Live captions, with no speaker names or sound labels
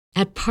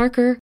At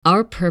Parker,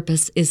 our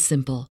purpose is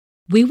simple.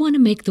 We want to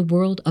make the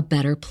world a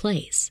better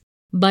place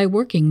by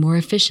working more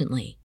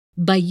efficiently,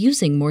 by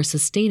using more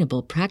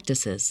sustainable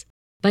practices,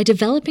 by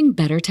developing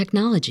better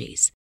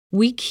technologies.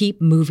 We keep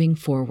moving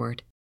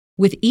forward.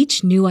 With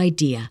each new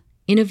idea,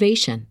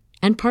 innovation,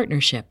 and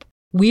partnership,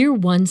 we're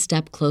one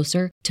step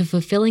closer to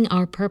fulfilling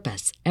our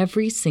purpose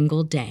every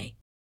single day.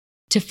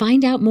 To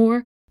find out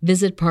more,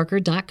 visit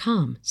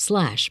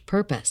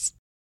parker.com/purpose.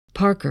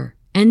 Parker,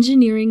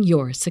 engineering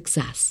your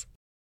success.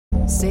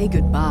 Say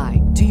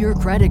goodbye to your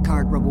credit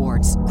card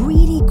rewards.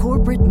 Greedy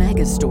corporate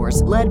mega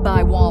stores, led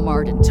by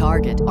Walmart and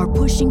Target, are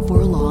pushing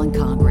for a law in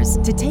Congress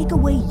to take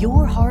away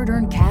your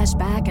hard-earned cash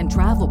back and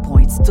travel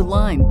points to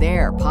line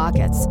their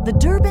pockets. The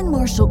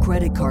Durbin-Marshall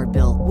credit card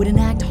bill would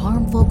enact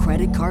harmful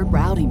credit card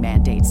routing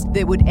mandates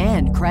that would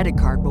end credit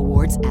card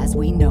rewards as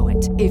we know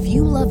it. If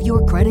you love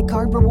your credit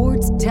card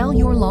rewards, tell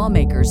your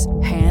lawmakers,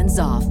 hands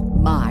off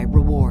my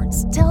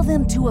rewards. Tell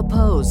them to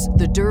oppose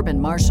the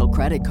Durbin-Marshall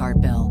credit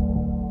card bill.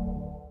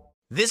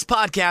 This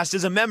podcast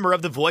is a member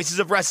of the Voices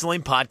of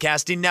Wrestling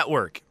Podcasting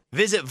Network.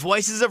 Visit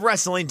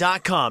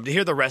voicesofwrestling.com to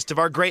hear the rest of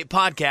our great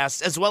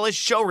podcasts, as well as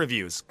show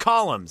reviews,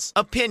 columns,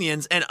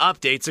 opinions, and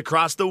updates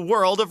across the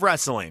world of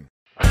wrestling.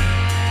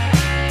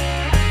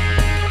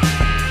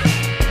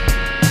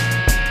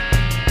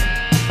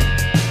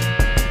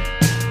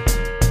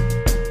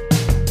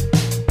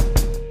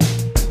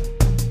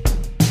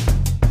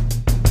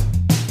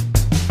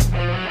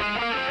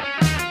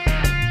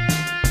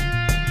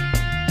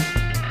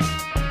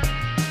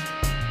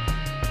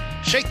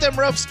 Shake them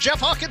ropes, Jeff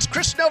Hawkins,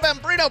 Chris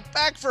Novembrino,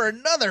 back for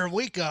another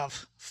week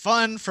of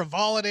fun,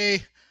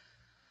 frivolity,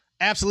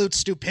 absolute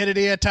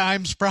stupidity at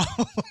times,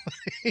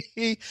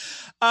 probably.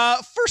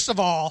 First of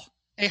all,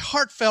 a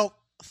heartfelt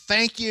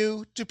thank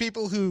you to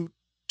people who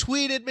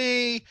tweeted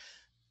me,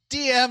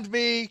 DM'd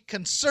me,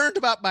 concerned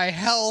about my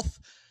health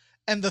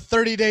and the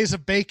 30 days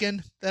of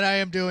bacon that I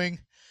am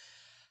doing.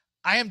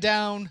 I am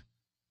down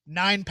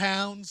 9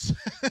 pounds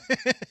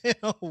in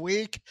a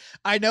week.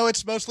 I know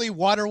it's mostly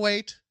water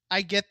weight.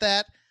 I get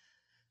that,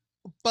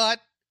 but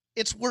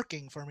it's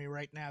working for me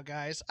right now,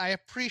 guys. I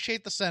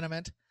appreciate the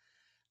sentiment.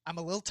 I'm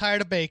a little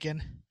tired of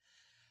bacon.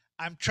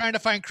 I'm trying to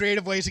find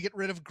creative ways to get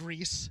rid of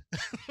grease.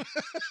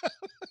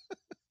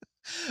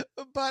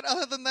 But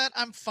other than that,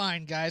 I'm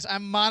fine, guys.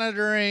 I'm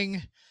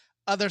monitoring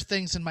other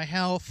things in my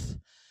health,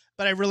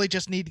 but I really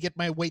just need to get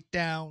my weight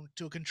down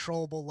to a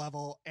controllable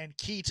level, and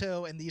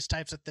keto and these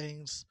types of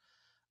things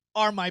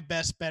are my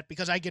best bet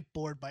because I get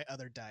bored by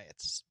other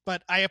diets.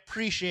 But I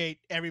appreciate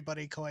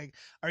everybody going,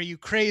 are you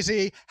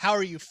crazy? How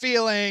are you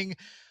feeling?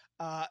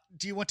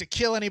 Do you want to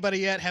kill anybody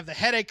yet? Have the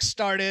headaches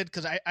started?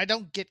 Because I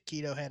don't get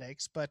keto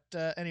headaches. But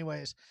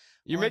anyways.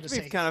 You're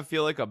making me kind of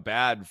feel like a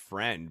bad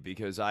friend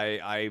because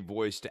I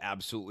voiced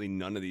absolutely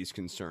none of these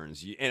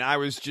concerns. And I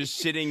was just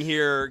sitting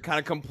here kind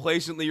of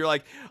complacently. You're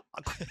like,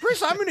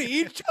 Chris, I'm going to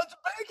eat tons of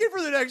bacon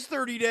for the next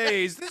 30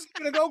 days. This is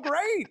going to go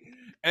great.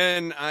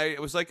 And I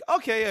was like,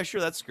 okay, yeah, sure,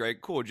 that's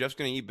great. Cool, Jeff's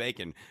going to eat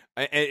bacon.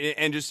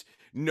 And just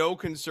no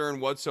concern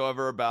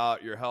whatsoever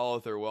about your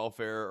health or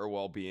welfare or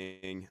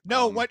well-being.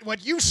 No,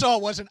 what you saw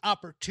was an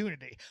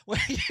opportunity.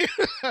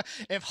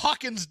 If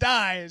Hawkins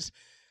dies,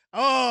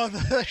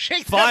 the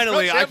Shake Them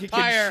Ropes I empire,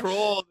 can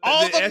control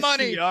all the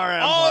money, STR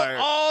empire.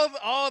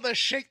 all the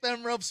Shake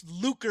Them Ropes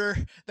lucre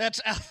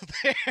that's out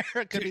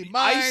there could be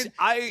mine.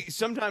 I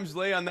sometimes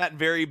lay on that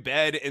very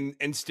bed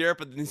and stare up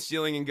at the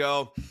ceiling and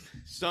go,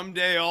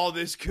 someday all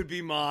this could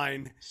be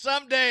mine.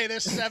 Someday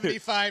this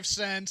 75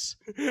 cents.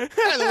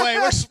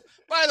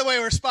 By the way,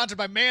 we're sponsored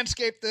by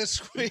Manscaped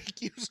this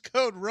week. Use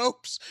code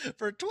ROPES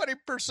for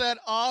 20%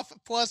 off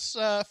plus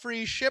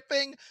free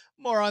shipping.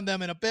 More on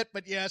them in a bit,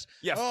 but yes.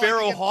 Yeah,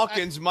 Pharaoh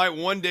Hawkins might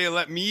one day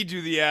let me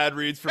do the ad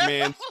reads for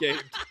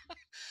Manscaped.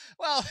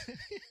 Well,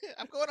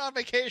 I'm going on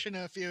vacation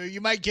in a few. You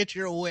might get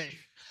your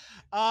wish.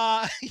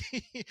 I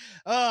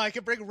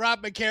could bring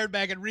Rob McCarron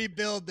back and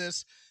rebuild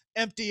this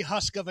empty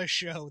husk of a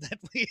show that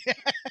we had.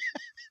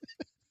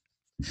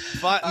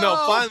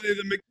 Finally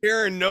the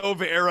McCarron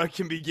Nova era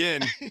can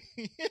begin.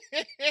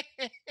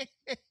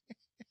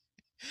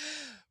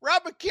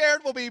 Rob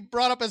McCarron will be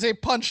brought up as a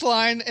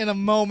punchline in a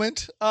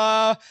moment.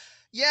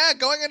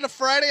 Going into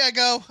Friday, I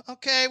go,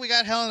 okay, we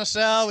got Hell in a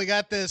Cell. We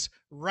got this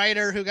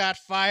writer who got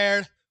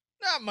fired.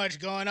 Not much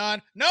going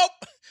on. Nope.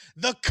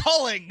 The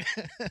culling,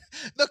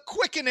 the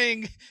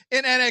quickening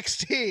in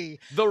NXT.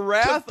 The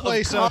wrath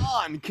of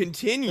Khan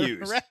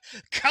continues.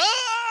 Khan!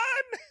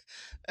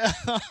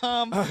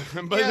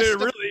 But yes, it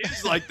really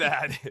is like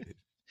that.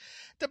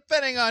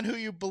 Depending on who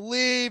you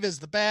believe is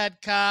the bad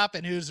cop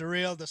and who's the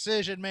real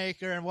decision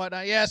maker and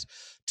whatnot. Yes,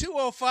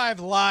 205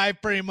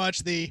 Live, pretty much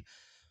the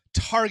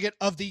target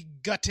of the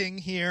gutting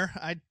here.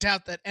 I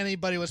doubt that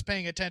anybody was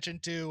paying attention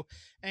to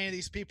any of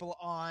these people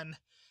on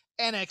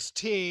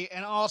NXT,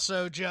 and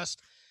also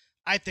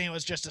I think it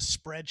was just a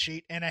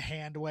spreadsheet and a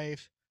hand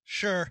wave.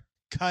 Sure,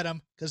 cut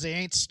them because they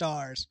ain't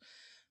stars.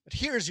 But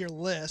here's your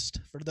list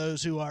for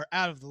those who are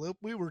out of the loop.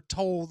 We were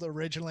told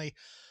originally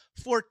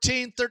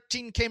 13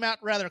 came out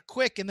rather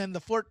quick, and then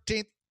the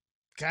 14th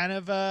kind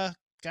of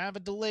kind of a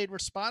delayed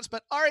response,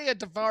 but Arya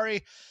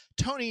Davari,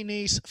 Tony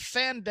Nese,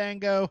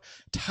 Fandango,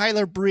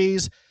 Tyler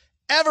Breeze,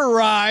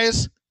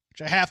 Everrise,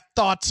 which I have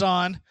thoughts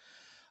on,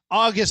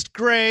 August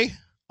Gray,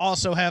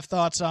 also have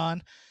thoughts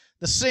on,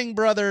 the Singh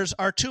brothers,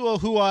 Arturo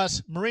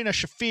Huas, Marina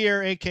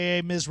Shafir,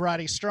 a.k.a. Ms.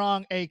 Roddy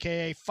Strong,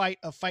 a.k.a. Fight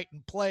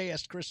and Play,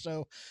 as Chris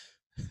so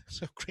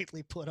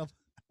greatly put him.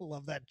 I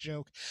love that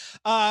joke.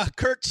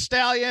 Kurt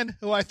Stallion,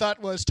 who I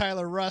thought was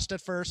Tyler Rust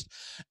at first.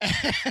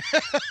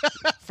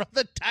 From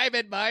the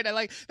Diamond Mine. I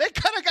like, they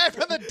cut a guy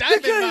from the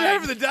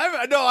Diamond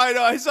Mine. No, I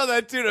know. I saw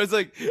that too. And I was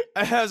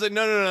like,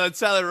 no, that's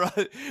Tyler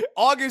Rust.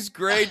 August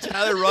Gray,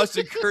 Tyler Rust,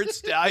 and Kurt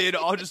Stallion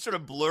all just sort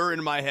of blur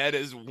in my head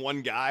as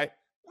one guy.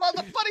 Well,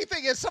 the funny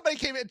thing is, somebody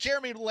came in,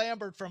 Jeremy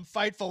Lambert from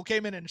Fightful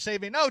came in and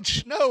saved me. No,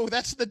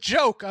 that's the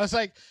joke. I was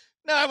like,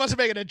 no, I wasn't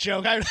making a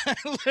joke. I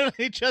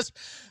literally just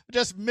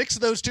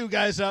mixed those two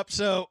guys up.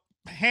 So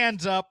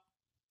hands up.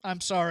 I'm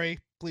sorry.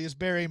 Please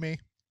bury me.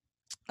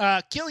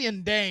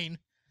 Killian Dane.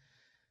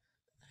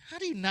 How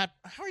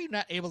are you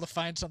not able to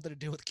find something to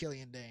do with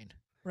Killian Dane?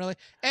 Really?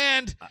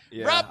 And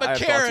Rob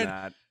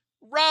McCarran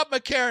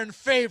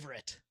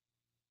favorite.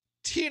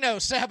 Tino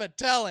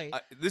Sabatelli.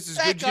 This is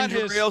good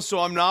ginger ale, so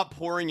I'm not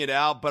pouring it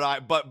out,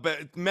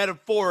 but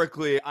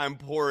metaphorically, I'm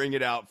pouring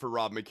it out for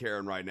Rob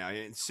McCarran right now.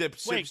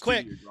 Wait,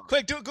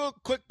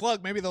 quick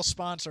plug. Maybe they'll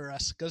sponsor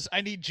us because I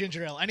need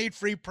ginger ale. I need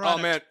free product.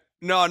 Oh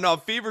man, no,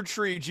 Fever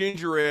Tree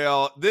ginger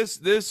ale. This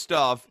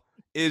stuff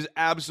is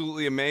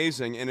absolutely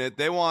amazing, and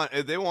they want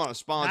to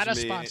sponsor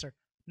me.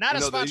 Not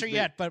a sponsor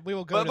yet, but we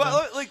will go.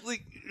 But like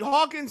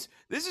Hawkins,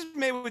 this is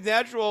made with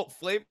natural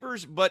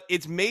flavors, but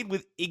it's made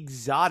with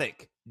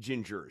exotic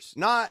gingers,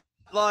 not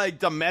like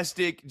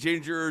domestic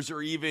gingers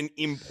or even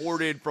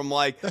imported from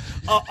like a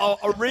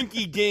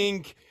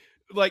rinky-dink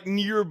like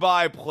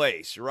nearby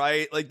place,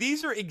 right? Like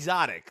these are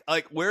exotic.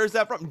 Like where is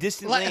that from?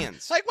 Distant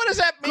lands. Like what does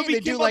that mean? They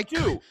do like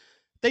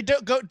they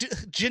don't go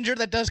ginger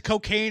that does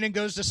cocaine and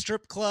goes to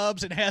strip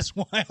clubs and has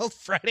wild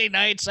Friday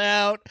nights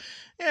out.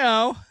 You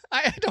know,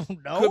 I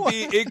don't know.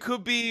 It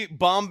could be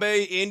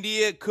Bombay,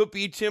 India. It could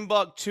be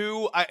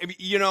Timbuktu.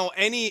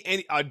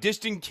 Any a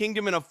distant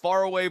kingdom in a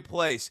faraway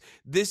place.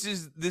 This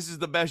is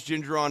the best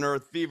ginger on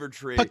earth. Fever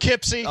Tree.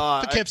 Poughkeepsie.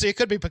 It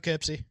could be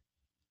Poughkeepsie.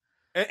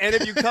 And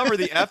if you cover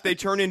the F, they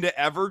turn into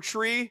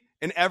Evertree,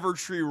 and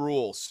Evertree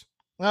rules.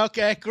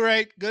 Okay,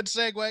 great. Good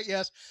segue.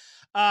 Yes.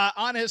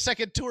 On his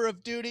second tour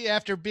of duty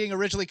after being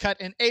originally cut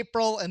in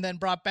April and then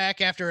brought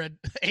back after an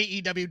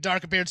AEW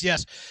Dark appearance.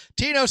 Yes,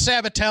 Tino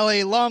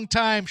Sabatelli, long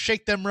time,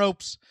 shake them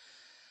ropes.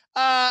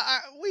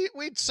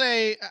 We'd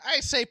say, I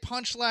say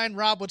punchline.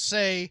 Rob would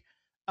say,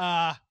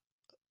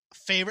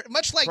 favorite,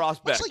 much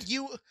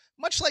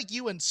like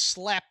you and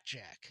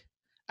Slapjack.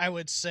 I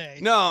would say.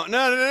 No.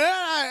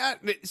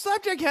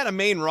 Slapjack had a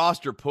main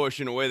roster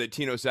push in a way that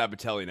Tino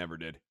Sabatelli never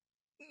did.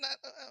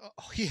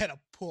 He had a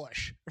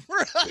push.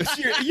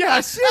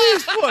 Yeah,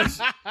 serious push.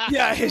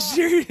 Yeah,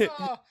 serious.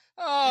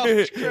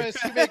 Oh,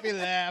 Chris, you make me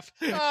laugh.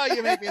 Oh,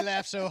 you make me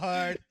laugh so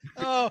hard.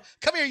 Oh,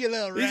 come here, you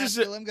little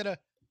rascal. I'm gonna.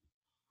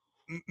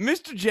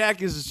 Mr.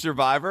 Jack is a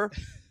survivor.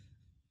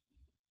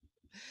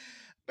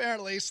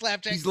 Apparently,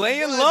 Slapjack. He's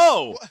laying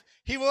low.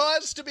 He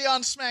was to be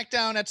on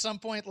SmackDown at some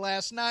point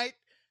last night.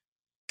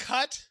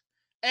 Cut,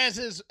 as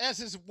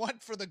is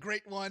want for the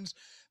great ones,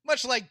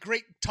 much like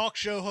great talk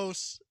show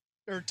hosts.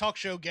 Or talk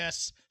show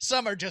guests.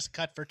 Some are just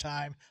cut for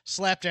time.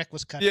 Slapjack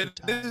was cut for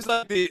time. This is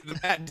like the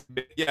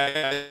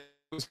it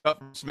was cut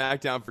from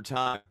SmackDown for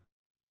time.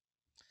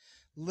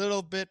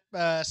 Little bit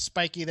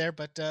spiky there,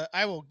 but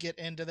I will get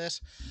into this.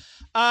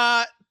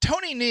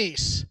 Tony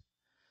Nese,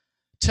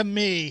 to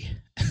me,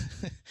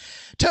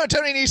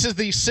 Tony Nese is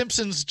the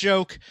Simpsons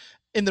joke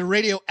in the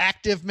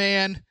Radioactive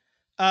Man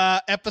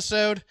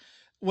episode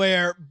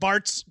where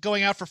Bart's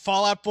going out for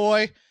Fall Out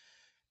Boy,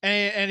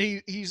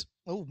 and he's.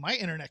 Oh, my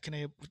internet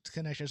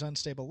connection is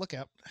unstable. Look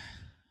out.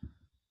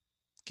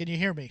 Can you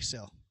hear me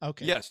still?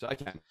 Okay. Yes, I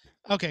can.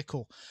 Okay,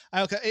 cool.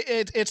 Okay,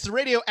 it's the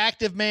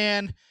Radioactive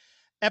Man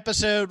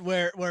episode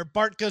where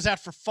Bart goes out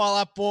for Fall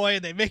Out Boy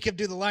and they make him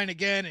do the line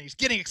again, and he's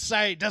getting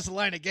excited, does the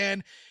line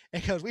again,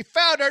 and goes, "We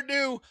found our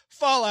new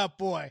Fall Out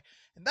Boy."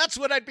 And that's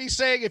what I'd be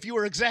saying if you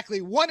were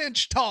exactly 1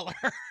 inch taller.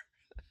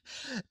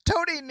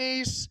 Tony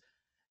Nese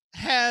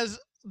has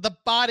the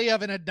body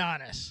of an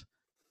Adonis.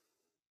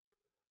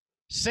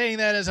 Saying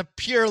that as a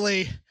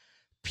purely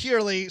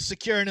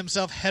secure in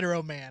himself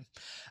hetero man.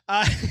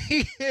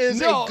 He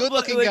is a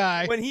good-looking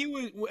guy. When he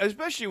was,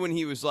 especially when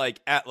he was like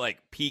at like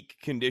peak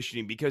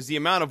conditioning, because the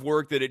amount of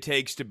work that it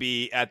takes to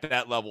be at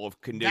that level of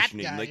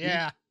conditioning. That guy, like,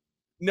 yeah.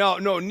 No,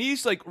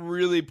 Nese like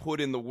really put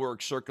in the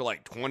work circa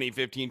like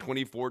 2015,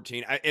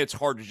 2014. It's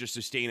hard to just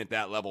sustain at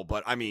that level,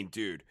 but I mean,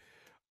 dude,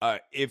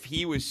 if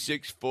he was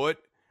 6 foot,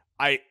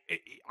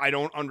 I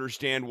don't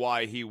understand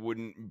why he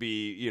wouldn't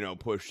be,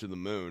 pushed to the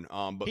moon.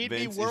 But he'd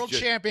Vince be world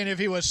champion if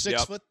he was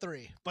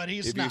 6'3", but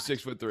he's not. If he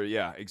was 6'3",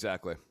 yeah,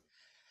 exactly.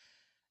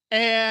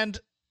 And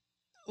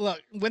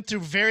look, went through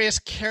various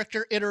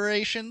character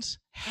iterations,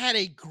 had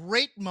a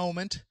great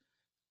moment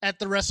at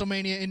the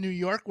WrestleMania in New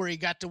York where he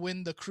got to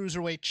win the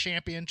Cruiserweight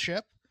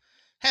Championship.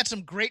 Had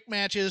some great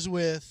matches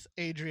with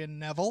Adrian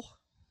Neville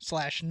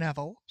slash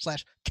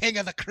King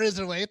of the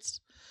Cruiserweights.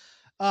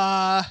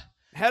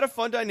 Had a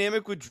fun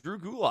dynamic with Drew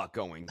Gulak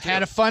going. Too.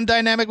 Had a fun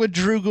dynamic with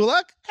Drew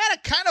Gulak. Had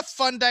a kind of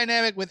fun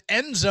dynamic with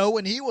Enzo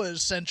when he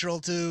was central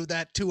to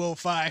that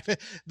 205.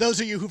 Those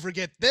of you who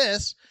forget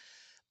this.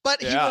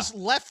 But he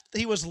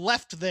was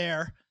left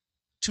there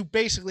to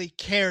basically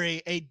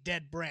carry a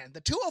dead brand.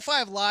 The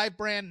 205 Live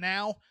brand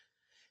now,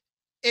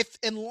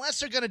 unless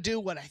they're going to do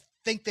what I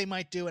think they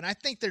might do, and I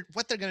think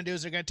what they're going to do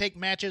is they're going to take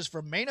matches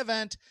from main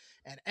event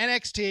and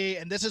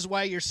NXT, and this is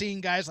why you're seeing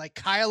guys like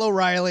Kyle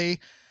O'Reilly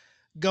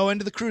go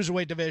into the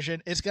Cruiserweight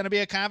division. It's going to be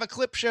a kind of a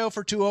clip show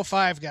for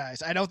 205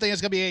 guys. I don't think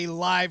it's going to be a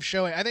live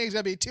showing. I think it's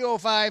going to be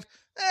 205,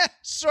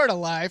 sort of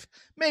live.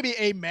 Maybe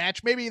a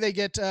match. Maybe they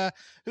get,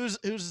 who's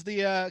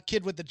the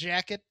kid with the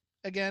jacket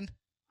again?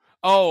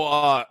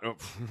 Oh,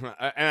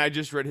 and I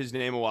just read his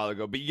name a while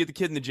ago, but you get the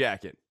kid in the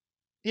jacket.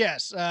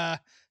 Yes,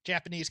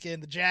 Japanese kid in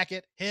the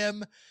jacket.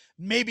 Him.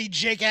 Maybe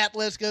Jake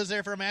Atlas goes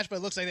there for a match, but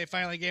it looks like they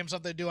finally gave him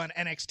something to do on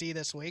NXT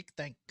this week.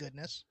 Thank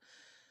goodness.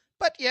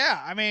 But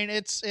yeah, I mean,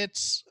 it's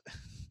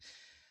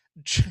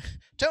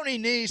Tony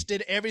Nese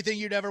did everything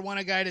you'd ever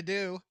want a guy to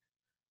do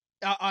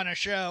on a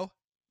show,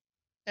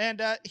 and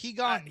he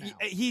gone now.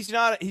 He's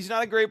not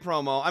a great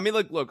promo. I mean,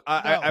 look.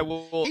 I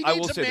will. He I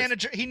needs will a say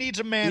manager. This. He needs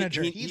a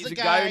manager. He's a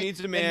guy who needs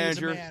a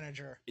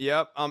manager.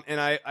 Yep.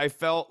 And I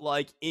felt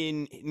like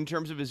in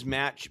terms of his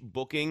match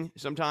booking,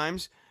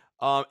 sometimes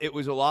it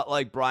was a lot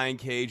like Brian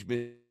Cage,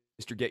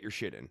 Mr. Get Your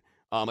Shit In.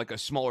 Like a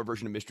smaller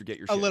version of Mr. Get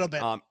Your Shit. A little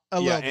bit. A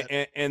little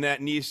bit. And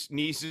that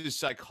Nese's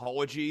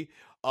psychology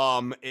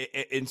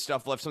and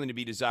stuff left something to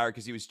be desired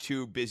because he was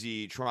too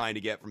busy trying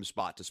to get from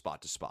spot to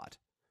spot to spot.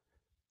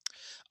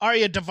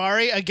 Arya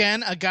Daivari,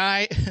 again, a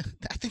guy,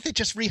 I think they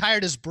just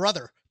rehired his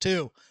brother,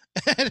 too,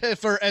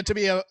 to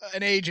be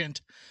an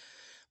agent.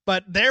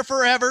 But there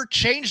forever,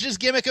 changed his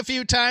gimmick a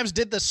few times,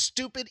 did the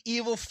stupid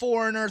evil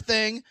foreigner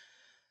thing.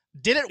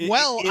 Did it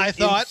well, I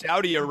thought. In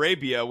Saudi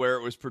Arabia, where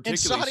it was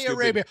particularly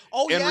stupid.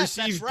 Oh, and yes,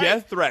 received that's right.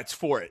 death threats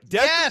for it.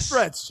 Death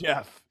threats,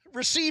 Jeff.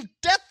 Received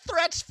death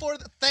threats for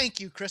thank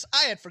you, Chris.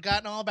 I had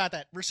forgotten all about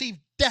that. Received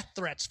death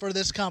threats for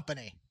this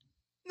company.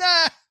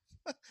 Nah,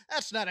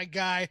 that's not a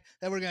guy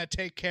that we're going to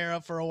take care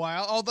of for a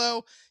while.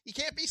 Although, you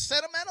can't be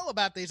sentimental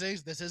about these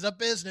things. This is a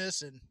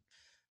business, and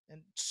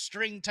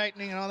string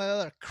tightening and all that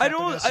other crap.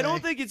 I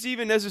don't think it's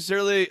even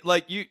necessarily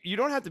like you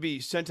don't have to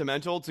be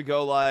sentimental to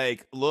go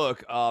like,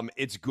 look,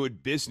 it's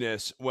good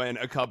business when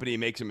a company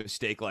makes a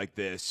mistake like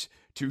this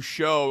to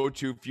show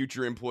to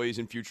future employees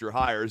and future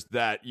hires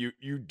that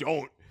you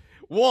don't,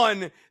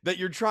 one, that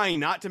you're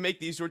trying not to make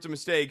these sorts of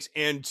mistakes,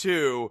 and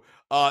two,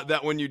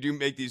 that when you do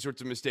make these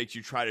sorts of mistakes,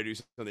 you try to do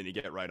something to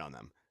get right on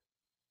them.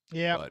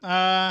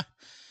 Yeah.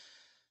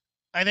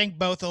 I think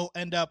both will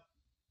end up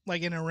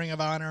like in a Ring of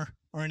Honor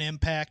or an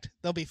Impact.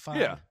 They'll be fine.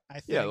 Yeah. I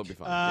think. Yeah, they'll be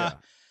fine. Yeah.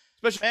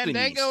 Especially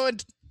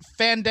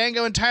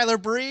Fandango and Tyler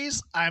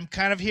Breeze. I'm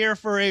kind of here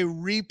for a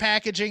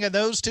repackaging of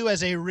those two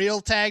as a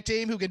real tag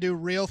team who can do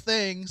real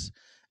things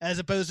as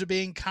opposed to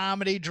being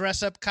comedy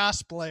dress-up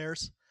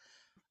cosplayers.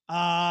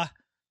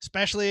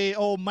 Especially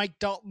old Mike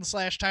Dalton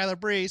 / Tyler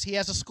Breeze. He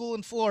has a school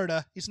in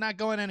Florida. He's not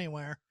going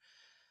anywhere.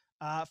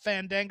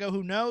 Fandango,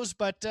 who knows?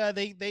 But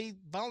they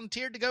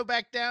volunteered to go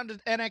back down to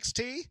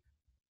NXT.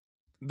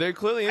 They're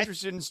clearly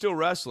interested in still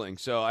wrestling,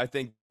 so I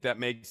think that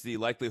makes the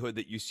likelihood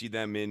that you see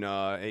them in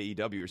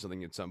AEW or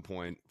something at some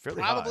point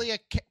fairly high.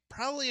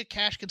 Probably a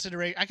cash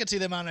consideration. I could see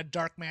them on a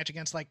dark match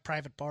against like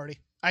Private Party.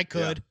 I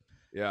could.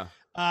 Yeah.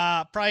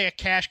 Probably a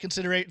cash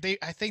consideration.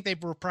 I think they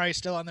were probably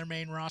still on their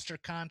main roster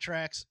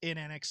contracts in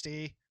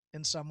NXT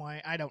in some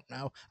way. I don't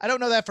know. I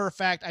don't know that for a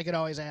fact. I could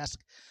always ask.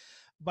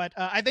 But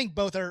I think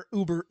both are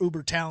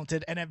uber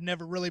talented and have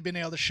never really been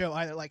able to show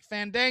either. Like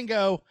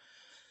Fandango,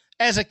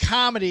 as a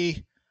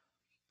comedy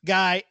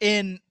guy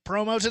in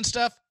promos and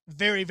stuff,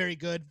 very, very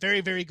good.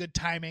 Very, very good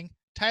timing.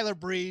 Tyler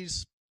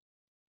Breeze,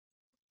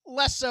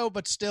 less so,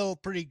 but still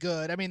pretty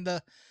good. I mean,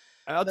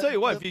 I'll tell you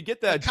what, if you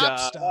get that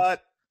stuff.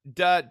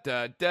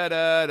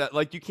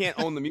 Like, you can't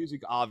own the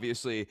music,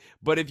 obviously,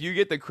 but if you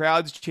get the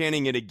crowds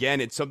chanting it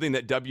again, it's something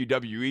that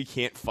WWE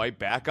can't fight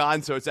back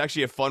on. So it's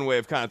actually a fun way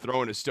of kind of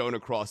throwing a stone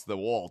across the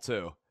wall,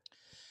 too.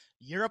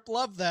 Europe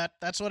loved that.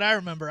 That's what I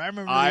remember. I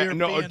remember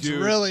Europeans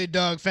really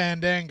dug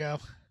Fandango.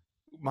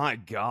 My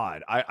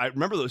God, I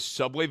remember those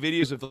subway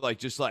videos of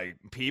just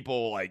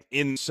people like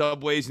in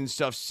subways and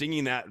stuff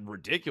singing that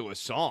ridiculous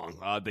song.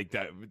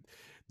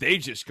 They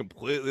just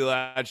completely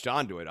latched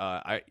onto it.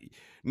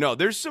 No,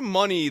 there's some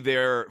money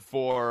there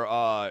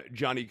for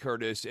Johnny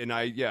Curtis, and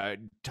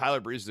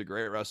Tyler Breeze is a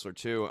great wrestler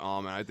too.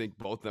 And I think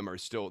both of them are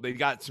still they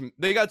got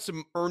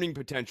some earning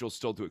potential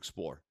still to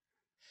explore.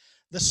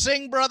 The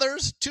Singh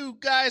brothers, two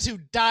guys who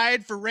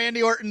died for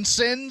Randy Orton's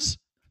sins,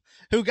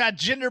 who got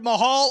Jinder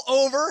Mahal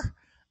over.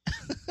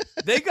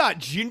 They got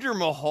Jinder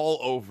Mahal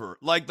over.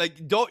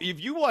 If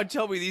you want to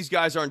tell me these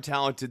guys aren't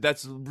talented,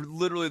 that's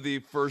literally the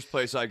first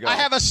place I go. I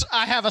have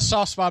a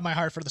soft spot in my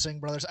heart for the Singh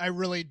brothers. I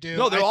really do.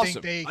 No, they're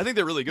awesome. I think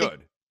they're really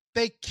good.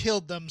 They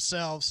killed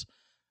themselves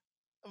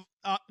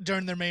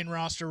during their main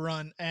roster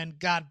run, and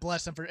God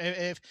bless them for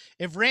if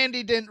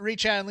Randy didn't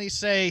reach out and at least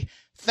say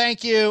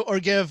thank you or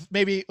give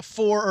maybe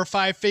 4 or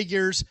 5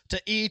 figures to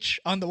each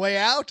on the way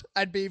out,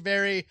 I'd be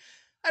a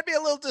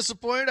little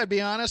disappointed. I'd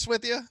be honest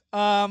with you.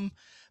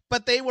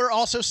 But they were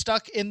also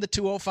stuck in the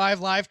 205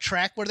 Live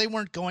track where they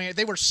weren't going.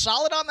 They were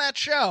solid on that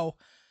show.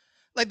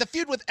 Like the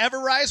feud with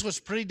Everrise was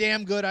pretty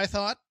damn good, I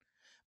thought.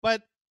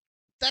 But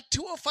that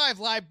 205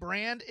 Live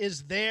brand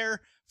is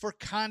there for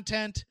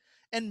content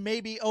and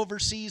maybe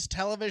overseas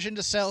television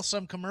to sell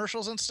some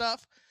commercials and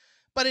stuff,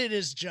 but it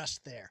is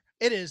just there.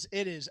 It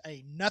is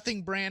a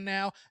nothing brand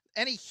now.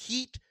 Any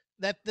heat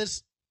that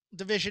this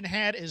division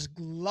had is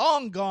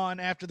long gone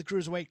after the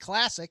Cruiserweight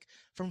Classic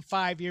from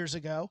 5 years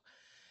ago.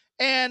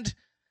 And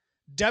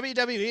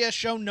WWE has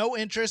shown no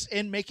interest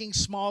in making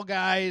small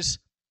guys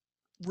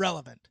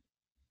relevant.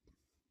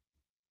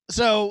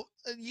 So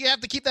you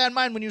have to keep that in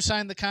mind when you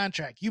sign the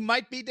contract. You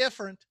might be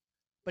different,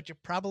 but you're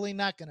probably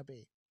not going to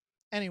be.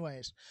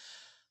 Anyways,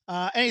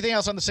 anything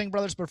else on the Singh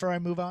brothers before I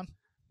move on?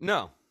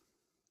 No.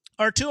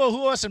 Arturo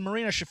Huas and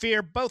Marina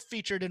Shafir both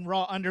featured in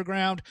Raw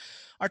Underground.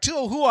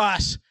 Arturo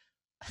Huas,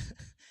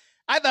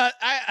 I thought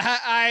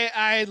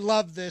I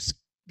love this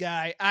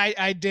guy.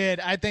 I did.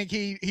 I think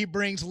he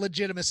brings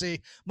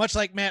legitimacy, much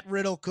like Matt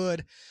Riddle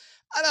could.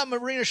 I thought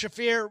Marina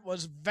Shafir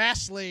was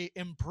vastly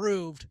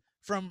improved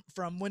from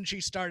when she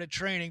started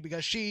training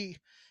because she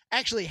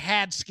actually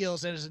had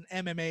skills as an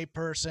MMA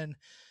person.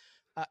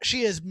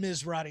 She is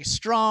Ms. Roddy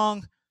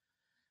Strong.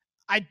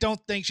 I don't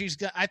think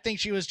I think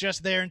she was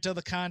just there until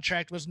the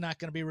contract was not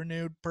going to be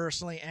renewed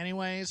personally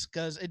anyways,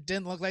 because it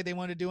didn't look like they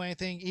wanted to do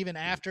anything even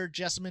after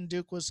Jessamine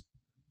Duke was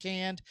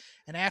canned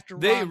and after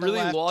they Ronda really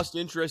left. Lost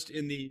interest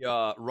in the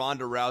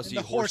Ronda Rousey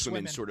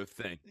horsewomen sort of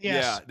thing.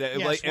 Yes. Yeah.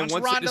 Yes. Like, and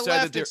once Ronda they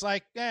decided left, it's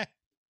like,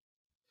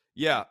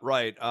 Yeah,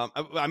 right.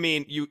 I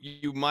mean,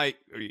 you might,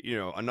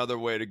 another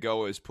way to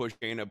go is push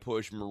Shayna,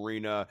 push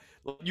Marina.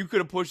 You could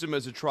have pushed them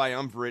as a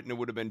triumvirate and it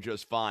would have been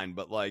just fine,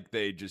 but like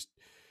they just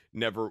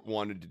never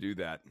wanted to do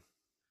that.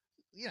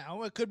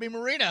 It could be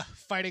Marina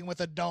fighting with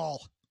a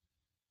doll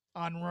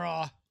on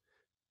Raw.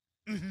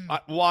 Mm-hmm.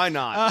 Why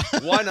not?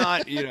 Why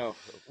not?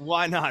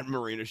 Why not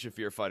Marina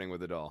Shafir fighting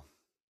with a doll?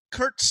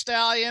 Kurt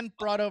Stallion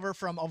brought over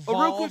from Evolve.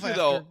 Real quickly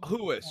though,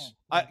 Huas.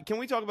 Can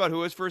we talk about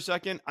Huas for a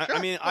second?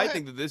 Sure, I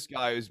think that this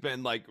guy has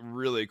been like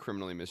really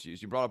criminally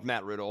misused. You brought up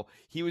Matt Riddle.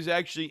 He was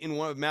actually in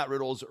one of Matt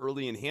Riddle's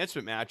early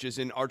enhancement matches,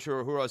 and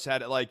Arturo Huas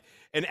had like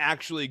an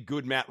actually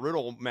good Matt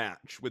Riddle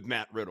match with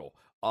Matt Riddle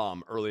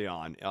early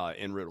on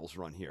in Riddle's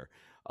run here.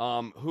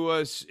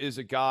 Huas is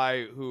a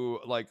guy who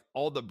like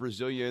all the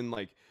Brazilian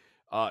like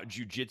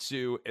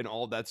jiu-jitsu and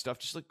all that stuff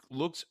just like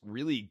looks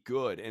really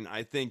good, and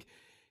I think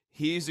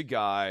he's a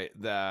guy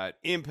that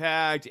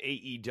Impact,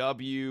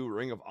 AEW,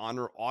 Ring of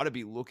Honor ought to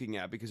be looking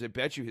at because I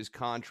bet you his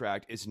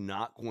contract is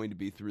not going to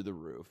be through the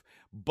roof.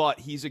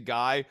 But he's a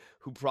guy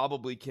who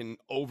probably can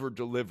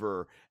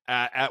over-deliver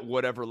at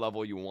whatever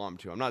level you want him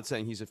to. I'm not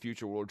saying he's a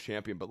future world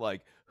champion, but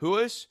like,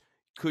 Huas,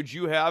 could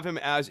you have him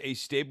as a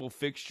stable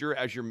fixture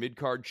as your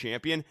mid-card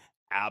champion?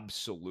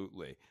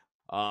 Absolutely,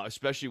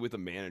 especially with a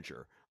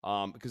manager.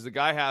 Because the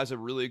guy has a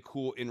really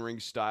cool in-ring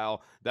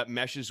style that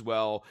meshes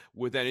well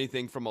with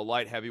anything from a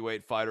light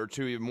heavyweight fighter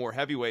to a more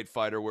heavyweight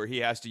fighter where he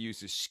has to use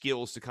his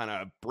skills to kind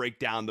of break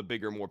down the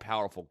bigger, more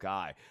powerful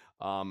guy.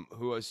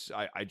 Who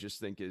I just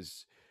think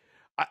is...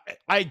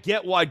 I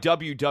get why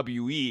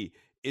WWE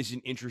isn't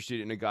interested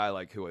in a guy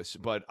like Huas,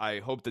 but I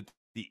hope that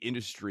the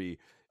industry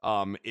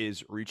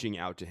is reaching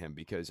out to him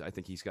because I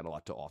think he's got a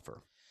lot to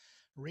offer.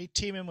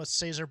 Re-team him with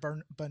Cesar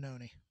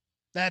Bononi.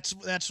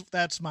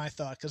 That's my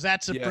thought, because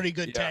that's a pretty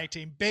good tag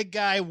team. Big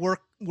guy,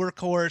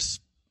 workhorse,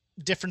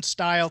 different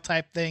style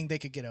type thing. They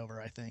could get over,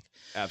 I think.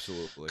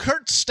 Absolutely.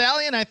 Kurt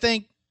Stallion, I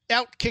think,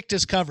 outkicked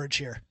his coverage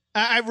here.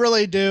 I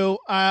really do.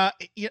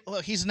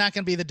 Look, he's not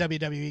going to be the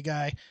WWE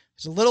guy.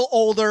 He's a little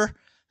older.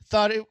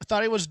 Thought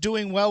he was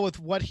doing well with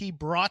what he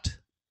brought.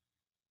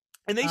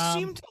 And they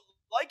seem to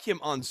like him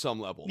on some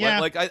level. Yeah,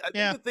 I think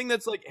the thing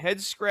that's like head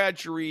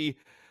scratchery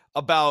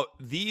about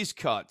these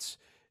cuts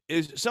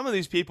is some of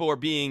these people are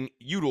being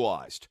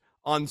utilized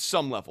on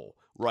some level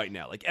right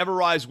now. Like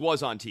Everrise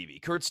was on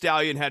TV. Kurt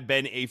Stallion had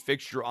been a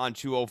fixture on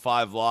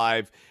 205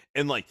 Live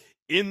and like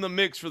in the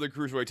mix for the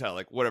Cruiserweight title,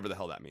 like whatever the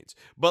hell that means.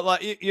 But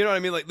like, you know what I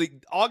mean?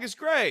 Like August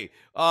Gray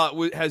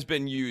has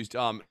been used.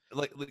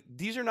 Like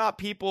these are not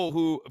people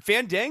who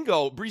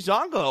Fandango,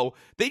 Breezango,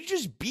 they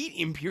just beat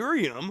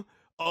Imperium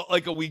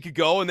like a week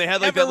ago and they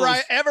had like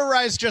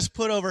Everrise just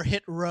put over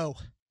Hit Row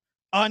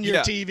on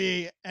your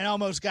TV and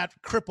almost got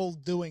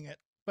crippled doing it.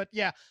 But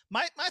yeah,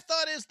 my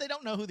thought is they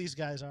don't know who these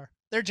guys are.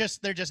 They're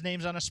just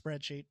names on a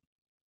spreadsheet.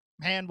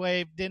 Hand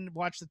wave, didn't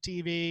watch the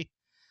TV.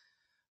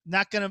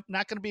 Not gonna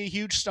be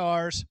huge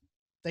stars.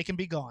 They can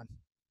be gone.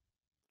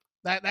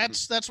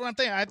 That's what I'm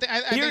thinking. I think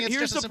it's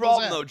here's just the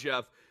problem though,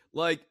 Jeff.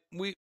 Like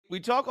we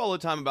talk all the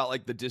time about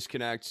like the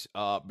disconnect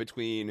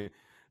between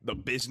the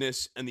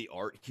business and the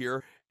art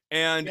here.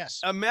 And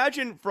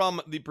imagine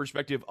from the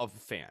perspective of a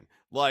fan,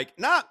 like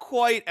not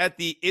quite at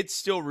the "it's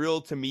still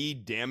real to me,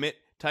 damn it"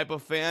 type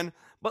of fan,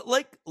 But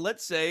like,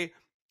 let's say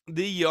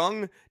the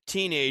young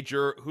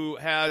teenager who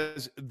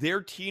has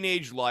their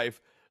teenage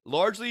life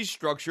largely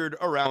structured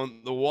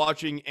around the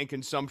watching and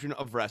consumption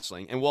of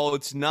wrestling. And while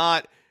it's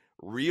not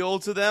real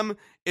to them,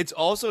 it's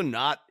also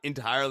not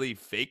entirely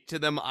fake to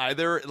them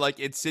either. Like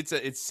it sits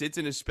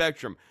in a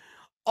spectrum.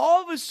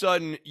 All of a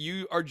sudden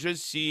you are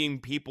just seeing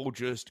people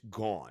just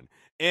gone.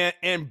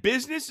 And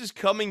business is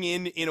coming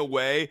in a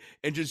way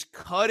and just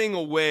cutting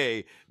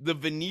away the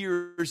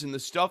veneers and the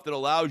stuff that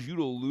allows you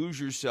to lose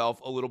yourself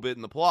a little bit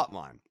in the plot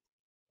line.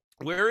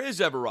 Where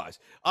is Everrise?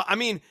 I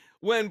mean,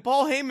 when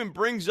Paul Heyman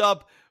brings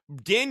up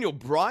Daniel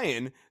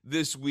Bryan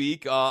this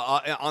week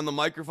on the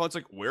microphone, it's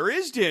like, where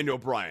is Daniel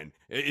Bryan?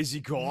 Is he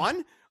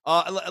gone?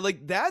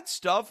 Like that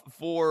stuff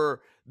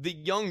for the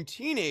young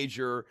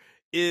teenager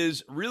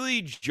is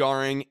really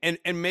jarring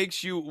and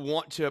makes you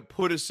want to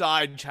put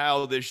aside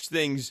childish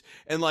things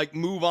and like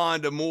move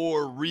on to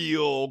more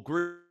real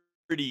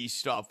gritty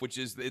stuff, which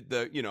is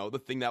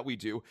the thing that we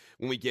do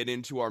when we get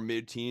into our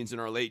mid-teens and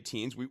our late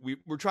teens.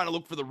 We're trying to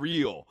look for the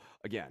real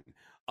again.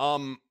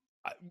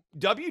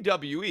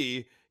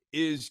 WWE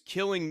is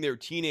killing their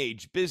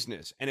teenage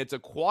business, and it's a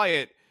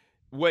quiet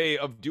way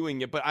of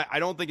doing it, but I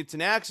don't think it's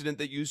an accident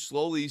that you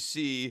slowly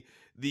see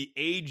the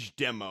age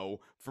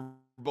demo for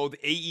both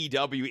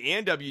AEW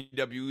and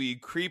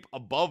WWE creep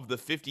above the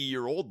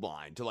 50-year-old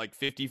line to like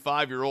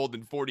 55-year-old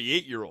and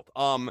 48-year-old.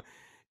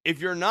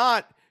 If you're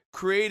not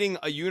creating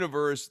a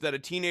universe that a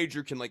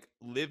teenager can like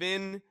live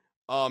in,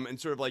 and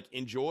sort of like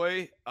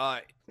enjoy,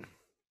 well,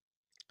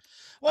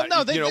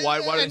 no, why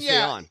do they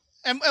stay on?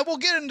 And we'll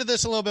get into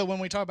this a little bit when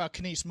we talk about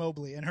Kenise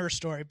Mobley and her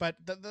story. But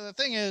the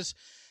thing is,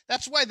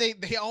 that's why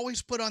they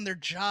always put on their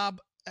job.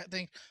 I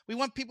think we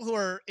want people who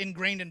are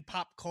ingrained in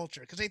pop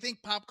culture because they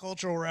think pop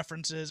cultural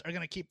references are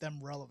going to keep them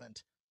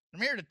relevant.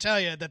 I'm here to tell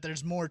you that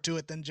there's more to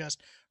it than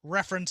just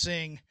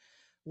referencing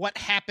what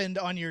happened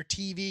on your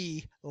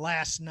TV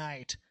last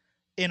night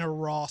in a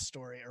Raw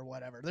story or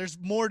whatever. There's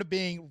more to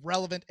being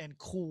relevant and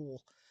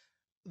cool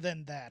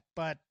than that.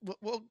 But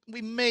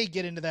we may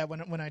get into that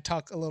when I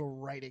talk a little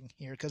writing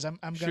here because I'm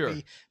going to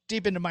be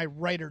deep into my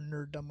writer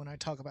nerddom when I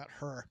talk about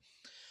her.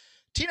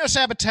 Tino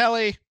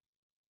Sabbatelli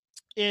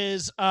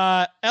is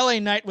LA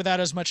Knight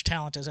without as much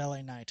talent as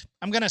LA Knight.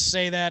 I'm going to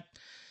say that.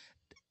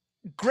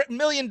 $1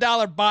 million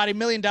body, $1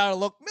 million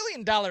look,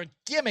 $1 million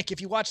gimmick if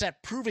you watch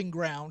that Proving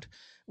Ground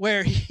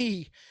where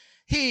he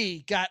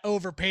got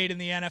overpaid in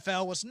the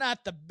NFL, was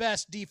not the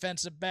best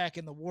defensive back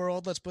in the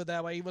world, let's put it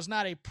that way. He was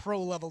not a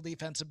pro-level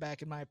defensive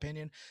back in my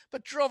opinion,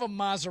 but drove a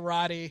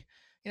Maserati,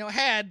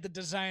 had the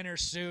designer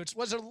suits,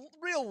 was a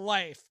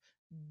real-life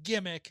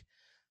gimmick.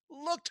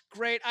 Looked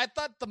great. I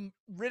thought the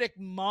Riddick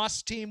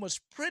Moss team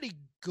was pretty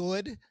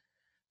good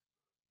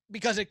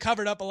because it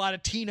covered up a lot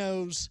of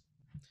Tino's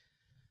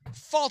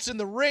faults in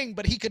the ring,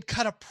 but he could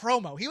cut a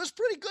promo. He was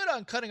pretty good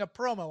on cutting a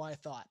promo, I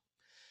thought.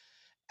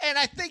 And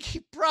I think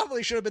he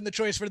probably should have been the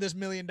choice for this $1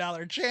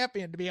 million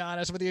champion, to be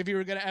honest with you, if you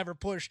were going to ever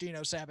push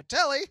Tino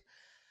Sabbatelli.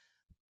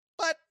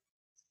 But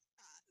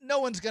no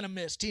one's going to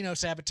miss Tino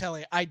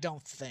Sabbatelli, I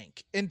don't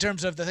think, in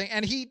terms of the thing.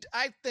 And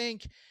I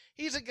think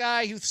he's a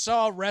guy who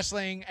saw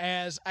wrestling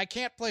as, I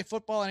can't play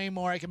football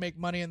anymore, I can make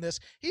money in this.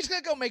 He's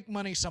going to go make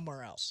money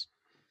somewhere else.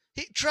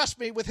 Trust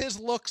me, with his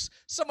looks,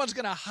 someone's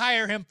going to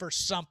hire him for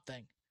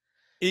something.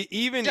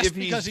 Even if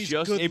he's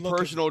just a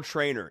personal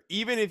trainer.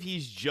 Even if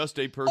he's just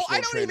a personal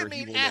trainer. I don't even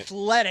mean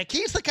athletic.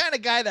 He's the kind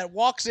of guy that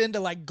walks into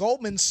like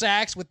Goldman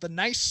Sachs with the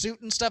nice suit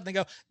and stuff and they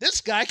go,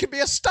 this guy could be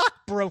a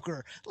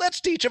stockbroker.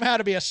 Let's teach him how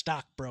to be a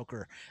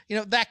stockbroker.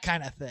 That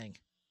kind of thing.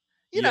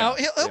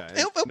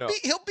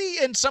 He'll be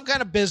in some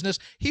kind of business.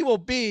 He will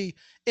be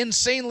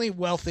insanely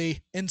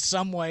wealthy in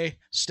some way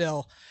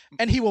still,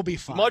 and he will be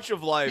fine. Much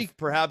of life,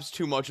 perhaps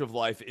too much of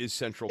life, is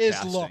central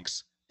casting. Is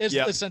looks. Is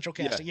central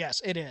casting. Yeah.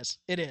 Yes, it is.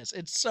 It is.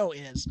 It so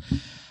is.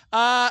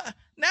 Now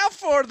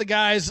for the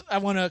guys I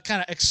want to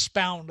kind of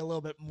expound a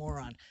little bit more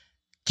on.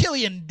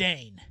 Killian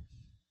Dane.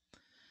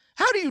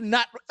 How do you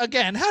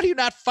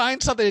not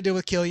find something to do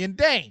with Killian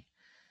Dane?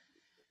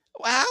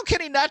 How can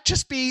he not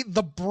just be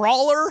the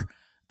brawler,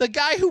 the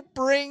guy who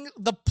bring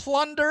the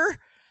plunder?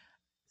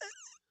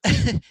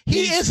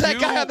 He's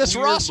that guy on this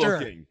roster.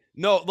 Looking.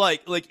 No,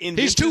 like in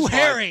he's too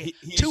hairy.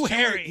 Too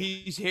hairy.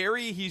 He's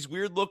hairy. He's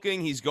weird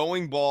looking. He's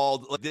going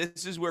bald. Like,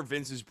 this is where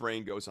Vince's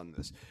brain goes on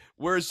this.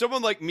 Whereas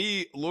someone like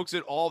me looks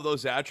at all of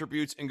those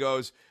attributes and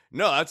goes,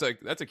 "No,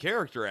 that's a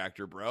character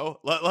actor, bro.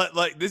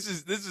 Like this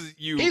is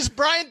you." He's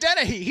Brian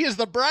Dennehy. He is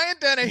the Brian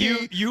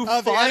Dennehy. You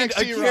of find the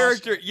NXT a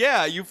character. roster.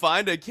 Yeah, you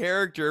find a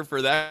character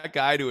for that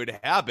guy to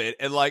inhabit,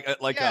 and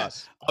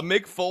yes. a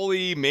Mick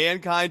Foley,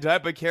 Mankind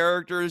type of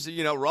characters.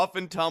 Rough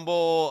and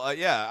tumble.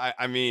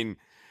 I mean.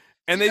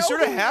 And they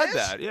sort of had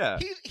that, yeah.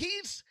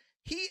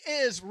 He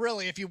is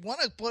really, if you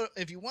want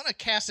to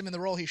cast him in the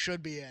role he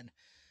should be in,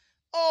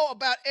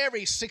 about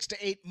every 6 to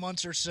 8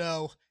 months or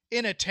so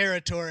in a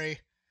territory,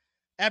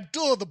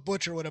 Abdullah the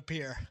Butcher would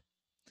appear.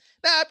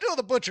 Now, Abdullah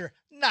the Butcher,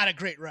 not a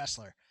great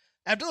wrestler.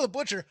 Abdullah the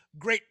Butcher,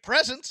 great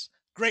presence,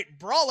 great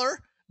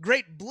brawler,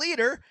 great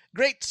bleeder,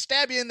 great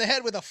stab you in the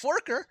head with a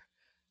forker.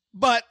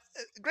 But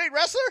great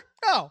wrestler?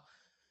 No.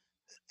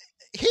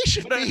 He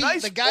should But be a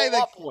nice the guy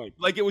that point.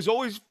 Like, it was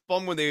always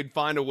fun when they'd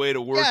find a way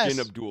to work in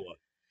Abdullah.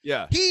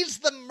 Yeah. He's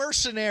the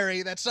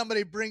mercenary that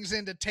somebody brings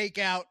in to take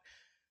out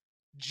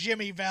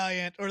Jimmy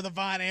Valiant or the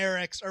Von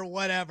Erichs or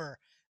whatever.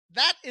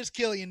 That is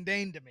Killian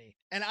Dane to me.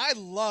 And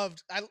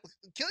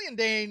Killian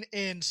Dane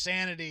in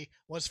Sanity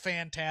was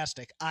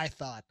fantastic, I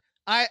thought.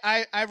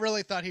 I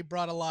really thought he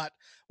brought a lot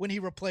when he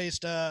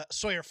replaced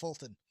Sawyer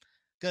Fulton,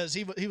 because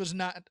he was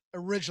not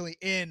originally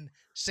in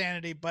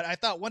Sanity, but I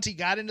thought once he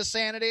got into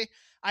Sanity,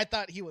 I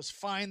thought he was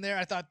fine there.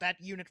 I thought that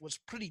unit was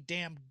pretty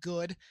damn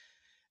good.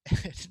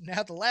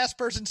 Now the last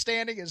person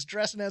standing is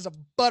dressing as a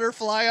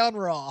butterfly on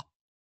Raw.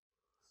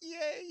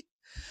 Yay.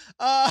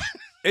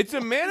 It's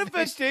a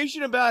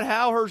manifestation about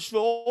how her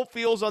soul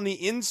feels on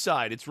the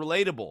inside. It's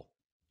relatable.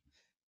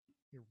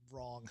 You're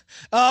wrong.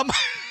 I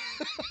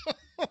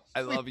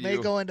love you. May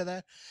go into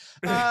that.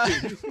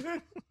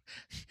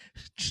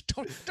 Just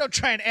don't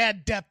try and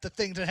add depth to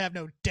things that have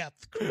no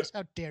depth, Chris.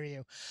 How dare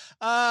you?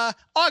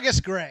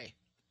 August Gray.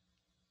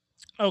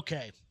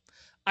 Okay.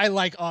 I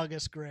like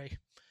August Gray.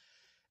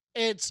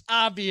 It's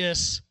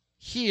obvious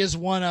he is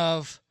one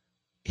of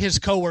his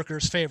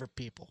coworkers' favorite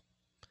people.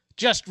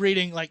 Just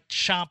reading like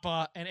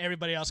Ciampa and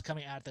everybody else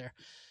coming out there.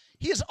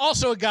 He is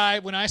also a guy,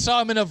 when I saw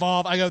him in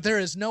Evolve, I go, there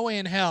is no way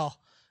in hell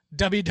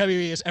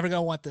WWE is ever going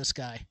to want this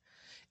guy.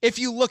 If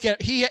you look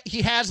at, he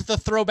has the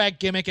throwback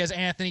gimmick as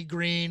Anthony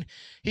Green.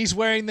 He's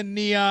wearing the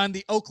neon,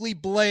 the Oakley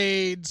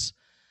blades,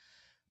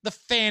 the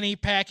fanny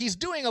pack. He's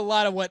doing a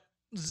lot of what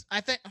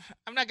I think.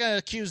 I'm not going to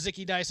accuse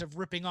Zicky Dice of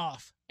ripping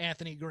off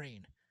Anthony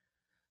Green.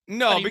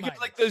 No, because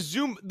like the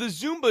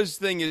Zumbas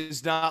thing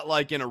is not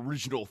like an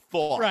original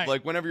thought. Right.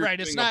 Like whenever you're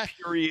doing a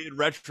period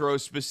retro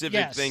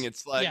specific thing,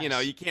 it's like,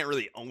 you can't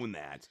really own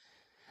that.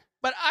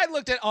 But I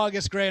looked at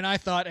August Gray and I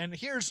thought, and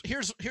here's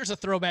a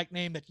throwback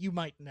name that you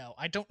might know.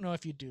 I don't know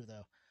if you do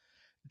though.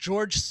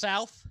 George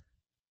South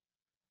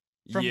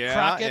from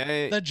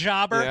Crockett, the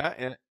Jobber.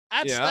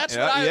 That's what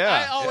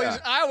I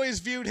always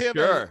viewed him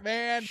as,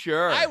 man.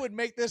 Sure. I would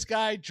make this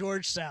guy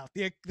George South,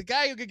 the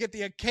guy who could get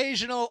the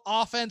occasional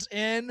offense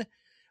in,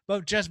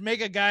 but just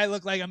make a guy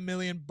look like $1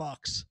 million.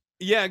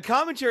 Yeah, and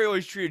commentary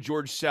always treated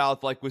George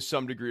South like with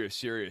some degree of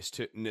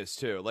seriousness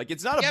too. Like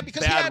it's not a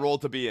bad role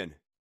to be in.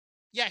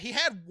 Yeah, he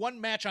had one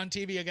match on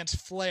TV against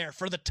Flair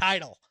for the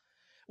title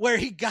where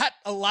he got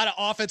a lot of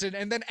offense in,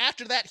 and then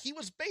after that he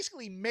was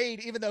basically made,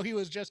 even though he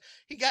was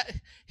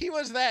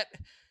that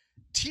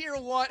tier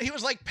 1. He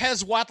was like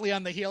Pez Watley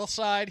on the heel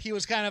side. He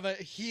was kind of a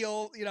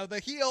heel,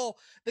 the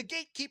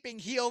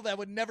gatekeeping heel that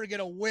would never get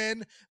a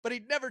win, but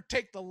he'd never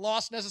take the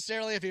loss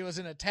necessarily if he was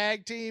in a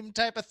tag team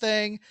type of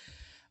thing.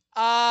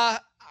 I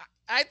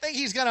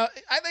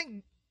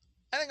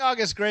think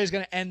August Gray is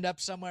going to end up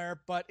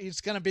somewhere, but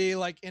he's going to be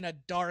like in a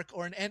dark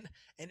or an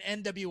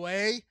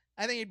NWA.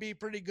 I think he'd be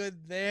pretty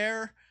good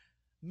there.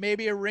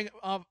 Maybe a Ring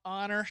of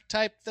Honor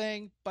type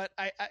thing, but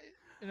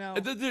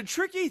The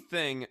tricky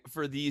thing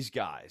for these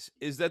guys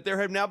is that there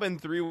have now been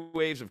 3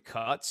 waves of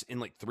cuts in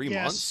like 3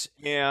 months,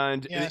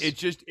 and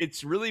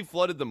it's really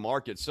flooded the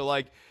market. So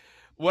like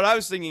what I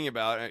was thinking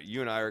about, you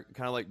and I are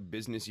kind of like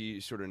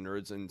businessy sort of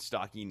nerds and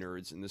stocky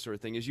nerds and this sort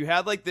of thing, is you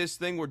had like this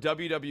thing where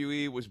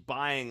WWE was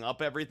buying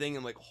up everything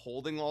and like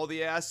holding all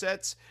the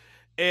assets.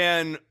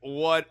 And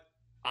what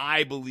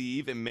I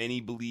believe, and many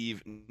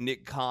believe,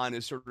 Nick Khan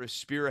is sort of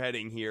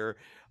spearheading here.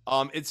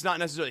 It's not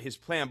necessarily his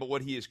plan, but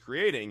what he is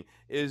creating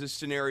is a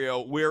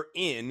scenario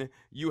wherein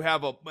you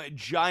have a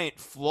giant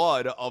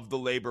flood of the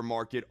labor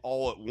market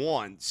all at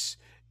once.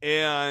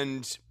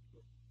 And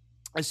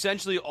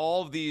essentially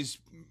all of these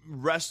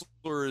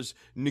wrestlers'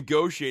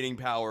 negotiating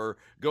power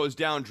goes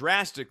down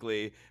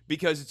drastically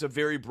because it's a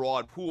very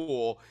broad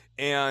pool,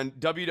 and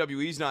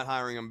WWE's not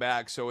hiring them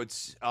back. So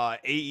it's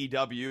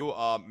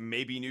AEW,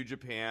 maybe New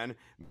Japan,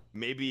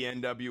 maybe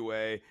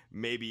NWA,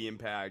 maybe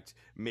Impact,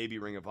 maybe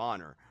Ring of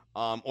Honor.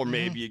 Or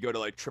maybe you go to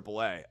like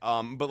AAA.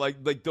 But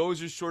like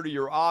those are sort of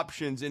your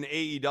options, and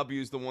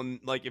AEW is the one,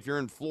 like if you're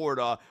in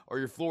Florida or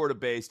you're Florida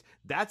based,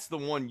 that's the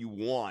one you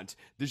want.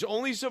 There's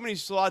only so many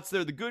slots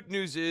there. The good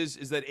news is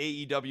that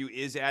AEW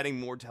is adding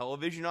more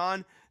television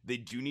on. They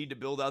do need to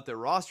build out their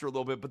roster a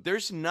little bit, but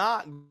there's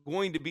not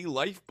going to be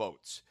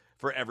lifeboats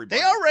for everybody.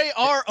 They already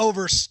are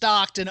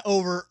overstocked and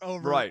over in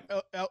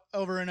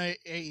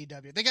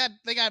AEW.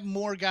 They got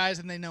more guys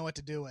than they know what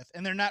to do with,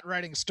 and they're not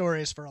writing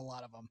stories for a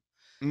lot of them.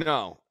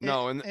 No,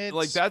 and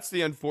like that's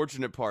the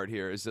unfortunate part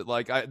here is that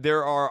like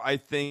there are, I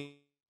think,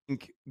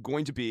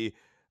 going to be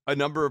a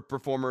number of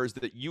performers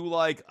that you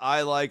like,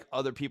 I like,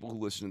 other people who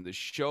listen to this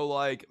show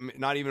like,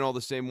 not even all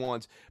the same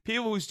ones,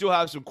 people who still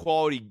have some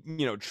quality,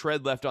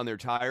 tread left on their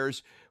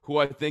tires, who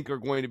I think are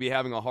going to be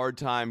having a hard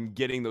time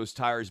getting those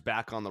tires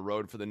back on the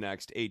road for the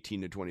next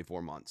 18 to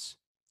 24 months.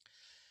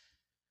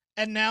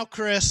 And now,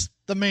 Chris,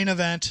 the main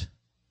event,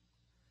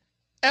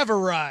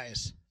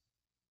 Ever-Rise.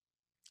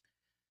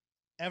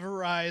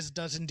 Ever-Rise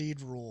does indeed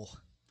rule.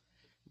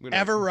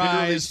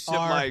 Ever-Rise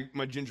are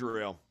my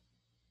ginger ale.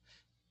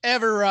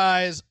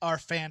 Ever-Rise are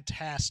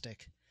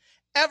fantastic.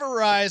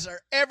 Ever-Rise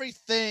are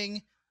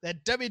everything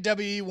that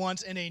WWE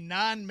wants in a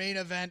non-main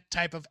event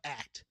type of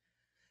act.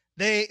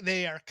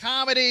 They are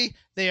comedy.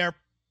 They are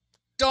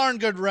darn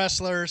good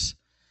wrestlers.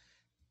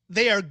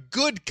 They are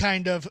good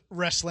kind of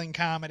wrestling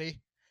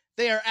comedy.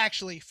 They are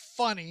actually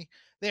funny.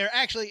 They are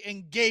actually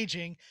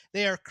engaging.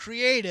 They are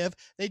creative.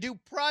 They do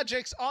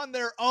projects on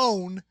their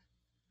own.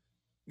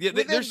 Yeah,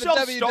 they're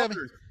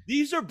self-starters.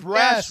 These are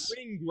brass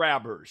ring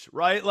grabbers,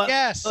 right?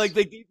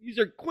 These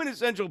are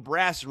quintessential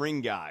brass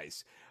ring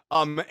guys.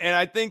 And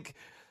I think,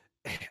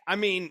 I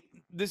mean,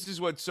 this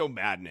is what's so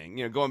maddening.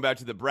 You know, going back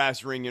to the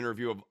brass ring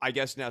interview of, I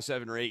guess now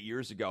 7 or 8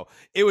 years ago,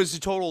 it was a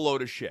total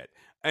load of shit.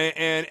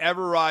 And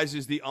Everrise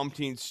is the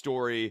umpteenth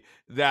story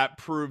that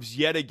proves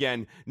yet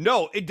again,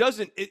 no, it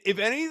doesn't. If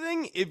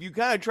anything, if you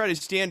kind of try to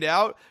stand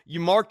out, you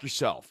mark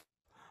yourself.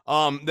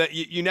 That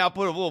you now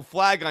put a little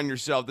flag on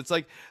yourself that's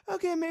like,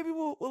 okay, maybe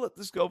we'll let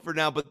this go for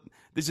now. But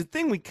there's a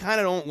thing we kind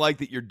of don't like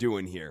that you're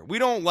doing here. We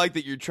don't like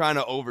that you're trying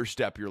to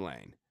overstep your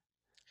lane.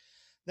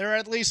 There are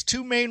at least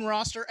 2 main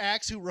roster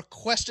acts who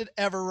requested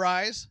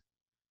Everrise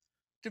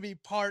to be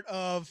part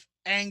of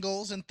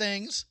angles and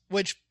things,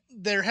 which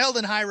they're held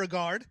in high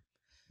regard.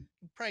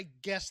 You probably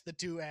guess the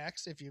 2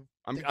 acts if you.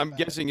 I'm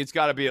guessing it's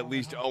got to be at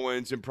least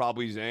Owens and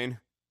probably Zayn.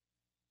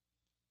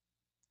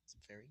 That's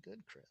very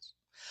good, Chris.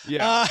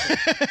 Yeah.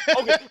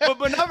 Okay,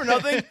 but not for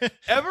nothing.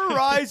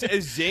 Everrise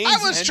as Zayn's.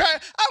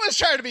 I was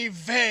trying to be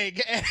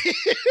vague.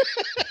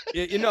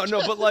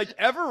 No, but like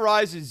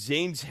Everrise as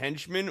Zayn's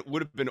henchman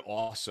would have been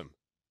awesome.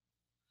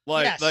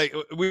 Like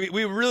we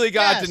really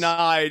got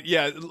denied.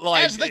 Yeah,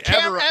 like as the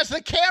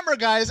camera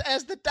guys,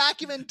 as the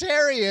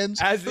documentarians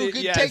who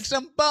could take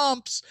some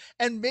bumps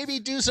and maybe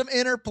do some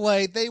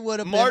interplay, they would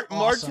have been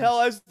awesome.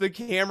 Martel as the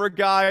camera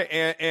guy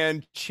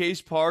and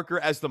Chase Parker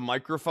as the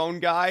microphone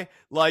guy,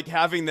 like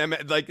having them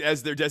like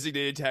as their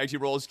designated tag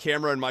team roles,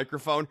 camera and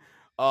microphone.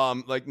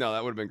 No,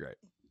 that would have been great.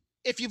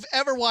 If you've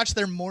ever watched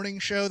their morning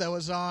show that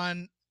was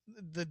on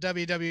the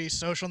WWE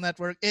social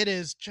network, it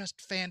is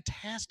just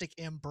fantastic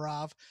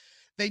improv.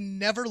 They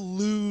never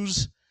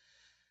lose.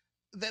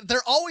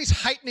 They're always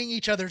heightening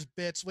each other's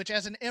bits, which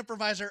as an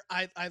improviser,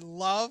 I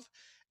love.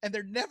 And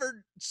they're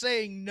never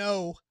saying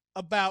no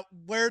about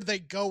where they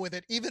go with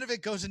it. Even if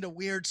it goes into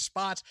weird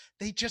spots,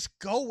 they just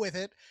go with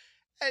it.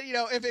 And, you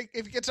know, if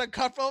it gets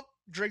uncomfortable,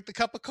 drink the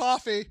cup of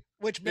coffee,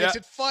 which makes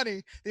it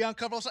funny. The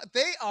uncomfortable side.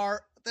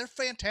 They're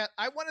fantastic.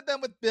 I wanted them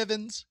with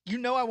Bivens. You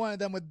know I wanted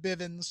them with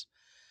Bivens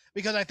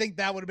because I think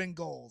that would have been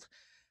gold.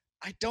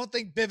 I don't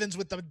think Bivens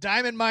with the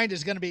Diamond Mine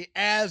is going to be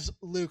as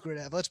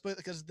lucrative.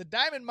 Because the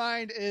Diamond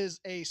Mine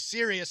is a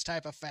serious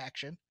type of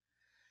faction.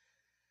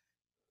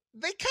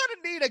 They kind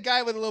of need a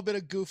guy with a little bit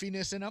of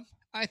goofiness in him,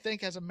 I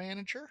think, as a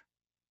manager.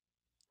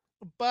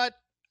 But,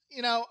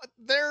 you know,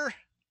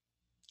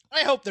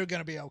 I hope they're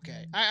going to be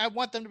okay. I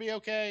want them to be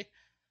okay.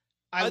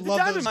 I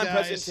love those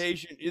guys.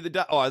 Presentation. You're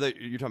talking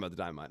about the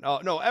Diamond Mine. Oh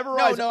no,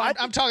 Everrise. No,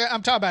 I'm talking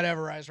about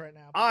Everrise right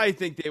now. I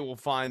think they will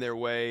find their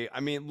way.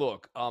 I mean,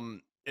 look,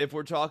 if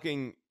we're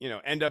talking, you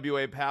know,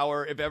 NWA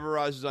Power, if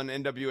Everrise is on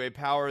NWA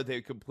Power,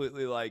 they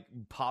completely like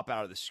pop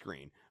out of the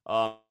screen.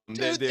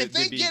 Dude,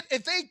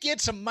 if they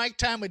get some mic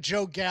time with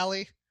Joe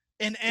Galley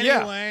in any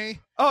way,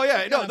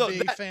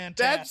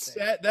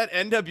 fantastic. That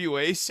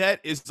NWA set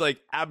is like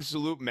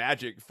absolute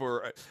magic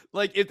for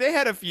like if they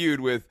had a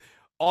feud with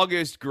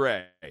August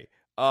Gray.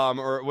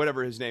 Or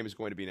whatever his name is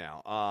going to be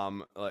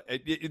now.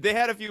 They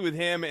had a feud with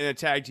him and a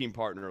tag team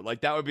partner. Like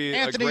that would be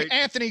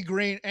Anthony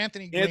Green.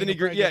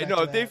 Yeah,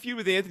 no, if they feud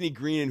with Anthony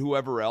Green and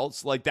whoever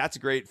else, like that's a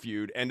great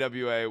feud.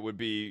 NWA would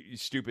be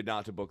stupid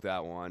not to book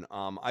that one.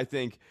 I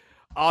think,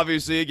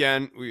 obviously,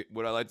 again,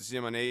 would I like to see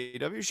him on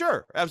AEW?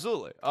 Sure,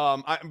 absolutely.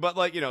 But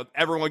like you know,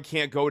 everyone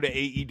can't go to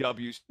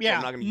AEW. So yeah,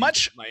 I'm not gonna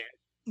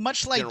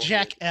much like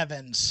Jack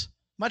Evans,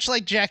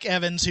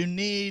 who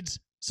needs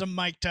some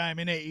mic time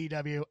in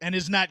AEW and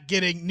is not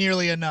getting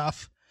nearly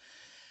enough.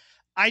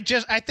 I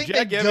think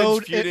Jack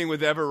Evans feuding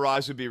with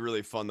Everrise would be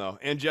really fun though.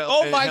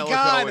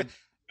 God.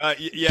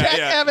 Jack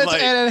Evans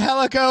and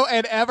Angelico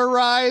and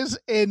Everrise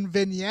in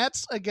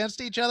vignettes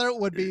against each other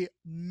would be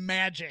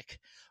magic.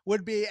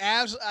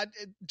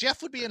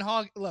 Jeff would be in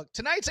hog. Look,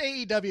 tonight's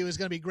AEW is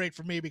going to be great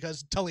for me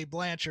because Tully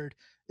Blanchard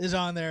is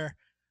on there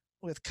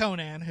with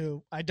Conan,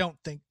 who I don't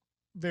think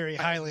very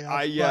highly of.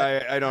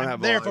 I don't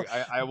have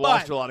I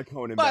watched a lot of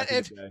Conan back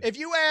in the day. If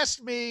you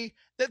asked me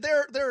that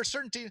there are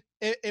certain teams,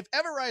 if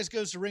Everrise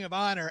goes to Ring of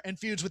Honor and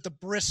feuds with the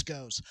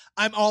Briscoes,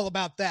 I'm all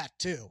about that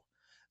too.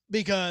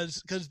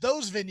 Because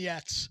those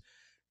vignettes,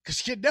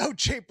 because you know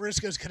Jay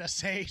Briscoe's going to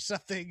say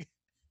something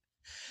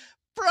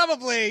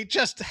probably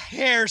just a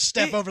hair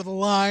step over the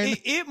line.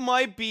 It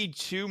might be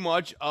too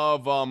much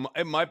of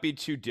it might be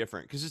too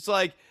different because it's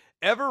like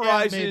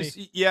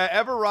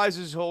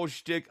Everrise's whole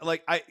shtick.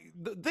 Like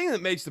the thing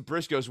that makes the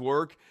Briscoes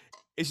work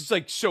is just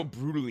like so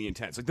brutally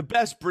intense. Like the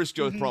best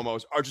Briscoes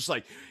promos are just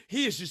like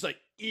he is just like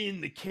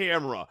in the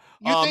camera.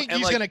 You think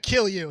he's gonna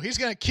kill you? He's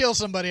gonna kill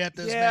somebody at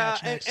this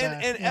match next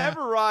time.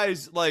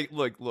 Everrise, like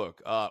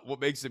look.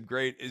 What makes him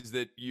great is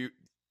that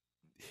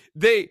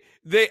they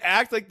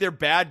act like they're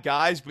bad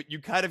guys, but you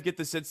kind of get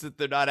the sense that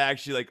they're not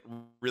actually like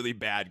really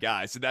bad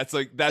guys. And that's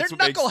they're what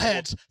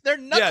knuckleheads. They're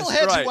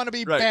knuckleheads who want to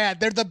be bad.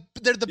 They're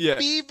the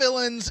B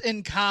villains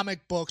in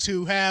comic books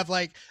who have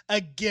like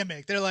a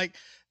gimmick. They're like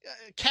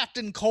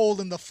Captain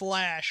Cold in The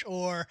Flash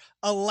or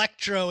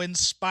Electro in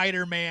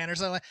Spider-Man or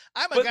something.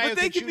 I'm a guy who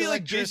they can could be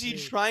like busy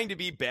trying to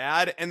be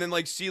bad and then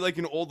like see like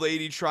an old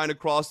lady trying to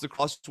cross the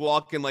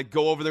crosswalk and like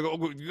go over there.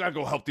 Go, you gotta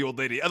go help the old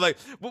lady. I'm like,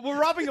 but we're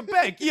robbing a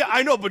bank. Yeah,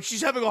 I know, but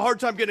she's having a hard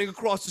time getting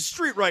across the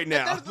street right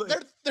now.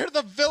 They're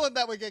the villain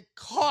that would get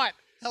caught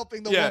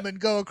helping the woman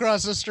go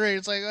across the street.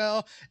 It's like,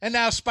 well, and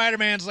now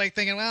Spider-Man's like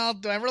thinking, well,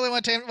 do I really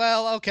want to take him?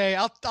 Well, okay,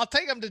 I'll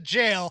take him to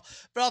jail,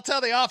 but I'll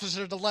tell the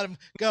officer to let him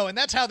go. And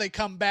that's how they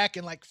come back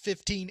in like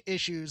 15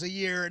 issues a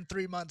year and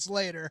 3 months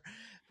later,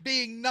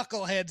 being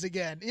knuckleheads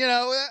again. You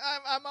know,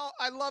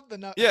 I love the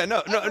knuckleheads. Yeah,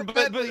 no,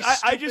 but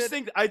I just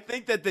think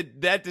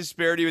that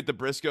disparity with the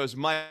Briscoes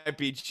might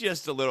be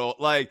just a little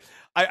like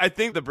I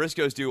think the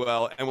Briscoes do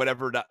well, and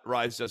whatever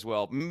Rise does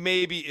well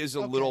maybe is a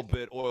little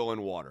bit oil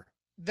and water.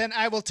 Then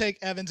I will take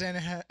Evans and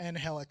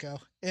Helico.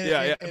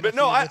 But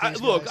no, I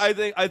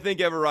think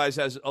Everrise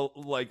has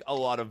a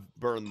lot of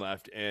burn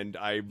left, and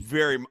I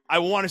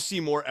want to see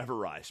more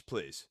Everrise,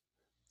 please.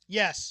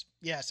 Yes,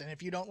 and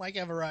if you don't like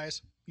Everrise,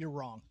 you're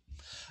wrong.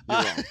 You're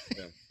wrong.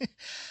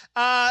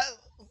 Yeah.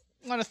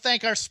 I want to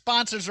thank our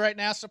sponsors right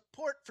now.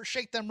 Support for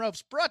Shake Them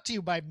Ropes brought to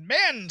you by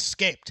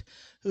Manscaped,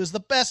 who is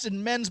the best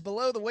in men's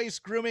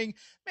below-the-waist grooming.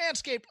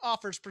 Manscaped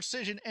offers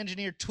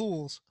precision-engineered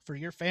tools for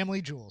your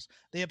family jewels.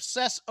 They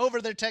obsess over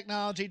their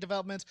technology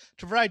developments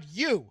to provide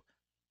you,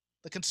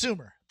 the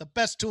consumer, the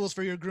best tools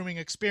for your grooming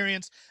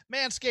experience.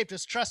 Manscaped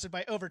is trusted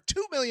by over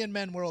 2 million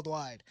men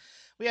worldwide.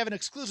 We have an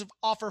exclusive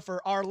offer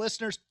for our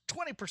listeners,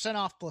 20%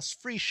 off plus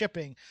free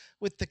shipping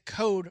with the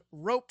code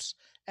ROPES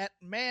at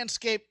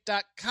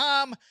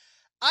manscaped.com.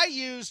 I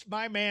used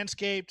my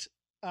Manscaped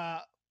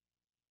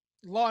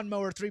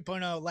Lawnmower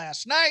 3.0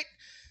 last night.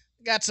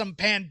 Got some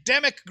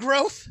pandemic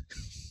growth.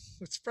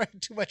 It's probably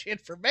too much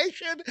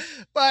information,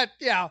 but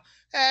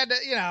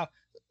I'm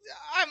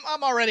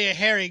already a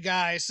hairy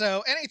guy,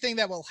 so anything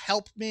that will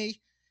help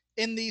me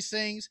in these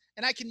things,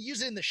 and I can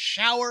use it in the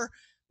shower,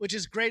 which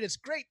is great. It's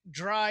great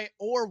dry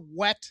or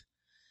wet,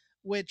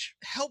 which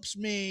helps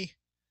me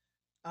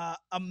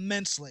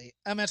immensely.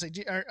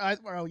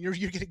 You're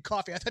getting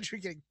coffee. I thought you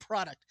were getting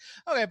product.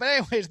 Okay, but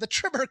anyways, the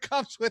trimmer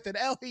comes with an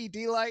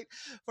LED light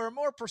for a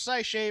more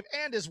precise shave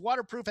and is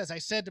waterproof, as I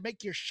said, to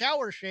make your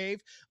shower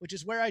shave, which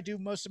is where I do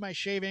most of my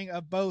shaving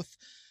of both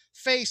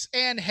face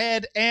and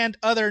head and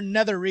other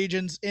nether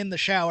regions in the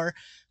shower.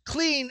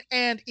 Clean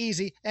and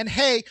easy. And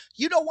hey,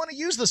 you don't want to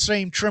use the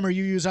same trimmer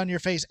you use on your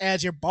face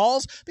as your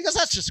balls because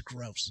that's just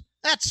gross.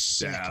 That's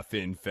sick. Staph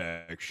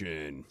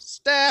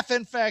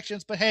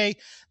infections. But hey,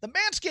 the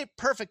Manscaped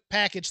Perfect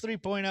Package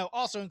 3.0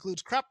 also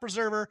includes crop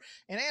preserver,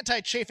 an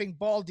anti-chafing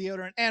ball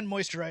deodorant, and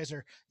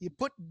moisturizer. You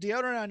put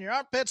deodorant on your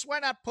armpits. Why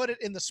not put it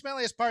in the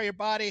smelliest part of your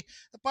body,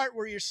 the part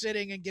where you're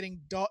sitting and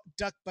getting duck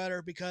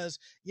butter? Because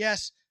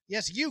yes,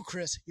 you,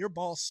 Chris, your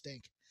balls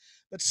stink.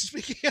 But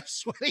speaking of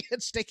sweaty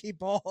and sticky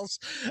balls,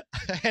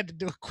 I had to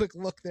do a quick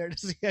look there to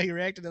see how you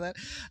reacted to that.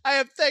 I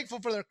am thankful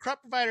for their crop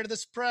provider.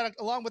 This product,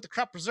 along with the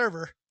crop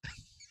preserver,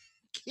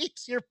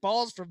 keeps your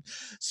balls from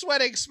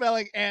sweating,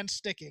 smelling, and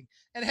sticking.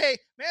 And hey,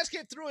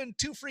 Manscaped threw in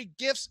 2 free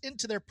gifts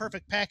into their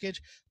perfect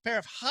package, a pair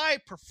of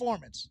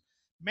high-performance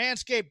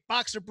Manscaped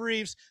boxer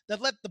briefs that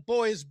let the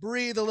boys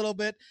breathe a little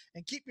bit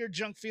and keep your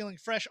junk feeling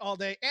fresh all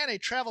day, and a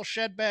travel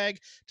shed bag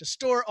to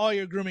store all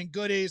your grooming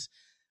goodies,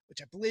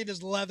 which I believe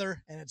is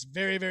leather, and it's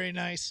very, very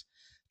nice.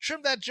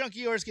 Trim that junk of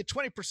yours. Get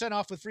 20%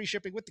 off with free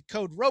shipping with the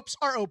code ROPES,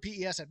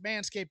 ROPES, at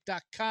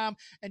manscaped.com,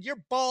 and your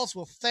balls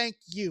will thank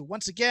you.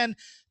 Once again,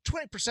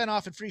 20%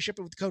 off and free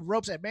shipping with the code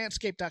ROPES at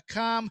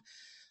manscaped.com.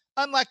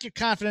 Unlock your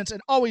confidence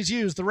and always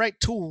use the right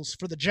tools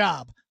for the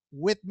job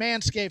with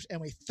Manscaped,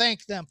 and we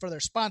thank them for their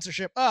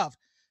sponsorship of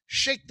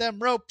Shake Them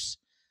Ropes,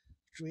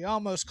 which we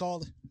almost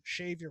called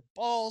Shave Your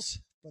Balls,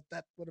 but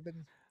that would have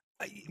been...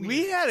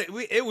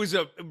 It was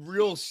a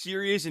real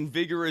serious and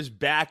vigorous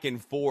back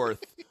and forth.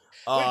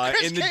 When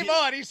Chris came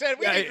on, he said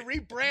we need to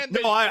rebrand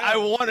it. No, I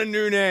want a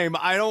new name.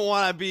 I don't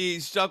want to be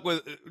stuck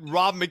with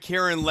Rob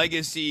McCarran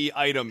legacy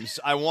items.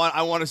 I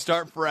want to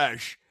start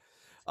fresh.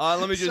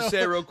 Let me just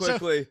say real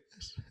quickly,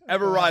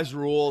 Everrise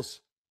rules.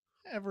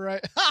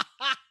 Everrise.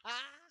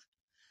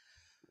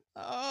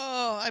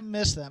 Oh, I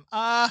miss them.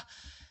 And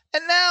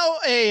now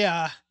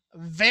a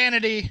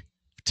vanity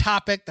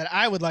topic that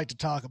I would like to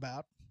talk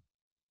about.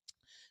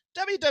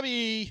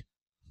 WWE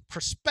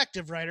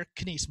perspective writer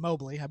Kenice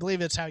Mobley, I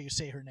believe it's how you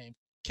say her name,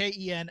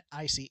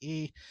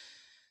 Kenice,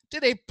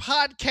 did a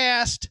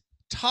podcast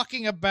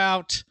talking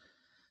about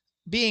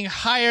being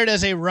hired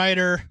as a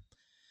writer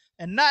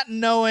and not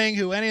knowing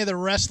who any of the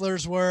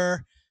wrestlers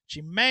were.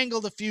 She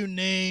mangled a few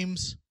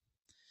names,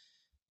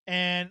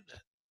 and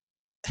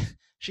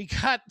she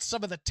got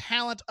some of the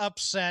talent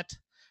upset.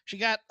 She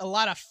got a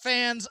lot of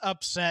fans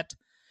upset,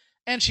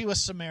 and she was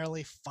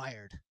summarily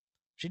fired.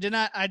 She did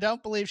not, I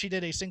don't believe she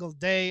did a single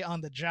day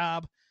on the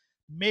job,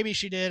 Maybe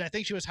she did. I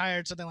think she was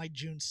hired something like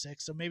June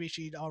 6th, so maybe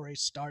she'd already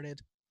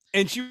started.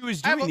 And she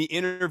was doing the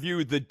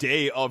interview the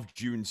day of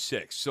June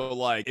 6th. So,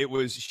 like,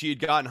 she had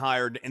gotten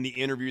hired, and the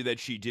interview that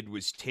she did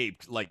was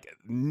taped, like,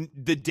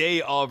 the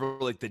day of or,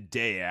 like, the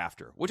day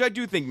after, which I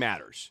do think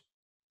matters.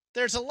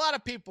 There's a lot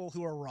of people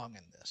who are wrong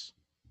in this,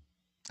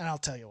 and I'll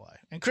tell you why.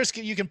 And, Chris,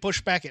 you can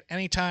push back at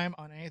any time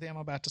on anything I'm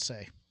about to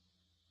say.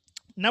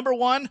 Number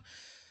one,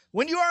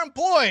 when you are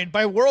employed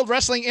by World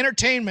Wrestling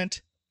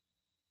Entertainment,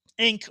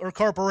 Inc. or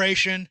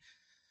Corporation,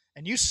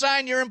 and you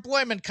sign your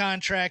employment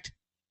contract,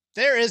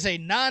 there is a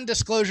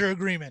non-disclosure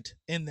agreement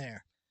in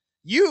there.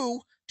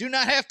 You do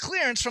not have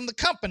clearance from the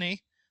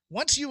company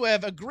once you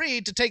have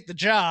agreed to take the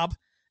job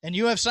and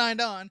you have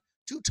signed on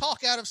to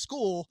talk out of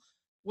school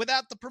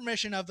without the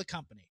permission of the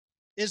company.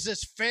 Is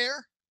this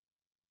fair?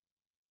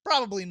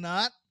 Probably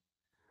not.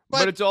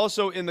 But it's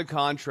also in the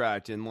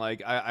contract. And,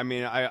 like,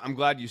 I'm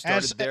glad you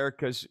started there,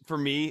 because for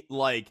me,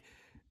 like,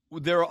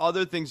 there are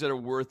other things that are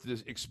worth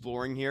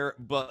exploring here,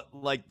 but,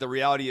 like, the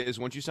reality is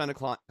once you sign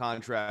a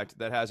contract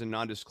that has a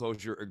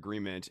non-disclosure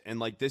agreement, and,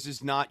 like, this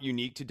is not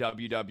unique to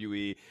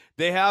WWE,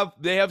 they have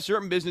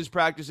certain business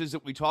practices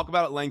that we talk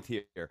about at length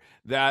here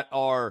that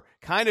are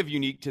kind of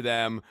unique to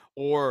them,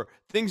 or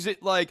things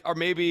that, like, are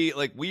maybe,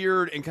 like,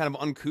 weird and kind of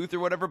uncouth or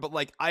whatever. But,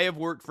 like, I have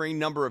worked for a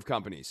number of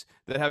companies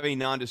that have a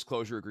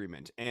non-disclosure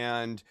agreement,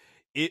 and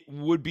it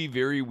would be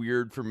very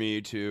weird for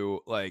me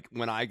to, like,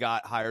 when I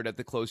got hired at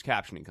the closed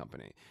captioning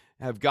company,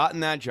 have gotten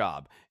that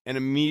job and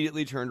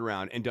immediately turned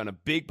around and done a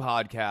big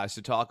podcast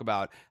to talk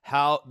about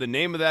how the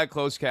name of that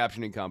closed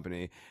captioning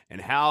company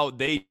and how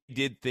they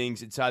did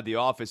things inside the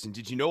office. And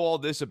did you know all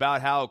this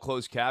about how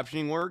closed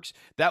captioning works?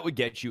 That would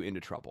get you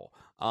into trouble.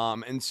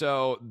 And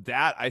so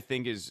that, I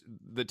think, is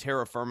the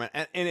terra firma.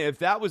 And if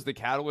that was the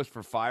catalyst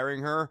for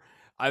firing her,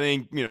 I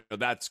think,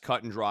 that's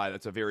cut and dry.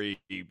 That's a very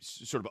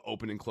sort of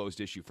open and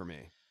closed issue for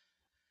me.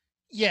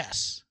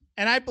 Yes.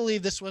 And I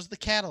believe this was the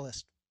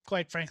catalyst,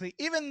 quite frankly,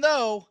 even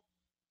though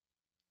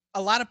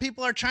a lot of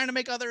people are trying to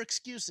make other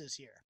excuses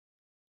here.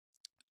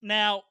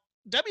 Now,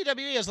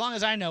 WWE, as long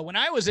as I know, when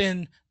I was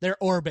in their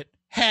orbit,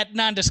 had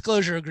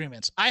non-disclosure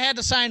agreements. I had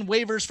to sign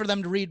waivers for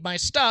them to read my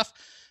stuff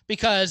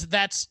because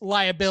that's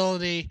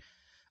liability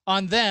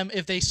on them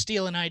if they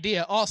steal an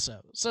idea also.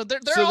 So there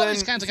are all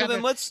these kinds of... So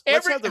then let's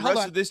have the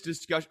rest of this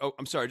discussion... Oh,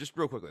 I'm sorry, just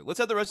real quickly. Let's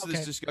have the rest of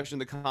this discussion in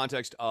the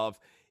context of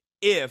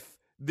if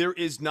there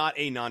is not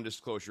a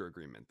non-disclosure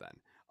agreement then.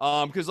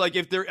 Because, like,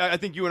 if there, I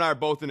think you and I are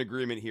both in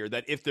agreement here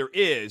that if there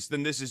is,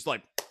 then this is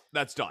like,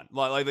 that's done.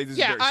 Like this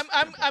yeah,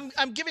 is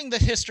I'm giving the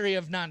history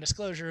of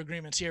non-disclosure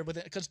agreements here with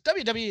it, because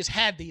WWE has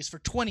had these for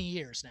 20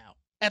 years now,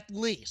 at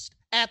least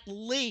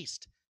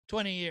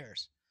 20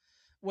 years,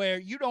 where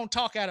you don't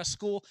talk out of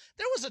school.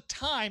 There was a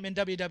time in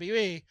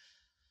WWE,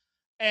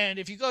 and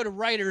if you go to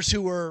writers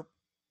who were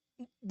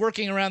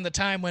working around the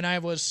time when I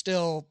was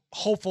still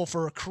hopeful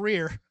for a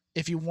career,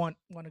 if you want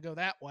to go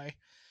that way,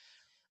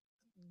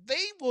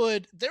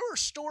 there were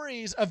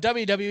stories of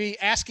WWE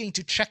asking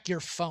to check your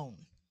phone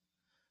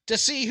to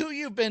see who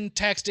you've been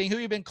texting, who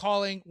you've been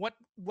calling, what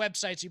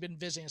websites you've been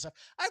visiting and stuff.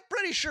 I'm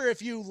pretty sure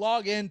if you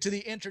log into the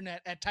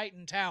internet at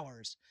Titan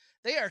Towers,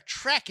 they are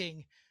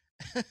tracking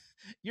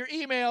your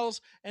emails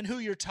and who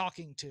you're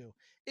talking to,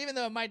 even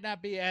though it might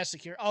not be as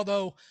secure.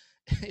 Although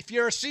if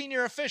you're a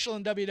senior official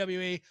in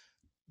WWE,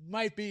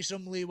 might be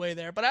some leeway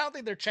there, but I don't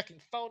think they're checking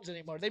phones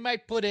anymore. They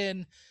might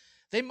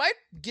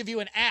give you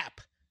an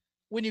app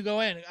when you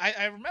go in.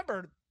 I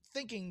remember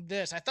thinking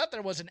this. I thought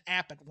there was an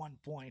app at one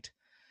point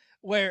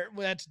where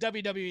that's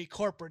WWE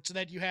corporate, so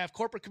that you have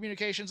corporate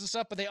communications and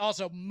stuff, but they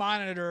also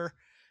monitor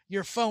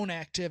your phone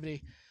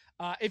activity.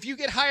 If you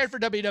get hired for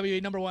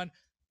WWE, number one,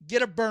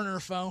 get a burner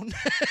phone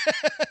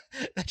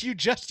that you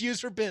just use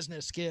for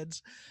business,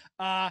 kids.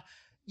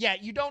 Yeah,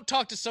 you don't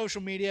talk to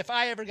social media. If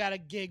I ever got a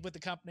gig with the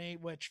company,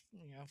 which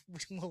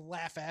we'll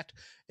laugh at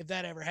if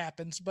that ever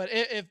happens, but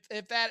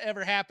if that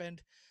ever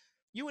happened,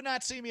 you would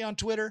not see me on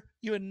Twitter.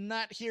 You would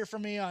not hear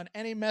from me on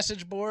any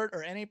message board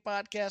or any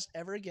podcast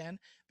ever again,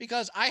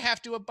 because I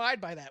have to abide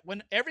by that.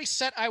 When every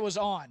set I was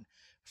on,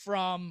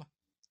 from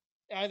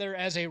either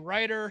as a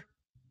writer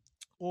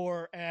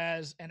or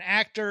as an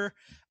actor,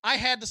 I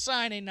had to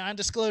sign a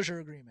non-disclosure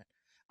agreement.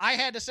 I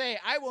had to say,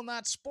 I will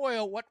not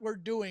spoil what we're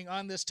doing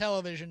on this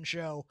television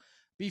show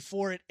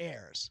before it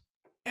airs.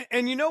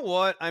 And you know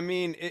what? I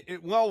mean,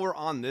 while we're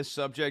on this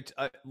subject,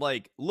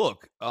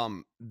 look,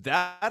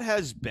 that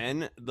has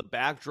been the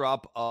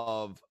backdrop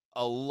of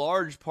a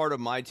large part of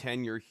my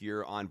tenure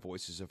here on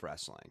Voices of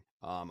Wrestling.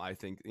 I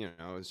think,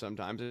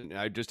 sometimes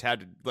I just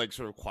had to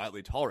sort of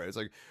quietly tolerate it. It's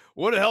like,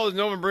 what the hell does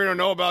Novan Brino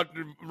know about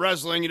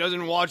wrestling? He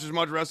doesn't watch as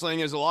much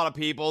wrestling as a lot of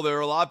people. There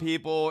are a lot of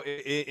people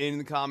in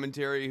the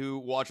commentary who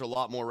watch a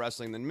lot more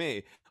wrestling than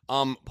me.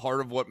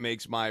 Part of what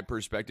makes my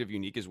perspective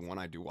unique is, one,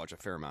 I do watch a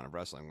fair amount of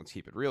wrestling. Let's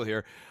keep it real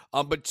here.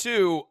 But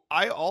two,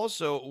 I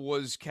also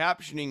was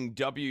captioning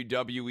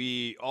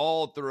WWE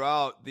all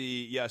throughout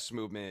the Yes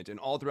movement and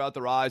all throughout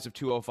the rise of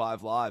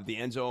 205 Live, the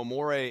Enzo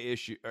Amore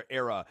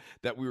era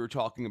that we were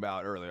talking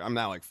about earlier. I'm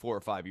now like 4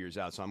 or 5 years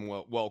out, so I'm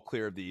well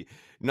clear of the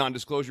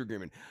non-disclosure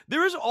agreement.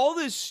 There is all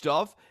this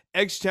stuff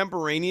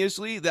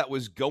extemporaneously that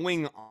was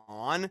going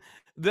on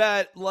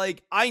that,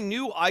 like, I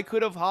knew I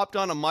could have hopped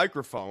on a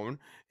microphone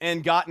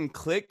and gotten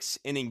clicks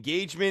and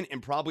engagement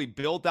and probably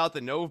built out the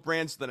Nove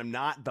brand so that I'm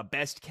not the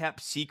best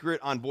kept secret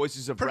on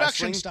Voices of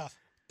Wrestling.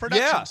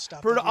 Production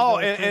stuff.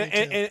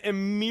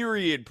 And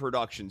myriad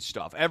production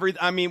stuff.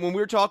 I mean, when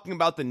we're talking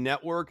about the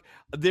network,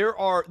 there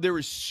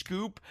is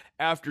scoop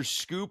after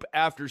scoop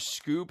after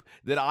scoop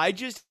that I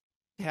just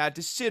had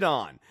to sit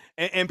on,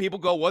 and people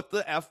go, what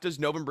the F does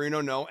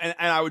Novembrino know? And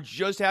I would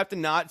just have to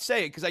not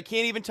say it, because I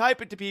can't even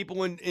type it to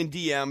people in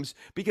DMs,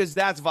 because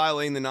that's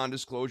violating the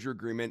non-disclosure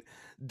agreement.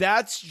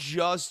 That's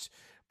just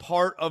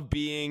part of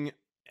being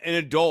an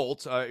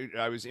adult.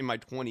 I was in my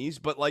 20s,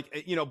 but,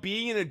 like, you know,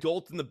 being an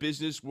adult in the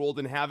business world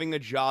and having a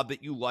job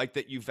that you like,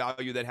 that you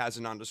value, that has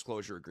a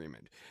non-disclosure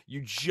agreement.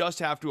 You just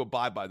have to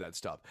abide by that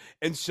stuff.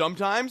 And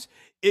sometimes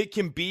it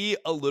can be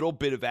a little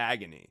bit of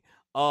agony.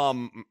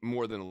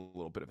 More than a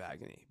little bit of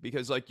agony,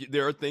 because, like,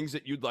 there are things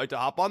that you'd like to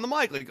hop on the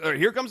mic, like,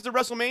 here comes the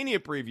WrestleMania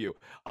preview.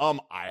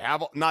 I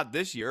have, not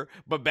this year,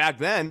 but back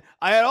then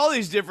I had all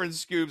these different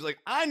scoops. Like,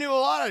 I knew a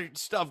lot of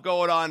stuff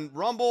going on,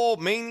 Rumble,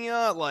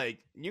 Mania, like,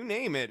 you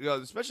name it,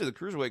 especially the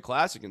Cruiserweight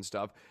Classic and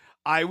stuff.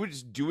 I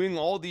was doing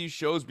all these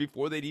shows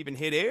before they'd even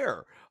hit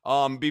air.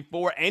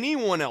 Before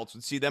anyone else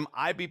would see them,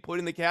 I'd be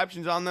putting the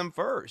captions on them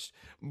first.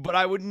 But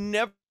I would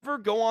never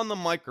go on the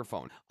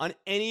microphone on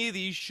any of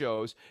these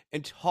shows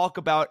and talk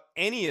about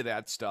any of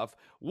that stuff.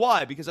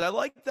 Why? Because I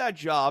like that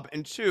job.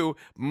 And two,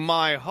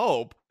 my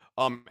hope,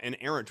 an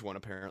errant one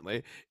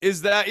apparently,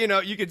 is that, you know,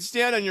 you can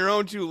stand on your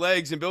own two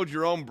legs and build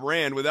your own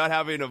brand without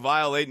having to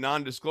violate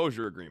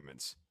non-disclosure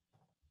agreements.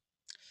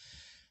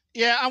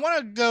 Yeah, I want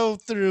to go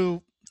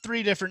through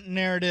 3 different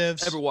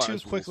narratives too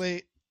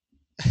quickly.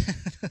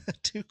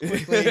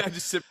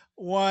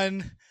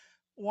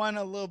 One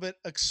a little bit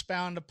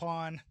expound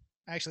upon.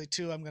 Actually,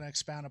 2 I'm going to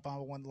expound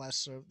upon, one less,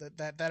 so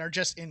that are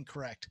just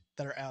incorrect,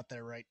 that are out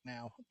there right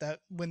now,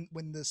 that when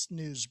this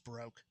news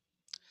broke.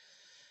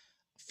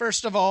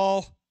 First of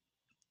all,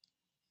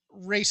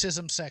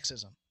 racism,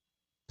 sexism.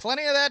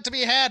 Plenty of that to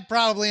be had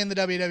probably in the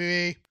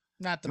WWE.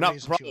 Not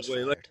reason she was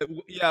fired.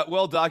 Yeah,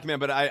 well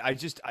documented, but I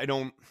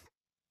don't.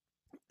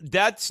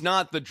 That's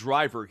not the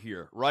driver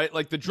here, right?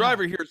 Like, the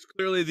driver here is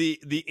clearly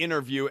the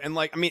interview. And,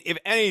 like, I mean, if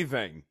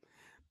anything,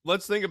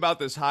 let's think about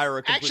this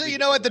hire. Actually, you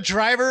know what the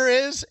driver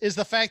is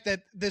the fact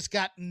that this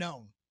got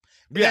known.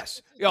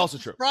 Yes, also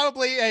true.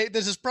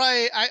 This is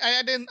probably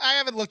I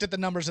haven't looked at the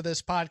numbers of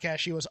this podcast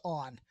she was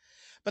on,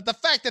 but the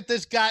fact that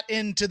this got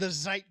into the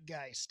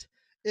zeitgeist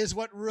is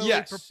what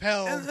really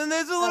propelled. And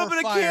there's a little bit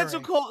of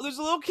cancel culture. There's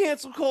a little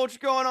cancel culture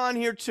going on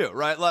here too,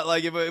 right?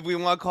 Like if we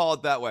want to call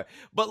it that way.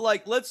 But,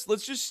 like, let's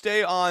just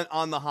stay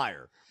on the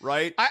hire,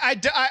 right? I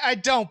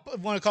don't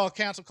want to call it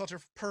cancel culture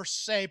per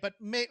se, but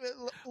maybe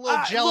a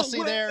little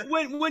jealousy there.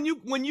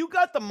 When you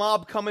got the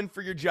mob coming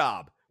for your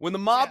job. When the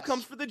mob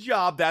comes for the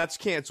job, that's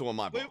cancel in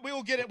my book. We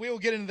will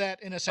get into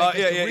that in a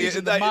second. The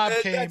reason the mob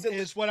came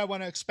is what I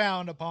want to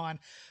expound upon.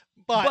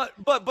 But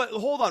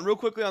hold on real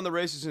quickly on the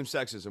racism,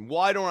 sexism.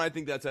 Why don't I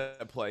think that's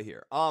at play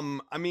here?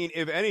 I mean,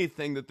 if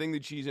anything, the thing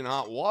that she's in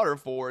hot water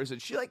for is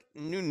that she, like,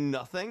 knew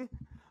nothing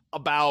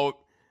about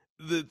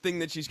the thing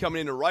that she's coming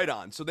in to write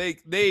on. So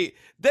they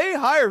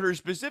hired her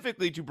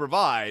specifically to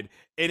provide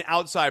an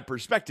outside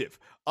perspective.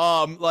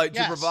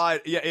 To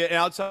provide an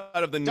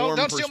outside of the norm.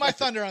 Don't steal my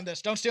thunder on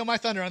this. Don't steal my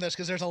thunder on this,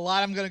 because there's a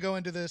lot I'm going to go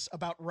into this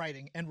about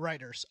writing and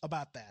writers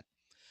about that.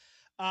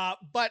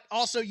 But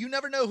also, you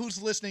never know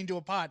who's listening to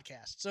a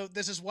podcast. So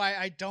this is why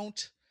I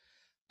don't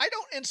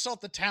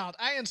insult the talent.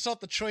 I insult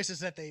the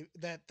choices that they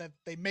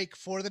make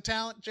for the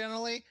talent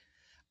generally.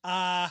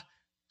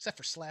 Except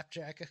for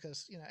Slapjack,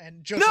 because, you know,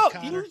 and Joseph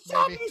Connor. You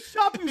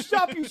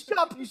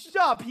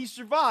stop. He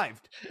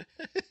survived.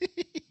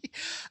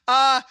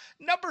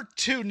 Number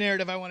 2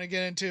 narrative I want to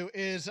get into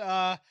is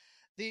the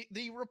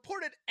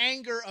reported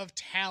anger of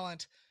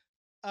talent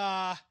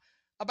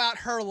about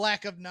her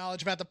lack of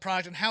knowledge about the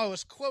project and how it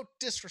was, quote,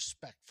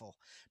 disrespectful.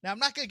 Now, I'm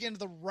not going to get into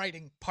the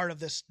writing part of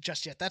this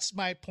just yet. That's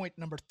my point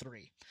number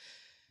 3.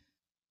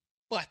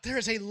 But there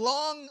is a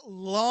long,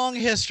 long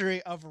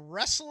history of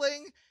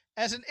wrestling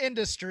as an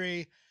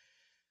industry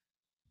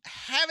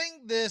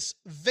having this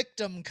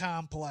victim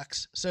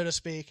complex, so to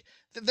speak.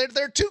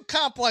 There are 2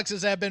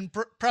 complexes that have been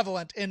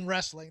prevalent in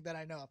wrestling that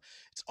I know of.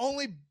 It's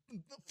only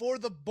for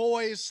the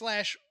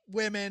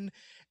boys/women,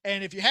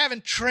 and if you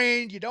haven't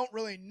trained, you don't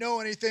really know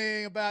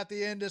anything about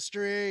the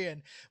industry,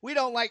 and we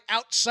don't like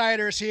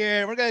outsiders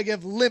here. We're going to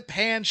give limp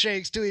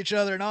handshakes to each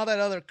other and all that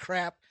other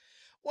crap.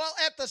 While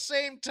at the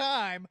same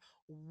time,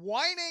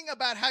 whining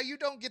about how you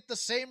don't get the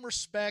same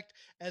respect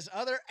as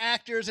other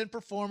actors and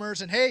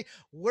performers. And hey,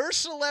 we're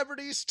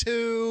celebrities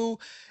too.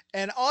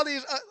 And all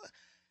these,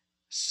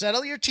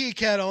 settle your tea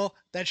kettle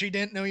that she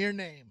didn't know your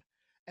name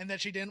and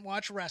that she didn't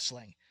watch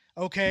wrestling.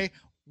 Okay.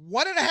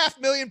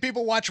 1.5 million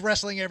people watch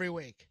wrestling every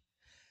week.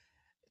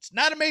 It's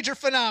not a major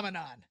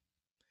phenomenon.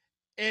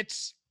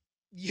 It's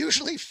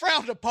usually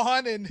frowned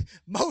upon in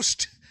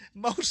most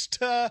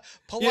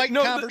polite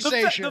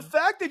conversation. The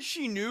fact that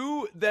she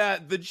knew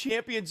that the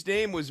champion's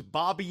name was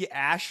Bobby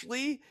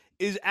Ashley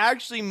is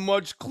actually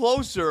much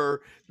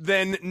closer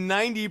than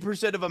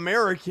 90% of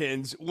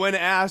Americans when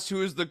asked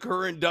who is the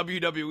current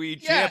WWE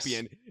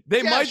champion.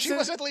 They might she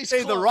was at least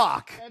say close. The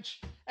Rock.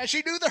 And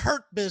she knew the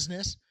Hurt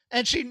Business,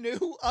 and she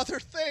knew other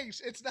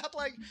things. It's not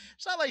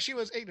like she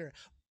was ignorant.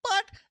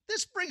 But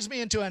this brings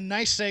me into a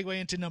nice segue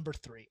into number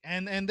 3.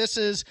 And this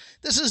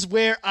is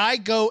where I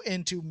go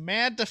into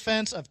mad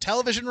defense of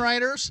television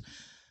writers,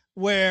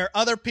 where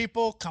other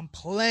people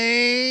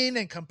complain.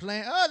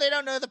 Oh, they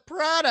don't know the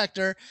product,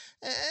 or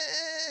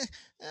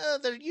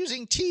they're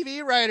using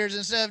TV writers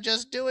instead of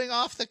just doing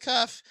off the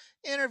cuff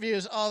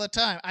interviews all the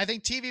time. I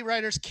think TV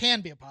writers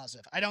can be a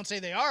positive. I don't say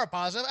they are a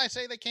positive. I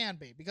say they can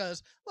be,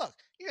 because look,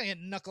 you're going to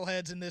get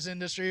knuckleheads in this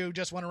industry who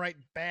just want to write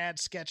bad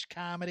sketch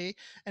comedy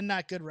and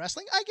not good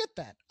wrestling. I get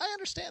that. I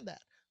understand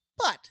that.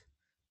 But,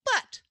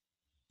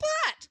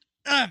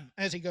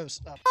 as he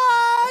goes up.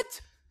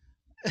 What?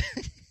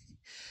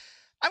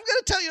 I'm going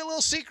to tell you a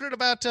little secret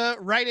about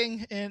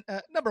writing. In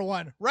number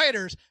 1,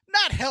 writers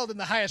not held in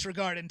the highest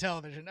regard in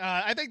television.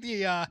 I think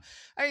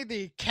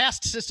the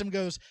cast system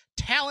goes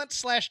talent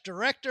 /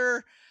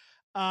 director,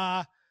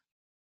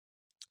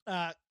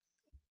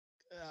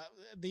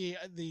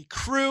 the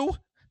crew,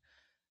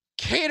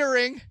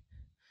 catering,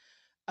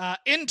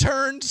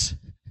 interns,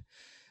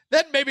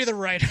 then maybe the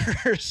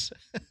writers.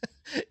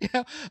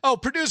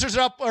 Producers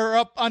are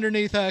up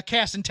underneath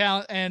cast and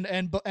talent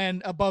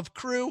and above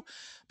crew,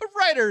 but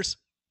writers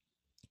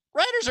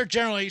are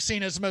generally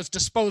seen as the most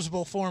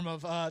disposable form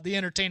of the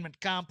entertainment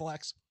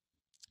complex.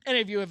 Any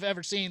of you have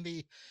ever seen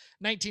the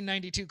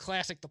 1992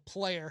 classic The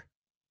Player?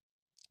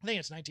 I think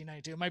it's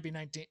 1992. It might be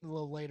a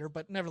little later,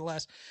 but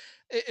nevertheless,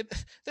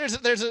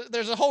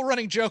 there's a whole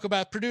running joke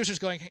about producers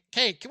going,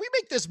 "Hey, can we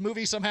make this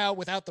movie somehow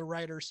without the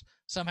writers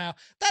somehow?"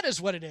 That is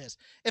what it is.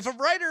 If a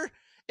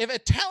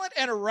talent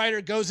and a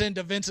writer goes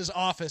into Vince's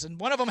office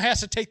and one of them has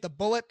to take the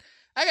bullet,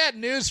 I got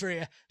news for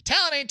you.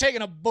 Talent ain't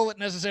taking a bullet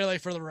necessarily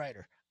for the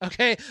writer.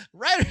 Okay,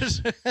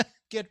 writers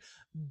get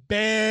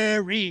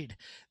buried.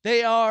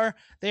 They are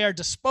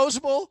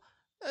disposable,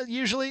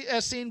 usually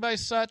as seen by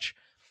such.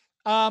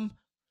 But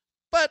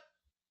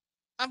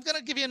I'm going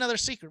to give you another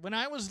secret. When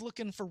I was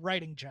looking for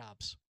writing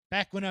jobs,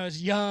 back when I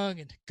was young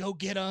and go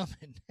get them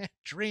and had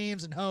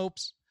dreams and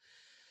hopes,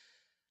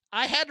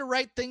 I had to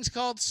write things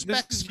called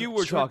spec This is scripts. you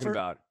we're talking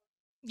about.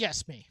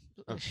 Yes, me.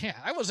 Oh. Yeah,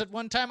 I was at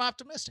one time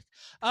optimistic.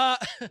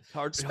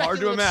 Hard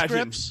to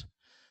imagine.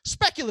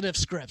 Speculative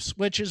scripts,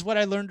 which is what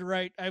I learned to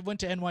write. I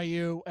went to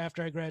NYU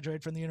after I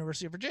graduated from the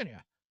University of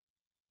Virginia.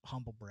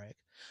 Humble brag.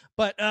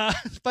 But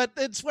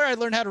it's where I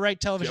learned how to write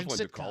television sitcoms. Went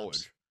to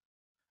college.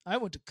 I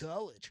went to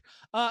college.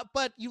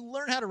 But you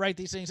learn how to write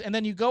these things, and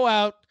then you go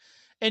out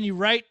and you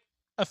write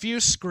a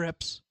few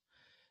scripts,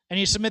 and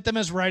you submit them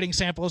as writing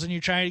samples, and you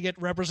try to get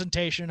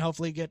representation,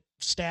 hopefully get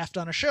staffed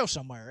on a show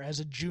somewhere as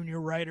a junior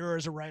writer or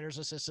as a writer's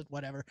assistant,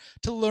 whatever,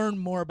 to learn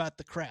more about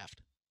the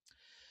craft.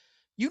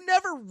 You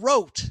never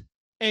wrote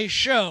a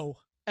show,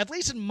 at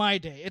least in my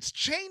day. It's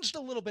changed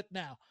a little bit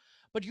now,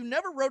 but you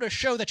never wrote a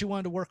show that you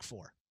wanted to work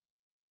for.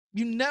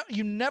 You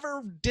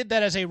never did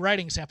that as a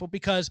writing sample,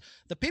 because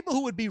the people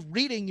who would be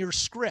reading your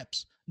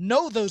scripts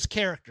know those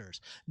characters,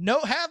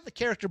 have the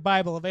character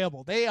Bible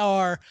available. They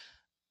are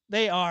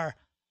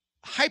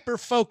hyper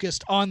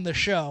focused on the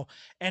show,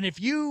 and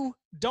if you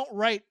don't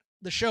write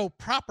the show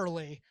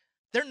properly,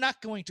 they're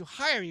not going to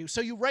hire you.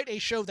 So you write a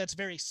show that's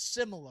very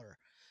similar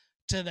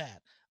to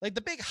that. Like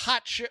the big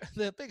hot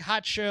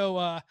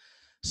show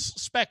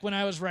spec when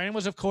I was writing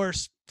was, of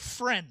course,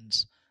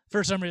 Friends.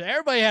 For some reason,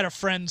 everybody had a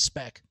Friends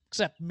spec.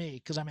 Except me,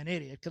 because I'm an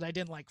idiot, because I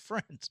didn't like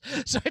Friends.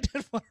 So I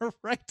didn't want to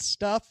write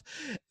stuff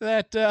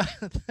that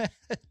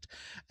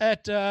I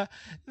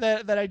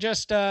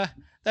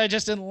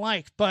just didn't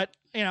like. But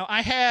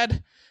I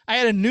had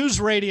a news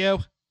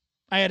radio,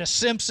 I had a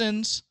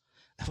Simpsons.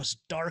 That was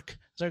dark.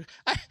 So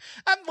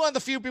I'm one of the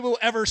few people who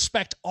ever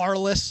spec'd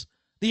Arliss,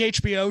 the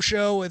HBO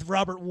show with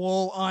Robert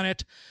Wool on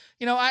it.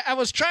 I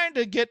was trying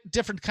to get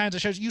different kinds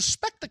of shows. You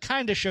spec the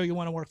kind of show you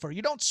want to work for.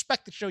 You don't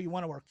spec the show you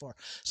want to work for.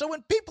 So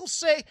when people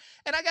say,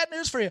 and I got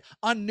news for you,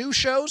 on new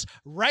shows,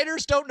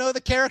 writers don't know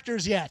the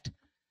characters yet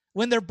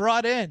when they're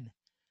brought in.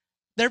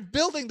 They're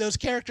building those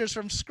characters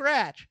from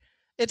scratch.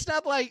 It's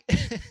not like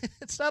the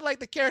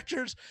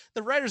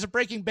writers of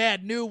Breaking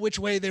Bad knew which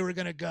way they were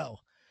going to go.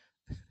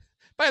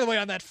 By the way,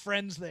 on that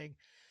Friends thing,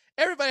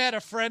 everybody had a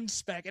Friends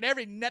spec, and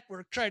every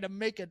network tried to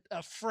make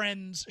a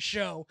Friends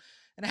show.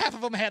 And half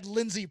of them had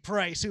Lindsay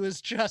Price, who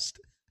is just,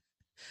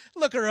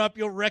 look her up,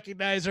 you'll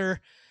recognize her.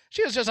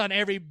 She was just on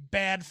every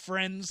Bad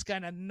Friends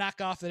kind of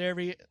knockoff that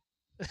every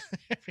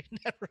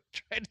network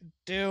tried to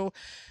do.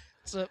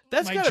 So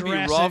That's gotta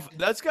Jurassic... be rough.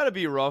 That's gotta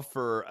be rough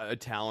for a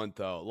talent,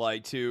 though.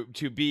 Like to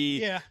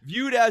be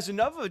viewed as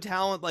enough of a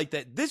talent like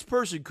that. This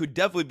person could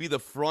definitely be the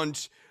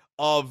front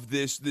of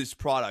this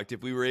product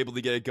if we were able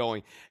to get it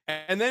going,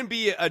 and then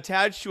be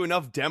attached to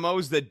enough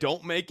demos that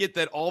don't make it,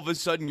 that all of a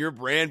sudden your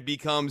brand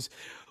becomes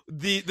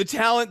the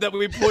talent that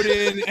we put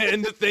in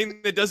and the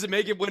thing that doesn't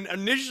make it, when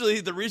initially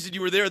the reason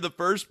you were there in the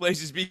first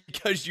place is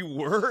because you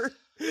were.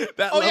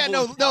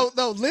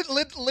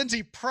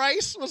 Lindsay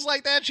Price was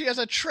like that. She has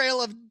a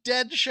trail of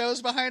dead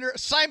shows behind her.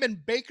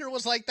 Simon Baker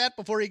was like that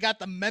before he got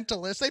The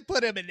Mentalist. They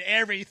put him in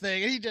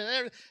everything.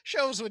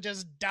 Shows would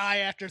just die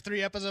after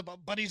 3 episodes,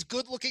 but he's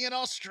good looking and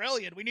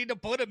Australian. We need to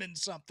put him in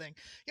something.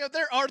 You know,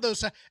 there are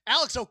those.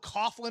 Alex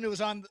O'Coughlin, who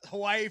was on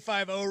Hawaii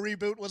Five-0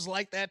 reboot, was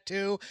like that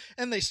too.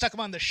 And they stuck him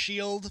on The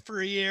Shield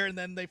for a year, and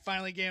then they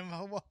finally gave him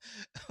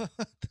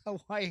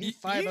Hawaii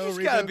Five-0 reboot. You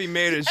just gotta be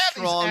made of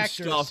strong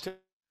stuff to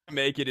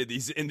make it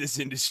in this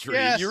industry.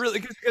 Yes. You really,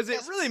 because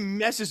it really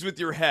messes with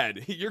your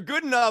head. You're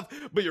good enough,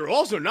 but you're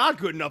also not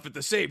good enough at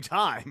the same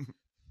time.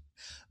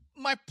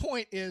 My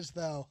point is,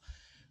 though,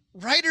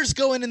 writers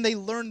go in and they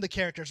learn the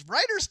characters.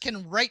 Writers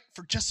can write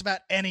for just about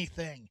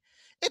anything.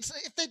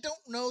 If they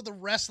don't know the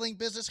wrestling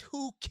business,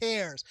 who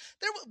cares?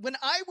 When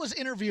I was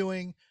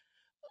interviewing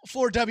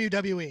for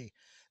WWE,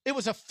 it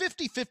was a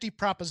 50-50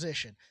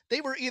 proposition.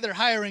 They were either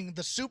hiring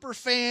the super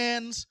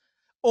fans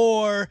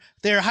or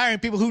they're hiring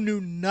people who knew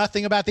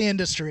nothing about the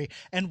industry.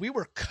 And we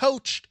were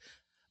coached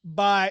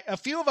by a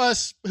few of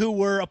us who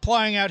were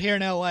applying out here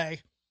in LA.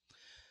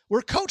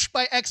 We're coached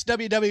by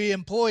ex-WWE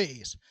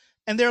employees.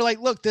 And they're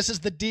like, look, this is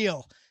the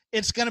deal.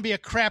 It's going to be a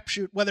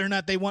crapshoot whether or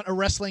not they want a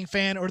wrestling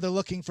fan or they're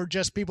looking for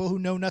just people who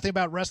know nothing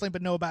about wrestling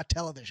but know about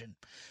television.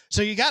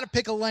 So you got to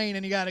pick a lane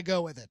and you got to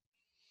go with it.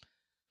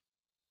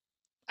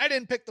 I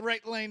didn't pick the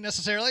right lane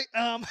necessarily.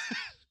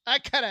 I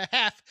kind of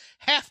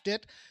halved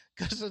it.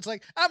 Because it's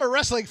like, I'm a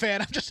wrestling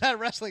fan. I'm just not a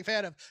wrestling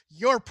fan of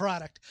your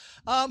product.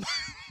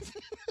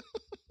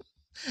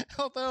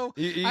 Although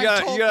you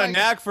got a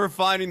knack for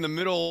finding the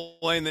middle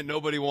lane that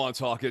nobody wants,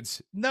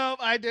 Hawkins. No,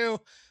 I do.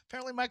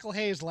 Apparently Michael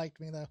Hayes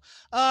liked me, though.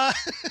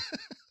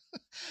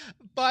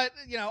 But,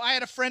 you know, I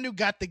had a friend who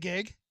got the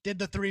gig, did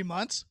the 3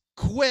 months,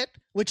 quit,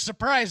 which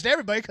surprised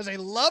everybody because they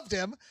loved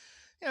him.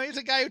 You know, he's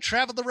a guy who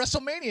traveled to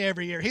WrestleMania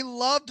every year. He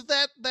loved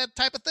that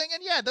type of thing.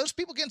 And yeah, those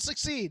people can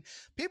succeed.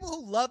 People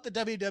who love the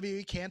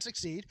WWE can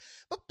succeed.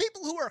 But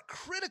people who are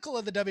critical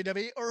of the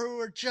WWE or who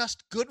are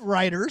just good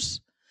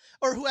writers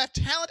or who have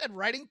talent at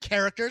writing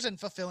characters and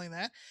fulfilling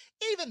that,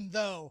 even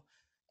though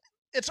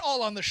it's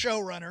all on the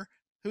showrunner,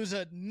 who's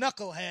a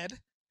knucklehead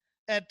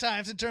at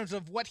times in terms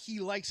of what he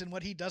likes and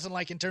what he doesn't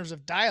like in terms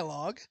of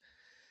dialogue.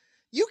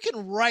 You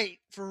can write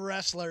for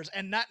wrestlers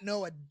and not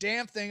know a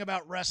damn thing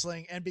about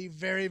wrestling and be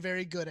very,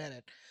 very good at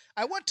it.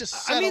 I want to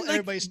settle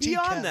everybody's tea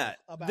beyond that.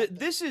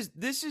 This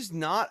is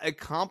not a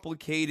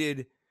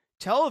complicated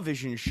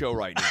television show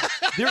right now.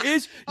 There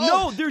is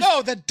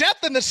the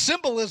depth and the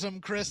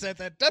symbolism, Chris, that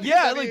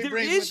WWE there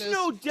is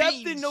no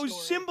depth and no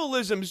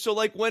symbolism. So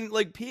when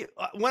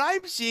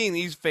I'm seeing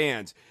these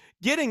fans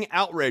getting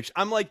outraged,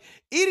 I'm like,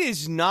 it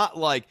is not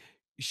like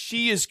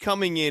she is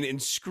coming in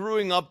and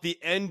screwing up the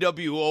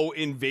NWO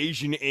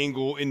invasion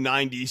angle in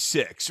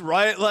 '96,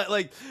 right?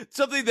 Like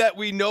something that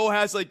we know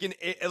has like an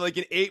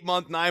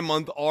 8-month,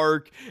 9-month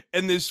arc,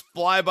 and this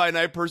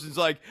fly-by-night person's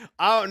like,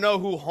 I don't know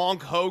who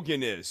Honk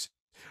Hogan is.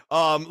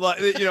 I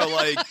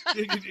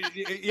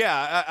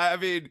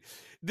mean,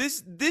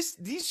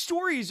 these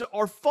stories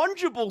are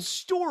fungible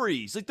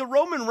stories. Like the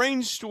Roman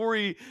Reigns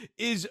story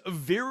is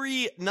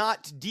very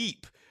not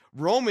deep.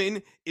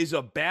 Roman is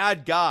a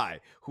bad guy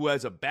who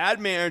has a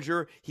bad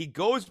manager. He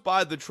goes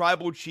by the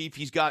tribal chief.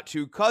 He's got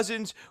 2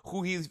 cousins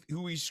who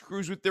he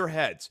screws with their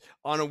heads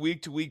on a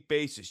week-to-week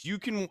basis. You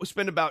can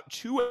spend about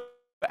 2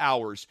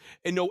 hours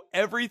and know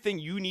everything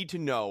you need to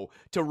know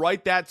to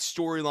write that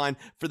storyline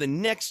for the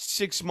next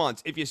 6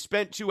 months. If you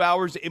spent 2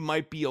 hours, it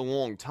might be a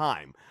long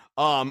time.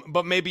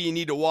 But maybe you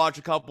need to watch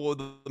a couple of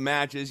the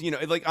matches. You know,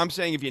 like I'm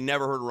saying, if you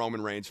never heard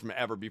Roman Reigns from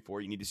ever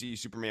before, you need to see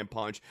Superman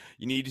Punch.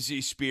 You need to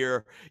see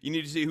Spear. You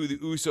need to see who the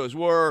Usos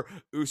were,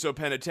 Uso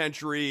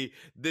Penitentiary,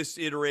 this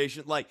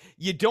iteration. Like,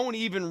 you don't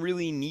even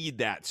really need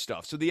that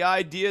stuff. So the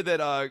idea that,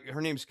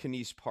 her name's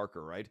Kenise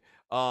Parker, right?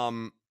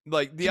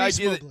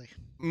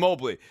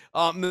 Mobley.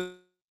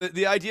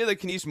 The idea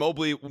that Kenise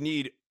Mobley would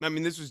need, I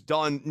mean, this was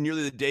done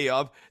nearly the day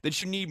of, that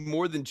you need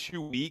more than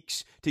 2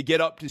 weeks to get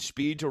up to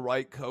speed to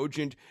write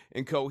cogent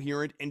and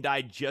coherent and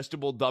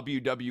digestible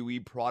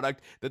WWE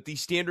product that the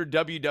standard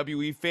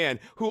WWE fan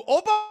who,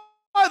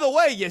 by the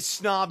way, you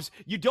snobs,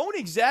 you don't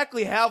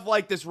exactly have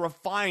like this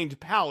refined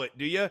palate,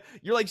 do you?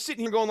 You're like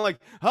sitting here going like,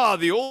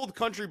 the old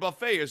country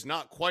buffet is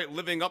not quite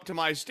living up to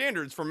my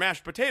standards for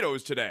mashed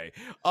potatoes today.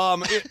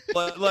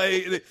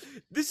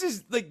 This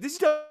is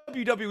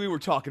WWE we're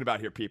talking about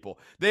here, people.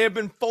 They have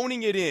been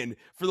phoning it in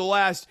for the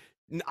last,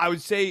 I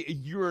would say, a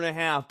year and a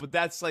half, but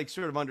that's like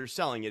sort of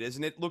underselling it,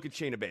 isn't it? Look at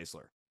Shayna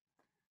Baszler.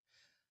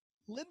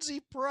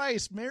 Lindsay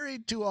Price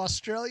married to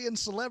Australian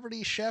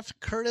celebrity chef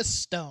Curtis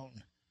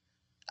Stone.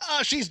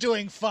 Oh, she's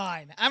doing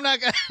fine. I'm not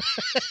going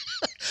to...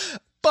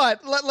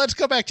 But let's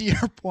go back to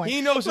your point.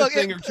 He knows a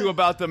thing or two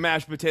about the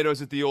mashed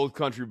potatoes at the Old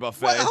Country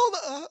Buffet. Well,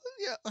 hold on.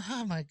 Yeah.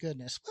 Oh, my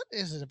goodness. What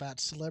is it about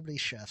celebrity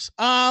chefs?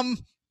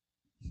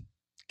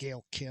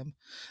 Gail Kim.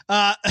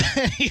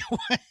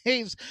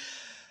 Anyways,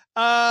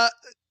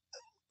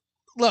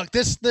 look,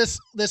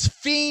 this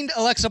fiend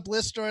Alexa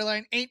Bliss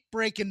storyline ain't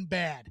Breaking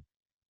Bad.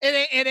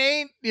 It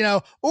ain't,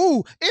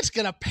 it's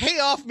going to pay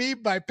off me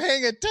by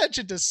paying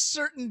attention to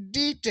certain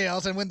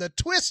details. And when the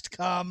twist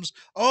comes,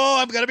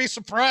 I'm going to be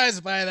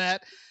surprised by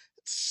that.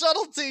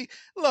 Subtlety.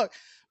 Look,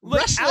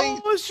 wrestling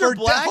for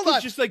hold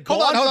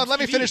on. Let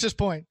me finish this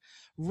point.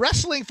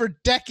 Wrestling for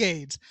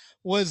decades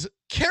was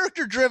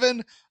character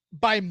driven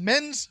by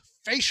men's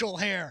facial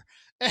hair.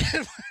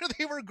 And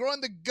they were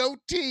growing the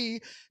goatee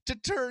to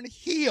turn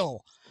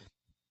heel.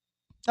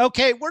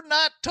 Okay, we're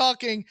not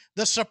talking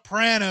The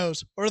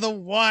Sopranos or The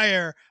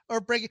Wire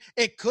or Breaking.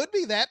 It could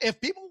be that if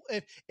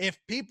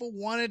people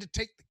wanted to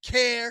take the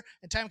care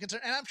and time and concern,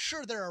 and I'm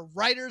sure there are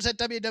writers at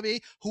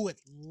WWE who would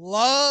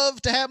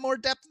love to have more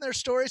depth in their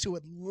stories, who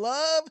would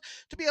love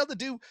to be able to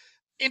do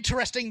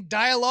interesting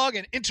dialogue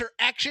and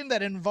interaction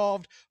that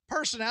involved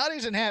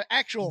personalities and have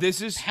actual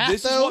this is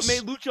what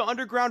made Lucha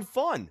Underground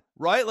fun,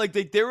 right? Like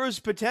there was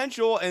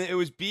potential, and it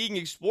was being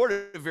explored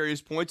at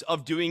various points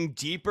of doing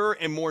deeper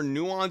and more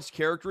nuanced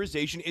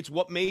characterization. It's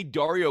what made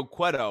Dario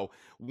Cueto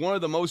one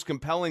of the most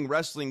compelling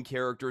wrestling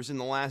characters in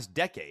the last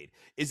decade,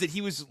 is that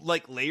he was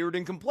like layered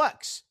and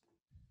complex.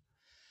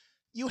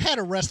 You had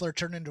a wrestler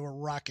turn into a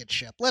rocket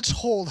ship. Let's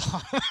hold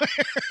on.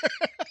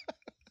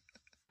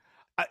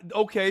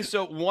 Okay,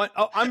 so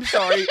I'm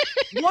sorry.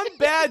 One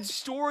bad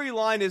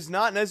storyline is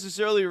not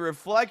necessarily a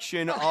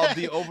reflection of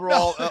the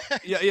overall.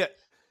 Yeah.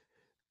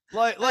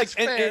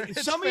 And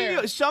some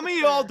of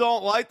y'all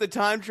don't like the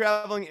time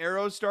traveling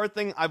Aerostar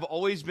thing. I've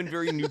always been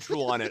very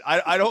neutral on it.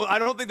 I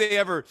don't think they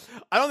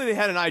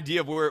had an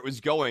idea of where it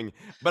was going.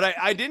 But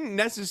I didn't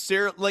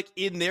necessarily, like,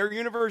 in their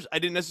universe, I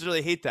didn't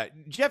necessarily hate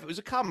that. Jeff, it was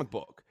a comic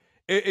book.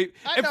 It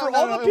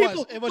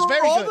was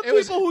very good.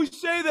 People who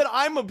say that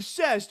I'm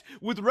obsessed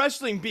with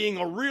wrestling being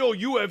a real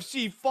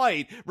UFC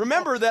fight,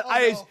 remember that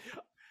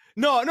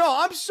No,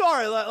 I'm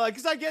sorry. Like,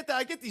 because I get that.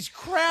 I get these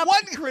crap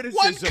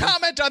criticisms. One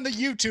comment on the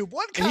YouTube.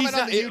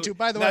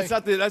 By the way.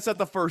 That's not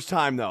the first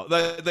time, though.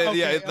 That's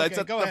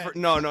not go ahead.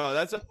 No,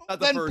 that's not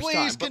the first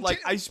time. But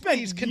like, I spent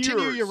years.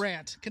 Continue your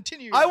rant.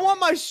 I want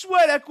my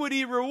sweat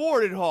equity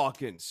rewarded,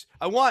 Hawkins.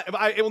 It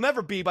will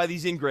never be by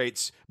these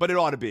ingrates, but it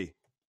ought to be.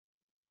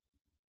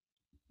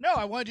 No,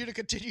 I wanted you to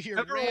continue your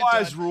rant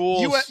on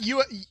rules.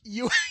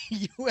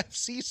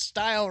 UFC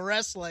style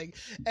wrestling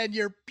and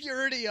your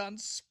purity on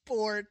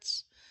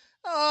sports.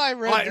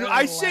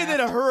 I say that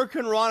a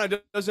Hurricane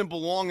Rana doesn't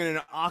belong in an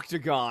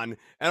octagon,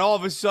 and all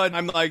of a sudden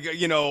I'm like,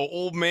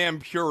 old man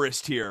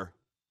purist here.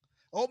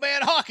 Old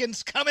man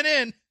Hawkins coming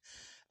in.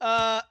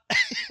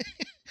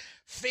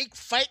 Fake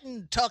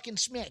fighting, talking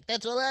smack.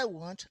 That's all I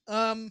want.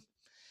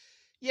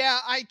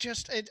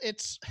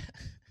 It's...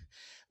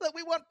 Look,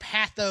 we want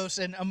pathos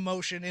and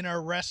emotion in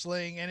our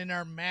wrestling and in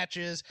our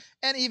matches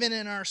and even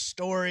in our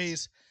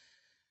stories.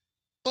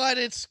 But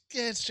it's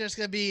just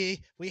going to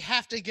be, we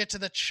have to get to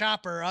the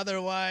chopper.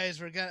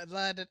 Otherwise, we're going to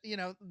let it,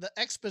 the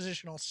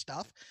expositional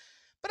stuff.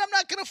 But I'm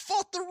not going to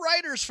fault the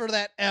writers for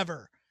that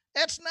ever.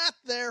 That's not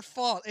their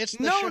fault. It's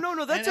the show.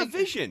 No. That's a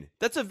vision.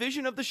 That's a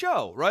vision of the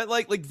show, right?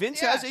 Like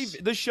Vince has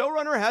the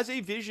showrunner has a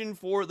vision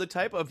for the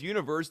type of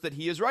universe that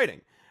he is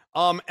writing.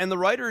 And the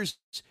writers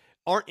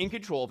aren't in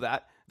control of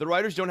that. The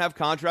writers don't have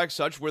contracts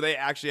such where they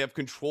actually have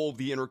control of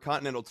the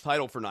Intercontinental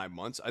title for 9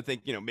 months. I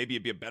think, maybe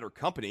it'd be a better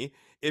company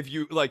if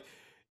you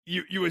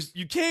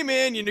you came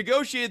in, you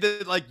negotiated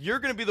that, like, you're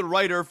going to be the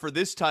writer for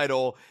this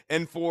title,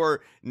 and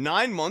for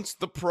 9 months,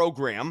 the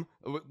program,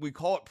 we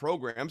call it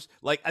programs,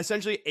 like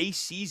essentially a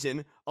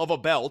season of a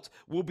belt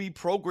will be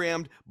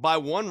programmed by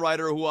one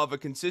writer who will have a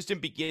consistent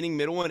beginning,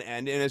 middle, and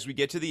end. And as we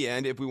get to the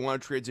end, if we want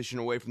to transition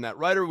away from that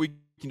writer, we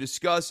can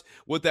discuss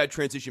what that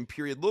transition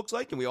period looks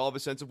like, and we all have a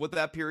sense of what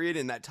that period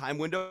and that time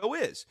window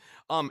is.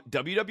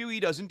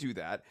 WWE doesn't do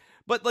that,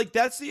 but like,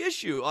 that's the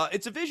issue.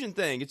 It's a vision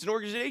thing, it's an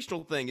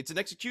organizational thing, it's an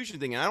execution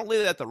thing, and I don't lay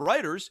that at the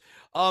writers.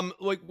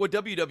 Like, what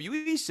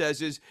WWE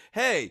says is,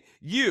 hey,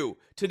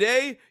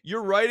 today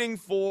you're writing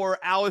for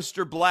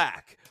Aleister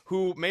Black,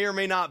 who may or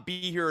may not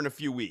be here in a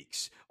few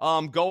weeks.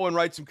 Go and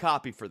write some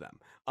copy for them.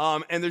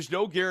 And there's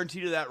no guarantee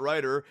to that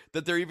writer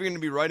that they're even going to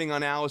be writing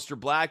on Aleister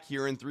Black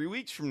here in 3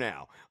 weeks from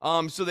now.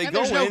 So they go in.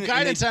 There's no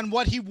guidance on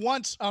what he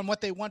wants, on what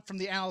they want from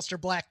the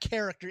Aleister Black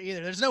character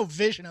either. There's no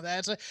vision of that.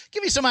 It's like,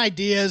 give me some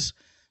ideas,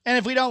 and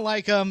if we don't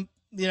like them,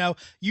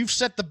 you've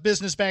set the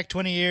business back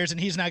 20 years,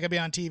 and he's not going to be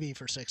on TV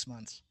for 6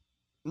 months.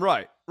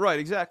 Right,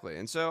 exactly.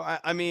 And so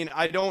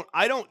I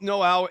don't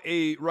know how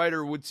a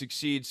writer would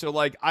succeed. So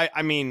like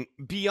I mean,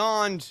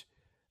 beyond,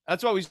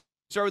 that's why we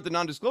start with the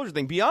non-disclosure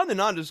thing. Beyond the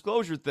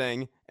non-disclosure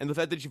thing and the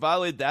fact that you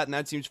violated that, and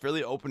that seems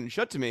fairly open and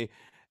shut to me,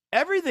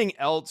 Everything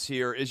else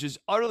here is just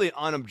utterly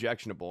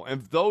unobjectionable.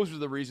 And if those were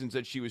the reasons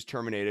that she was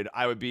terminated,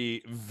 I would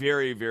be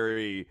very,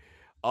 very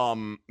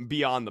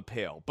beyond the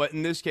pale. But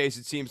in this case,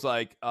 it seems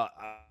like a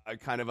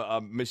kind of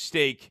a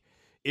mistake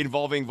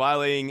involving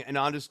violating a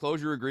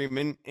non-disclosure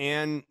agreement,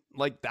 and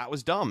like that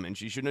was dumb, and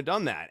she shouldn't have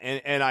done that.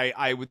 And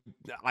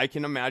I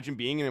can imagine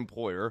being an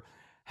employer,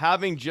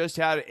 having just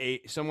had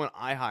someone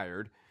I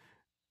hired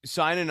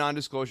sign a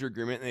non-disclosure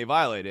agreement and they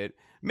violate it.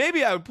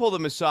 Maybe I would pull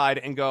them aside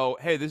and go,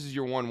 hey, this is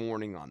your one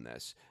warning on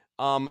this.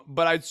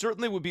 But I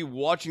certainly would be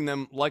watching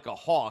them like a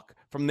hawk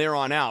from there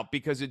on out,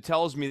 because it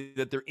tells me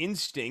that their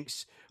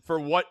instincts for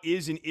what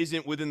is and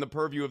isn't within the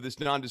purview of this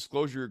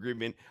non-disclosure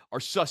agreement are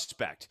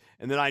suspect,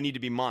 and that I need to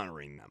be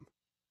monitoring them.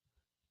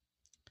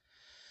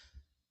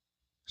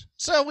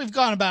 So we've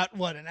gone about,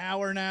 an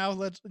hour now?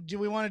 Do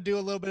we want to do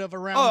a little bit of a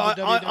round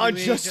of WWE? On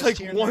just like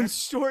one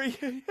story?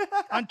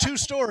 on two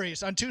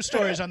stories, on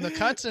the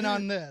cuts and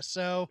on this.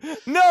 So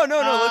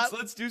no.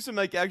 Let's do some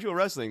like actual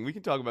wrestling. We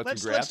can talk about some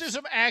graphs. Let's do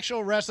some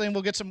actual wrestling.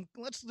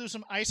 Let's do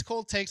some ice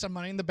cold takes on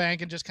Money in the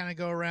Bank and just kind of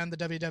go around the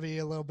WWE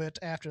a little bit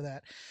after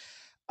that.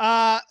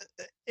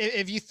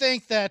 If you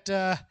think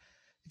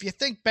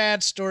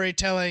bad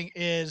storytelling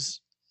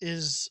is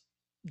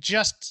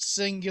just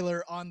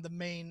singular on the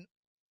main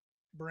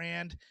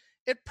brand,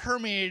 it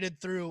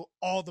permeated through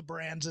all the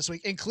brands this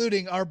week,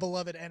 including our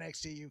beloved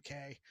NXT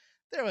UK.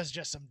 There was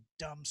just some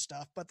dumb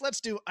stuff, but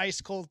let's do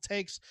ice cold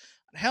takes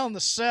on Hell in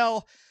the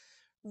Cell.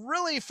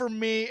 Really, for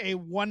me, a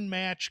one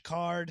match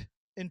card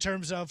in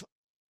terms of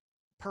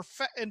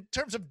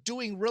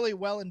doing really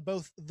well in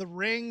both the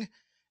ring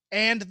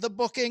and the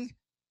booking.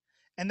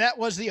 And that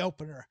was the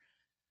opener.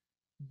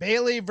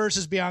 Bayley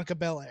versus Bianca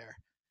Belair.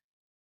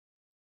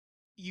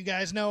 You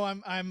guys know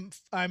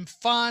I'm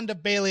fond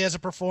of Bayley as a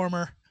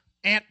performer.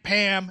 Aunt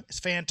Pam is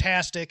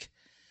fantastic.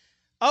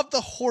 Of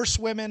the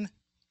horsewomen,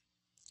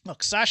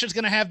 look, Sasha's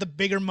going to have the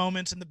bigger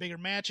moments and the bigger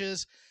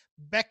matches.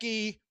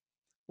 Becky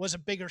was a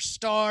bigger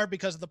star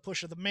because of the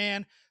push of the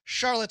man.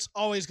 Charlotte's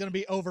always going to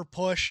be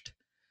over-pushed,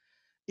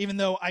 even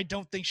though I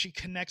don't think she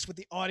connects with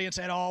the audience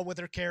at all, with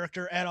her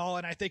character at all.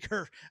 And I think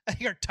her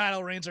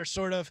title reigns are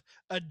sort of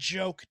a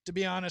joke, to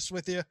be honest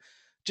with you,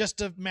 just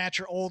to match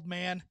her old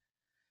man.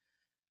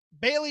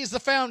 Bayley is the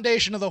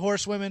foundation of the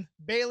horsewomen.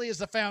 Bayley is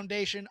the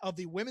foundation of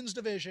the women's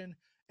division.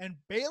 And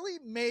Bayley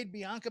made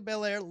Bianca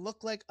Belair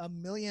look like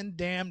 $1 million.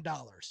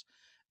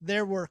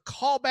 There were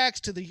callbacks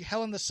to the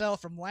Hell in the Cell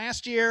from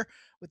last year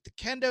with the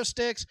kendo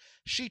sticks.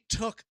 She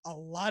took a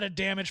lot of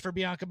damage for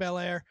Bianca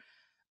Belair.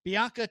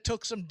 Bianca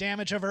took some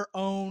damage of her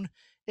own.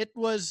 It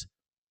was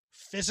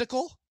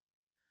physical.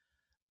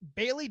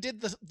 Bayley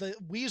did the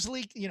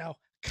Weasley,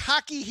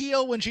 cocky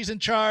heel when she's in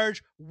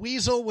charge,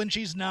 weasel when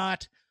she's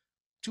not,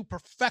 to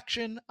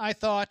perfection, I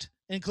thought,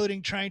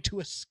 including trying to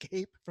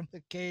escape from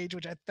the cage,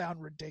 which I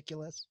found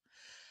ridiculous.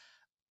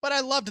 But I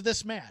loved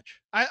this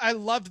match. I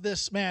loved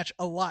this match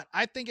a lot.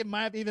 I think it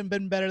might have even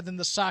been better than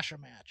the Sasha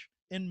match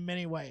in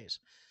many ways.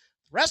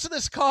 The rest of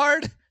this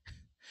card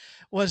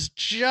was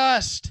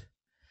just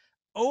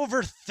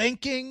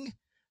overthinking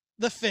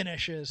the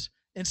finishes.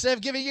 Instead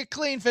of giving you a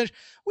clean finish,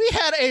 we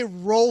had a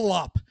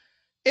roll-up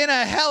in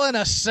a Hell in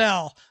a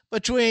Cell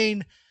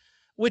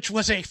which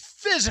was a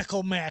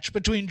physical match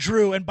between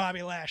Drew and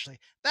Bobby Lashley.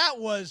 That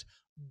was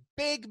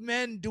big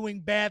men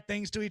doing bad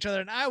things to each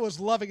other, and I was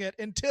loving it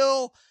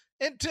until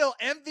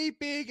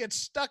MVP gets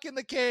stuck in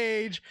the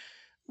cage,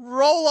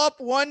 roll up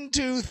 1,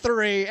 2,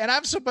 3, and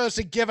I'm supposed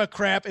to give a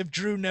crap if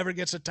Drew never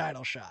gets a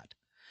title shot.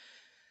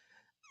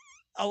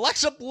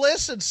 Alexa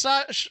Bliss and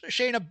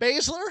Shayna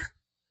Baszler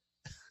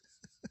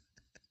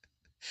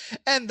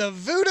and the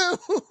Voodoo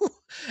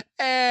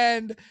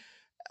and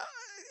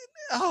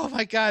oh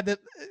my God, that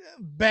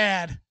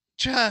bad.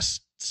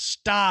 Just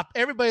stop.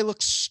 Everybody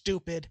looks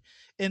stupid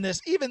in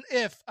this, even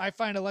if I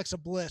find Alexa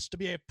Bliss to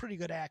be a pretty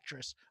good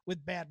actress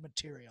with bad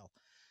material.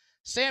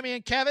 Sammy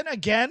and Kevin,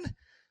 again,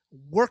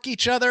 work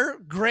each other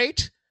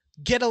great.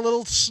 Get a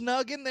little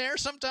snug in there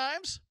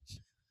sometimes.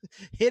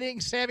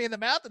 Hitting Sammy in the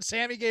mouth, and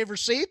Sammy gave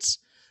receipts.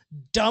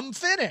 Dumb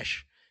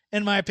finish,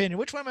 in my opinion.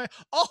 Which one am I?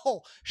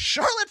 Oh,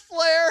 Charlotte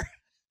Flair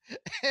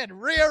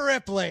and Rhea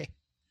Ripley.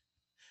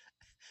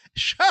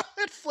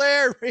 Charlotte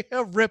Flair,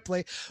 Rhea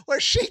Ripley, where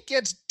she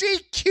gets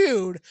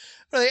DQ'd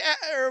for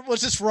or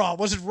was this Raw?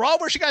 Was it Raw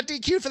where she got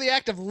DQ'd for the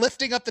act of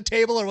lifting up the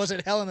table, or was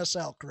it Hell in a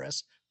Cell,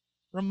 Chris?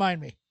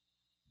 Remind me.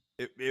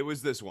 It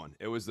was this one.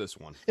 It was this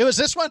one. It was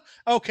this one?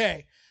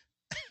 Okay.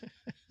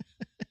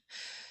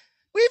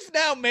 We've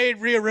now made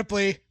Rhea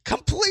Ripley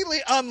completely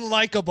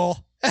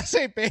unlikable as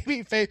a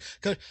babyface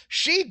because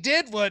she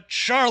did what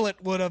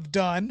Charlotte would have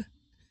done.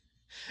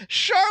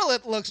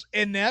 Charlotte looks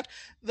inept.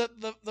 The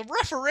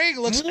referee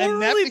looks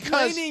inept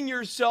because painting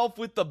yourself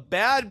with the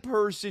bad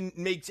person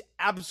makes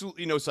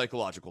absolutely no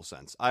psychological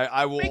sense.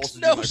 I will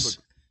makes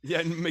also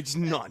it makes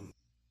none.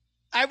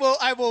 I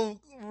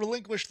will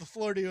relinquish the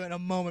floor to you in a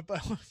moment,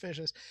 but I want to finish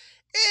this.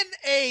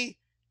 In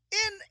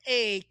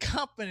a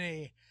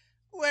company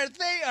where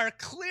they are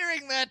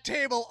clearing that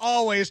table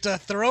always to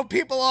throw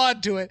people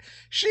onto it,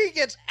 she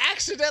gets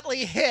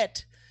accidentally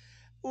hit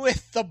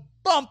with the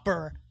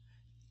bumper.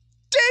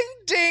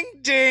 Ding, ding,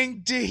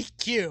 ding,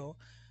 DQ.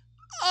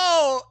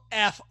 Oh,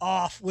 F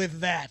off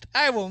with that.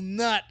 I will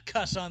not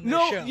cuss on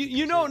this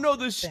show. No,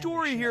 the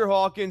story here,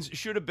 Hawkins,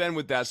 should have been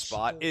with that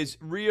spot is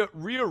Rhea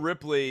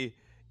Ripley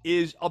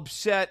is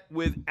upset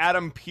with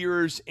Adam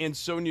Pearce and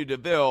Sonya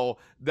Deville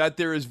that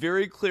there is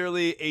very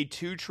clearly a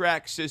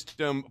 2-track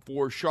system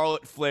for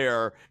Charlotte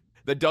Flair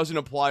that doesn't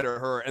apply to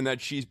her and that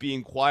she's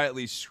being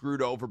quietly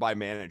screwed over by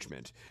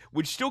management,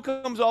 which still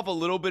comes off a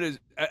little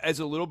bit as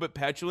a little bit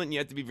petulant, and you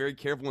have to be very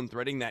careful in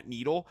threading that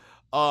needle.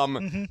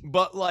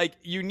 But like,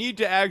 you need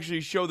to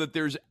actually show that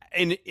there's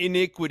an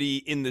iniquity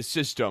in the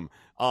system,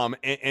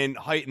 and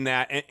heighten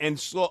that and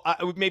slow.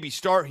 I would maybe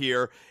start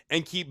here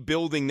and keep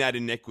building that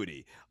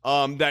iniquity.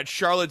 That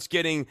Charlotte's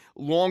getting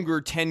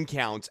longer 10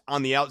 counts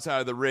on the outside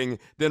of the ring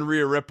than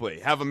Rhea Ripley.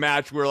 Have a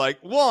match where like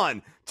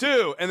 1,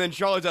 2, and then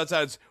Charlotte's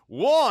outside's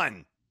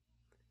 1,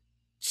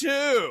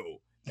 2,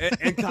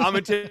 and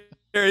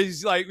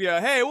commentary's like, yeah,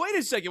 hey, wait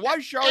a second, why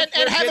is Charlotte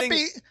and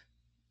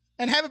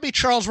have it be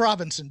Charles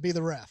Robinson be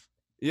the ref?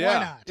 Yeah,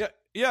 why not?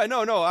 Yeah,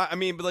 no. I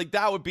mean, but like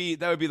that would be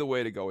the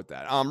way to go with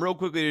that. Real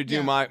quickly to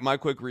do my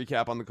quick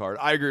recap on the card.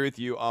 I agree with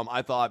you.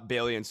 I thought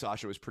Bayley and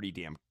Sasha was pretty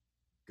damn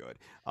good.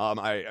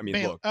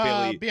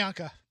 Bayley,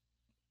 Bianca.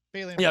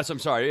 Bayley. Yes, I'm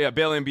sorry. Yeah,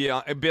 Bayley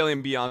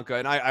and Bianca,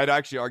 and I'd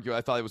actually argue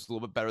I thought it was a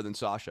little bit better than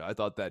Sasha. I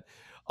thought that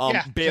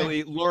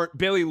Bayley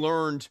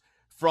learned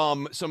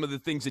from some of the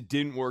things that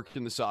didn't work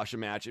in the Sasha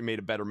match and made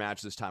a better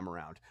match this time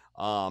around.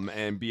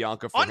 And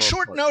Bianca on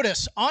short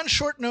notice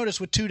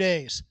with 2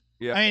 days.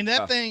 Yeah, I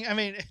mean thing. I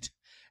mean,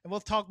 and we'll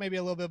talk maybe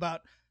a little bit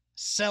about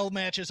cell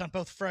matches on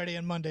both Friday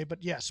and Monday.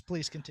 But yes,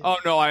 please continue. Oh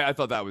no, I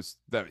thought that was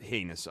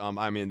heinous.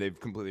 I mean, they've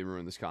completely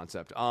ruined this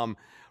concept.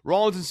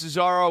 Rollins and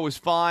Cesaro was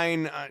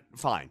fine.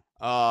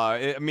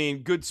 I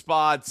mean, good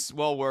spots,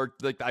 well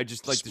worked. Like I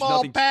just like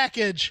small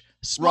package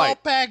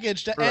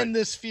to end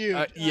this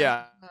feud.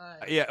 Yeah.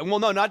 Well,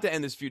 no, not to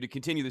end this feud, to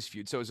continue this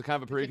feud. So it's a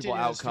kind of a predictable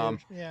outcome.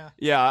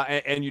 Yeah,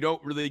 and you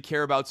don't really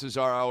care about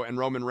Cesaro, and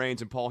Roman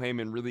Reigns and Paul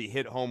Heyman really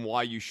hit home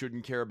why you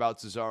shouldn't care about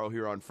Cesaro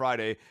here on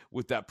Friday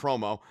with that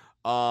promo.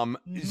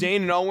 Zayn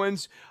and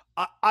Owens,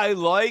 I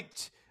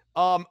liked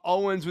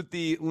Owens with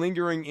the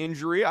lingering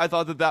injury. I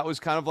thought that was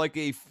kind of like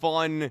a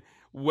fun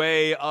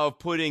way of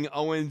putting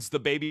Owens,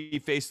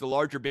 the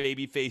larger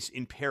baby face,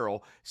 in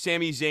peril.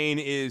 Sami Zayn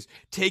is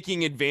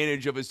taking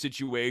advantage of a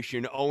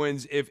situation.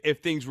 Owens, if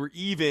things were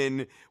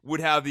even, would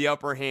have the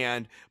upper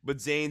hand, but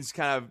Zayn's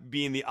kind of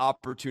being the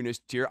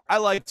opportunist here. I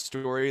like the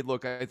story.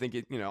 Look, I think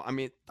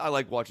I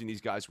like watching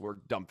these guys work.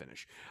 Dumb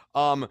finish.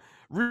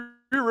 Rhea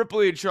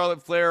Ripley and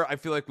Charlotte Flair, I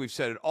feel like we've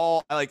said it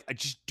all. I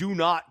just do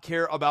not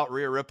care about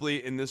Rhea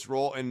Ripley in this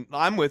role, and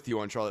I'm with you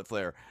on Charlotte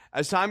Flair.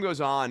 As time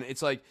goes on,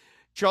 it's like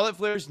Charlotte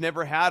Flair's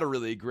never had a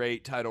really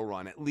great title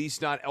run, at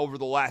least not over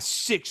the last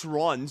 6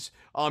 runs.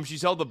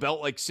 She's held the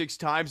belt like 6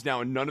 times now,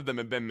 and none of them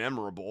have been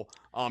memorable.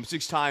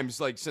 6 times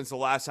like since the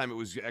last time it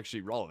was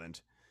actually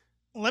relevant.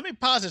 Let me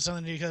posit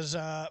something because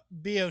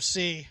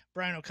BOC,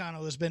 Brian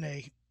O'Connell, has been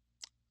a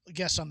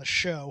guest on the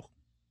show.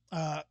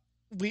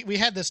 We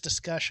had this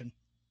discussion,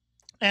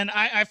 and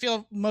I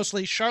feel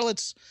mostly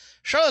Charlotte's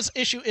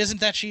issue isn't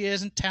that she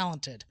isn't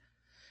talented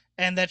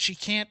and that she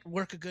can't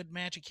work a good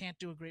match, she can't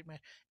do a great match.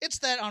 It's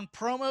that on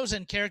promos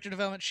and character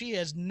development, she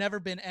has never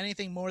been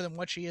anything more than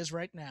what she is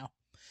right now.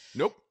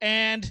 Nope.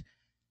 And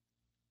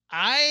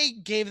I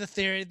gave the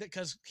theory that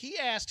because he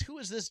asked, who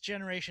is this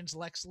generation's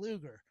Lex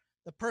Luger?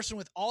 The person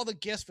with all the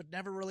gifts but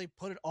never really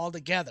put it all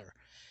together.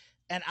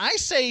 And I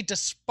say,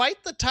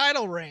 despite the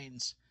title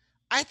reigns,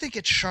 I think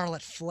it's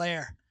Charlotte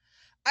Flair.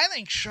 I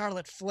think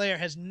Charlotte Flair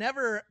has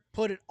never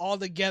put it all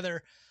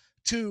together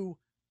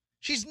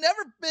she's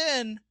never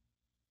been,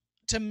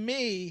 to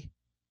me,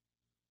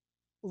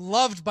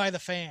 loved by the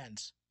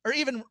fans or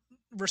even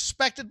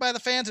respected by the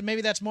fans. And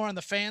maybe that's more on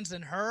the fans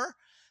than her,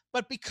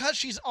 but because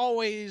she's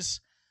always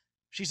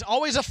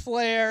a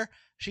Flair.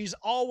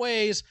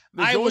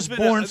 I was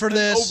born for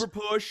this.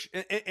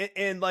 Overpush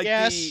and like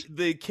yes.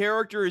 the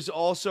character is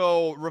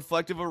also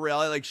reflective of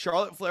reality. Like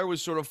Charlotte Flair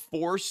was sort of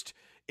forced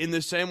in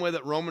the same way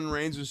that Roman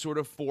Reigns was sort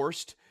of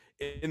forced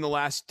in the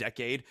last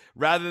decade,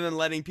 rather than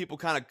letting people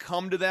kind of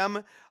come to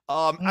them.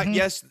 I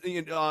guess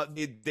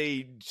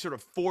they sort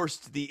of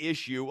forced the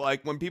issue.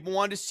 Like when people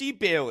wanted to see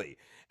Bayley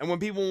and when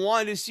people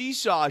wanted to see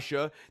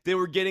Sasha, they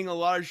were getting a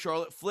lot of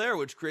Charlotte Flair,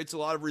 which creates a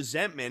lot of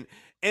resentment.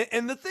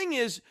 And the thing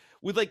is,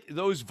 with like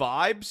those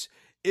vibes,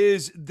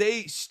 is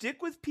they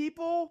stick with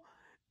people,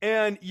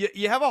 and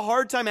you have a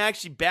hard time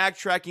actually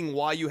backtracking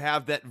why you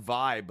have that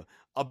vibe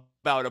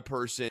about a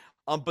person.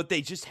 But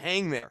they just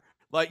hang there.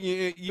 Like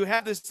you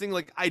have this thing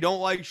like, I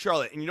don't like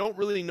Charlotte, and you don't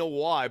really know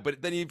why.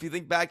 But then if you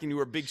think back and you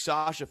were a big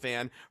Sasha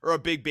fan or a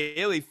big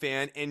Bayley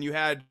fan, and you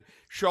had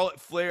Charlotte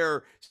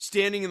Flair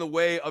standing in the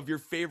way of your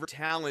favorite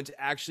talent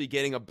actually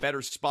getting a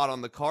better spot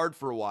on the card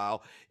for a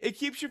while, it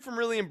keeps you from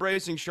really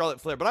embracing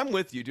Charlotte Flair. But I'm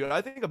with you, dude.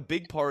 I think a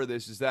big part of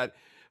this is that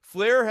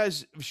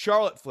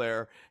Charlotte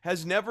Flair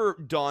has never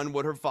done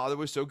what her father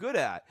was so good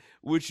at,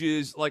 which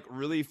is like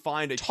really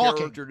find a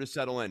character to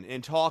settle in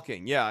and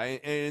talking. Yeah.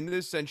 And in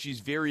this sense, she's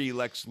very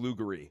Lex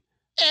Luger-y.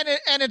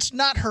 And it's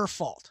not her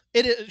fault.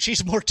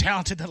 She's more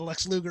talented than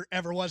Lex Luger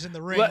ever was in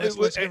the ring.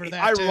 Let's give her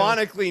that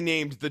ironically too.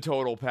 Named the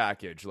total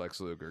package Lex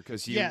Luger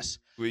because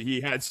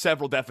he had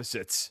several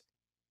deficits.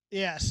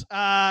 Yes.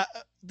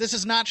 This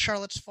is not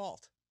Charlotte's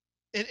fault.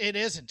 It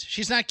isn't.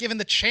 She's not given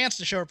the chance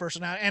to show her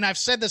personality. And I've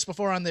said this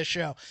before on this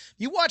show.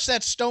 You watch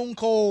that Stone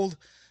Cold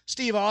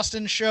Steve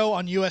Austin show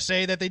on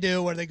USA that they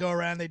do where they go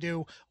around, they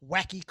do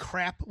wacky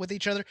crap with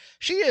each other.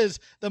 She is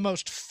the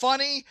most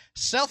funny,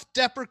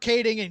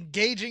 self-deprecating,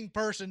 engaging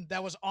person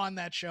that was on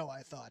that show,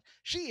 I thought.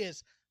 She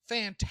is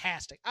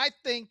fantastic. I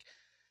think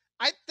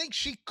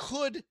she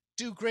could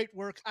do great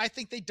work. I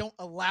think they don't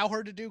allow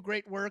her to do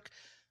great work.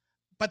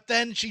 But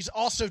then she's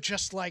also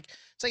just like,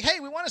 it's like,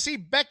 hey, we want to see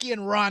Becky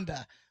and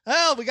Ronda.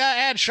 Oh, we got to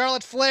add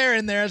Charlotte Flair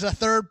in there as a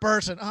third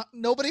person.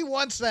 Nobody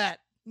wants that.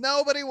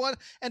 Nobody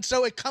wants. And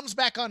so it comes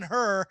back on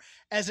her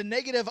as a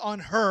negative on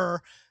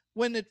her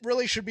when it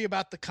really should be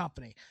about the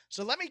company.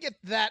 So let me get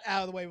that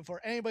out of the way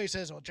before anybody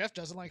says, well, Jeff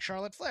doesn't like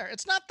Charlotte Flair.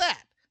 It's not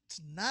that. It's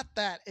not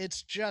that.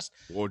 It's just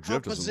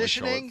Jeff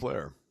positioning. Doesn't like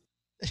Charlotte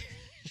Flair.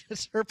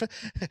 It's her,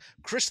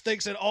 Chris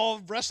thinks that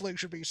all wrestling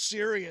should be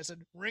serious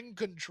and ring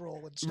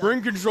control and stuff.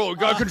 Ring control.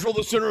 Got to control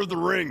the center of the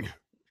ring.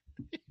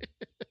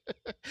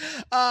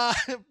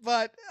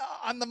 But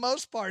on the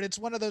most part, it's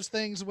one of those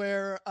things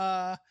where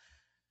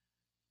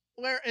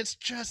it's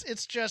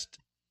just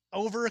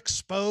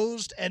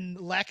overexposed and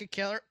lack of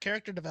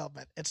character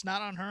development. It's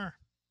not on her,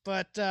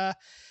 but yeah,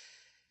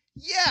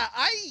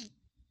 I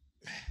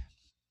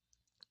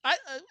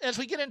as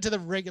we get into the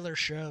regular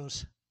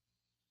shows,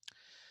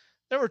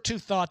 there were two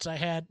thoughts I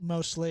had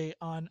mostly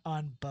on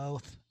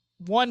both.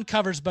 One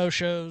covers both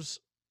shows.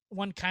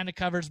 One kind of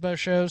covers both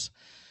shows.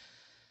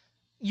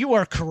 You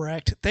are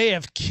correct. They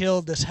have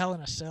killed this Hell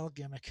in a Cell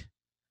gimmick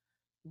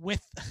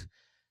with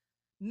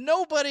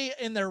nobody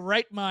in their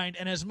right mind.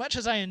 And as much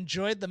as I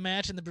enjoyed the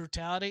match and the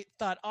brutality,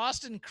 thought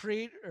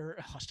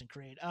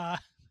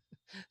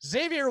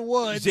Xavier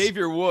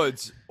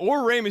Woods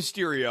or Rey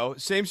Mysterio,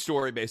 same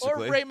story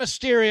basically. Or Rey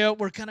Mysterio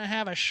were going to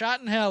have a shot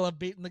in hell of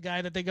beating the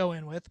guy that they go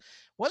in with.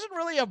 Wasn't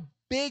really a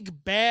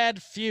big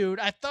bad feud.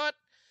 I thought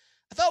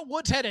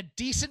Woods had a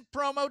decent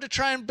promo to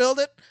try and build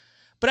it,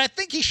 but I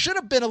think he should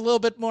have been a little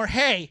bit more,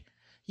 hey,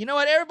 you know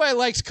what? Everybody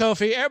likes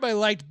Kofi. Everybody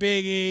liked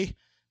Big E.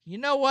 You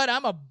know what?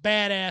 I'm a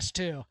badass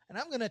too, and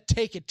I'm going to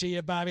take it to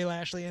you, Bobby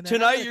Lashley. And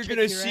tonight you're going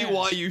to see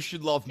why you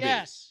should love me.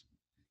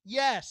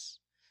 Yes.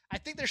 I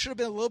think there should have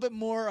been a little bit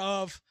more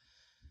of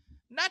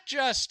not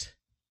just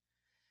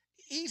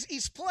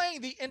he's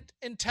playing the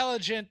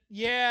intelligent,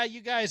 yeah,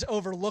 you guys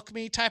overlook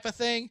me type of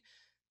thing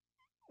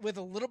with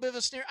a little bit of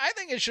a sneer. I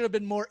think it should have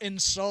been more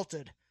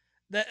insulted,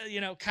 that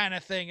kind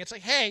of thing. It's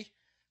like, hey,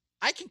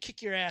 I can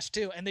kick your ass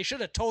too, and they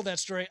should have told that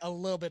story a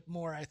little bit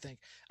more. I think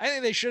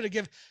they should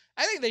have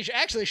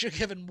actually should have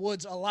given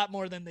Woods a lot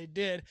more than they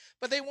did,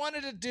 but they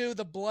wanted to do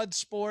the blood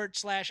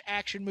sport /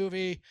 action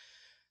movie.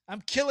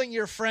 I'm killing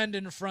your friend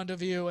in front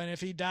of you, and if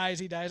he dies,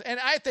 he dies. And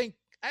I think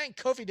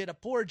Kofi did a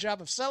poor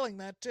job of selling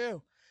that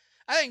too.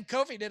 I think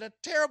Kofi did a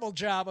terrible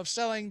job of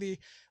selling the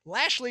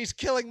Lashley's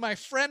killing my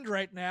friend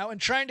right now and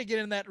trying to get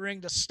in that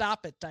ring to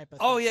stop it type of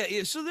thing. Oh,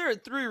 yeah. So there are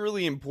three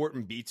really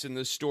important beats in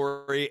this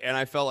story, and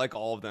I felt like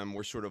all of them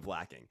were sort of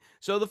lacking.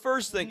 So the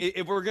first thing,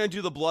 if we're going to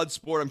do the blood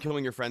sport, I'm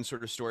killing your friend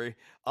sort of story,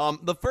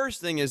 the first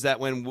thing is that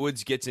when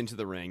Woods gets into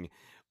the ring,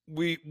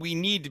 we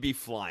need to be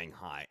flying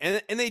high.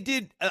 And they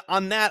did.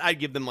 On that, I'd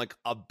give them like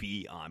a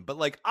B on. But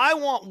like, I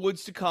want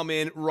Woods to come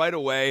in right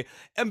away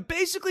and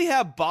basically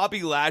have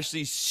Bobby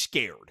Lashley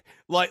scared.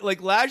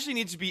 Like Lashley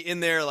needs to be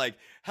in there like,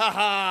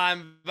 haha,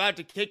 I'm about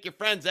to kick your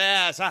friend's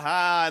ass,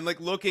 haha, and like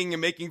looking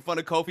and making fun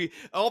of Kofi.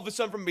 All of a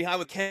sudden from behind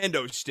with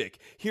kendo stick,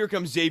 here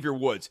comes Xavier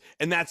Woods,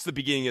 and that's the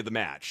beginning of the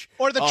match.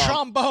 Or the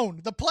trombone,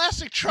 the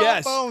plastic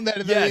trombone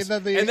and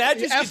that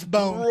just gets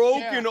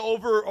broken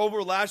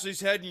over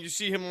Lashley's head, and you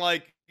see him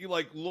like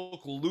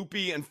look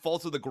loopy and fall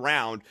to the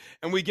ground,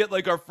 and we get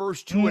like our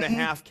first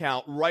 2.5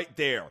 count right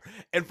there.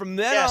 And from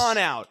then on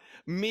out,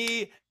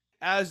 me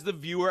as the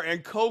viewer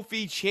and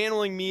Kofi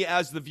channeling me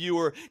as the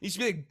viewer needs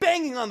to be like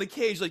banging on the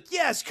cage like,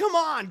 yes, come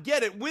on,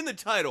 get it, win the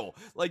title,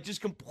 like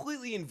just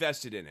completely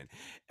invested in it.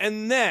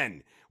 And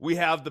then we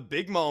have the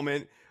big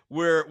moment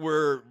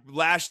where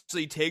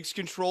Lashley takes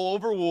control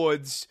over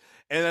Woods,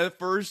 and the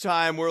first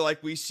time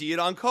we see it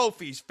on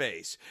Kofi's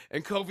face,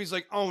 and Kofi's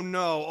like, oh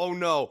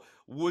no.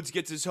 Woods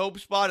gets his hope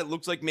spot. It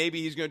looks like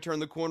maybe he's going to turn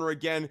the corner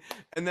again.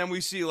 And then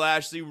we see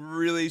Lashley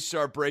really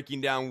start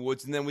breaking down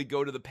Woods. And then we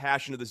go to the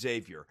passion of the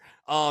Xavier.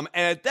 And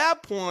at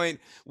that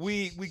point,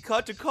 we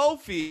cut to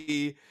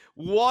Kofi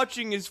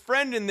watching his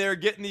friend in there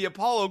getting the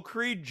Apollo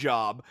Creed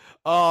job.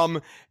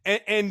 And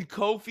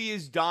Kofi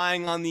is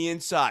dying on the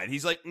inside.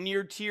 He's like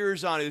near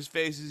tears on his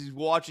face as he's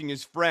watching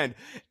his friend.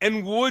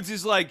 And Woods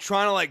is like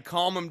trying to like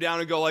calm him down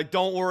and go like,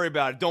 don't worry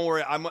about it. Don't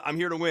worry. I'm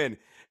here to win.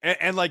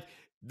 And like,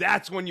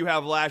 That's when you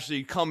have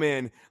Lashley come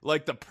in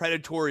like the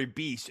predatory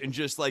beast and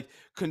just like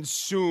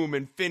consume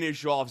and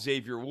finish off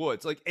Xavier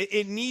Woods. Like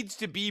it needs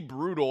to be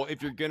brutal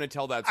if you're gonna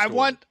tell that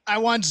story. I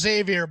want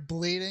Xavier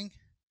bleeding.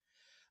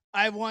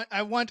 I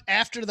want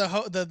after the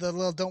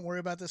little don't worry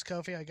about this,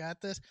 Kofi, I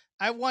got this.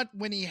 I want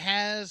when he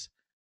has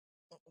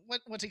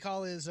what's he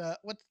call his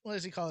what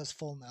does he call his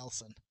full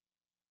Nelson?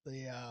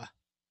 The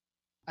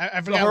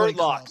I forgot what he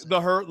calls it. The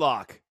hurt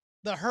lock.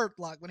 The hurt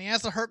lock. When he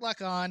has the hurt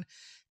lock on,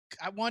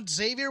 I want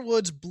Xavier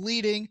Woods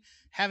bleeding,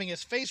 having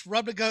his face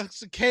rubbed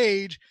against the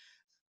cage,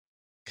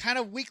 kind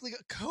of weakly,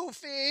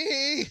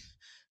 Kofi,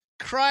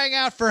 crying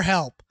out for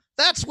help.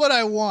 That's what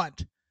I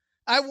want.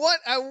 I want,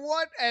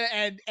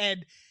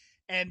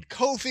 and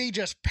Kofi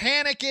just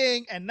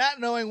panicking and not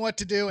knowing what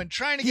to do and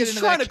trying to get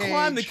into that cage. He's trying to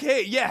climb the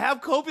cage. Yeah,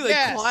 have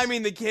Kofi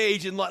climbing the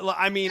cage. And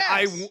I mean,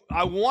 yes.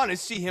 I want to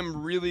see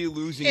him really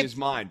losing his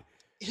mind.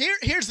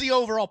 Here's the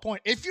overall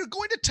point. If you're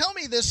going to tell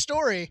me this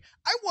story,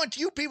 I want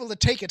you people to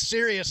take it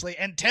seriously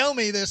and tell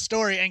me this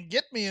story and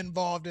get me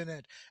involved in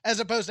it,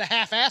 as opposed to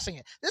half-assing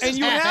it.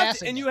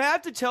 You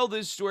have to tell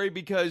this story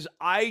because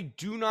I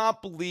do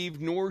not believe,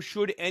 nor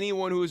should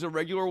anyone who is a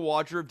regular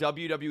watcher of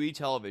WWE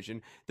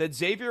television, that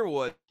Xavier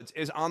Woods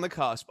is on the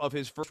cusp of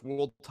his first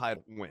world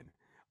title win.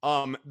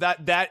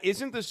 That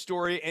isn't the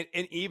story,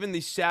 and even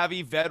the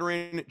savvy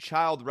veteran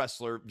child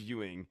wrestler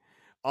viewing,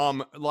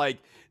 like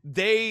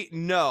they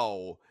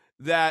know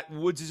that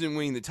Woods isn't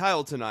winning the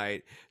title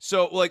tonight.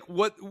 So like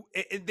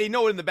they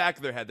know it in the back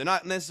of their head. They're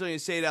not necessarily going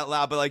to say it out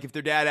loud, but like if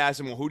their dad asks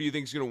them, well, who do you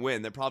think is going to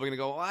win? They're probably going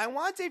to go, well, I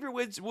want Xavier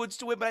Woods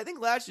to win, but I think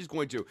Lashley's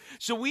going to.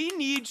 So we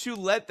need to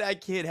let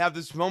that kid have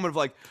this moment of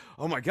like,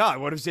 oh my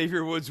God, what if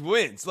Xavier Woods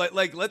wins?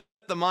 Like let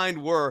the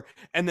mind whir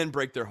and then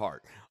break their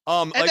heart.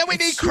 And then we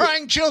need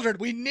crying children.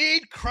 We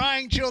need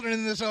crying children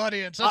in this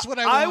audience. That's what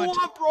I want. I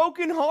want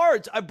broken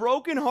hearts.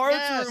 Broken hearts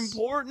are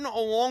important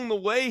along the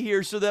way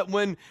here, so that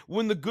when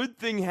the good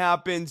thing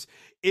happens,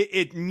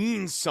 it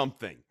means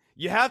something.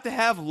 You have to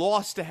have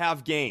loss to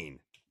have gain.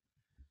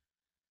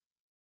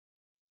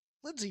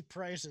 Lindsay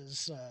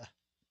Price's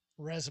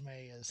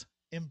resume is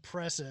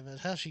impressive as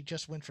how she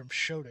just went from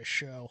show to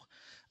show.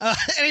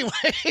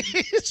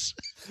 Anyways,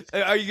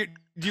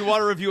 do you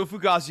want to review a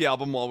Fugazi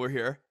album while we're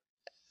here?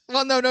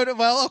 Well, no.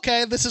 Well,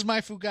 okay, this is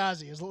my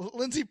Fugazi.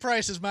 Lindsay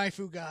Price is my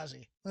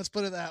Fugazi. Let's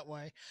put it that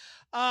way.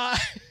 The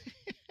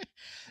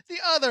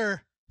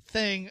other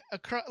thing,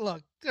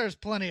 look, there's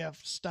plenty of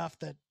stuff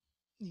that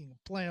you can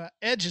play about.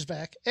 Edge is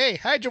back. Hey,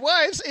 hide your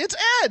wives. It's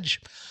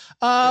Edge.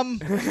 A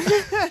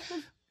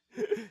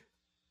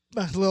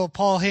little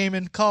Paul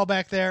Heyman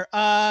callback there.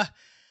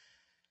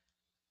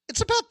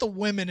 It's about the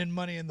women in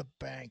Money in the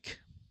Bank.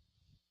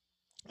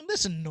 And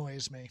this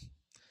annoys me.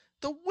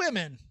 The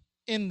women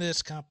in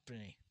this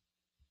company,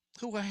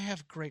 who I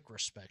have great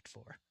respect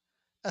for,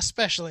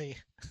 especially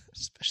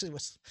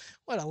with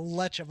what a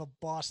lech of a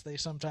boss they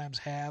sometimes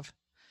have,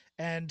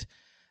 and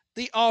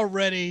the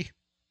already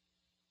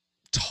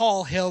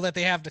tall hill that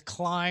they have to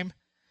climb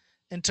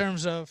in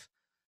terms of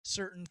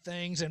certain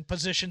things and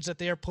positions that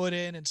they are put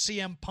in, and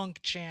CM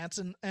Punk chants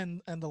and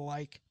the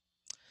like.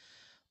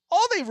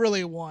 All they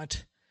really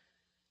want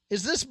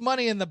is this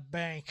Money in the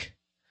Bank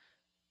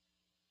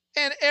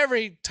and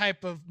every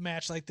type of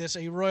match like this,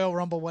 a Royal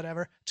Rumble,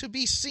 whatever, to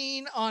be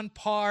seen on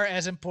par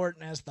as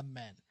important as the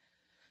men.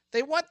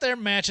 They want their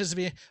matches to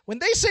be, when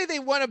they say they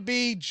want to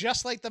be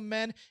just like the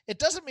men, it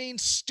doesn't mean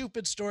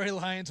stupid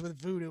storylines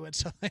with voodoo and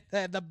stuff like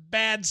that, the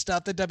bad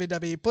stuff that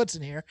WWE puts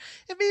in here.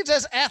 It means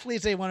as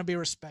athletes, they want to be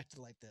respected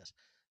like this.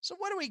 So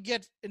what do we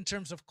get in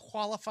terms of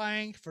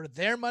qualifying for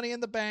their Money in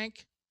the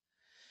Bank?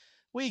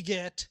 We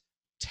get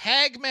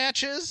tag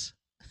matches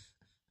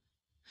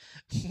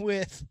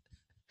with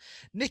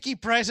Nikki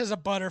Price as a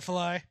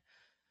butterfly,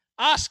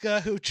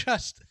 Asuka, who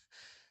just,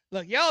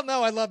 look, y'all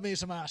know I love me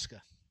some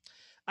Asuka.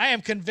 I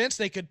am convinced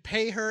they could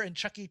pay her in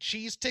Chuck E.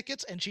 Cheese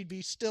tickets and she'd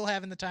be still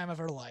having the time of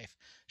her life.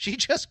 She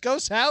just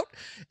goes out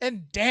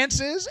and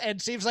dances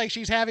and seems like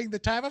she's having the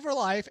time of her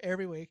life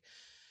every week.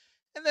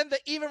 And then the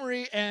Eva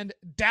Marie and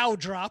Dow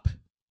Drop.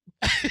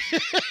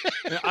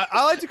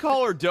 I like to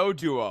call her Doe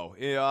Duo,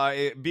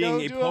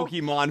 being a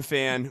Pokemon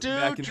fan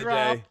back in the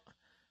day.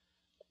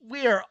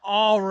 We are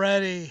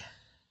already...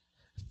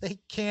 They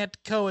can't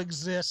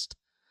coexist.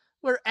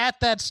 We're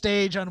at that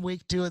stage on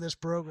week 2 of this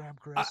program,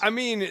 Chris. I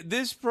mean,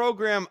 this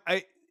program,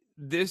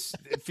 this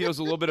feels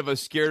a little bit of a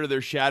scared of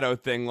their shadow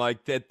thing,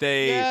 like that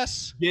they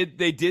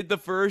did the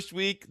first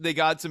week. They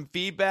got some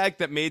feedback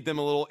that made them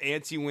a little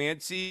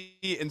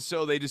antsy-wantsy, and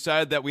so they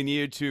decided that we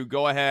needed to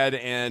go ahead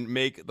and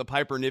make the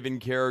Piper Niven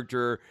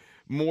character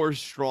more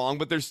strong.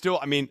 But there's still,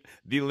 I mean,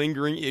 the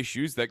lingering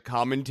issues that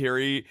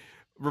commentary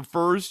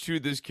refers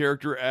to this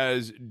character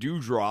as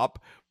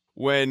Dewdrop,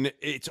 when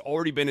it's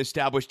already been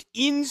established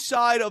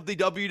inside of the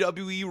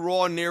WWE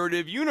Raw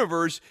narrative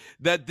universe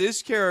that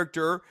this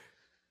character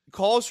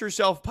calls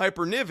herself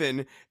Piper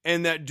Niven,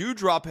 and that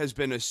Dewdrop has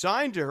been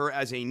assigned to her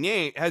as a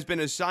name, has been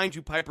assigned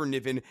to Piper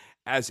Niven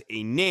as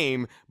a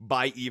name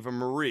by Eva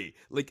Marie.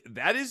 Like,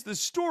 that is the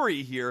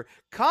story here.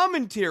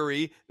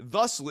 Commentary,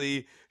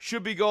 thusly,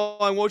 should be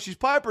going, well, she's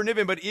Piper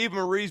Niven, but Eva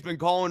Marie's been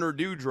calling her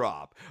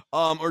Dewdrop,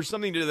 or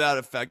something to that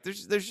effect.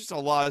 There's just a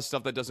lot of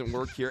stuff that doesn't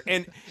work here.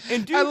 And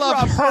Dewdrop, I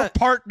love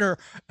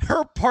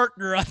her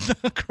partner on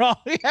the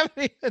crawl. We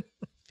haven't even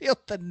feel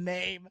the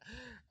name.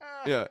 Oh,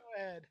 yeah. Go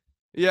ahead.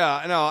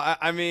 Yeah, no,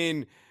 I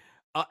mean,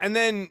 and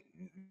then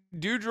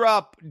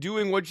Dewdrop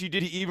doing what she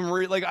did to Eva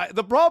Marie. Like,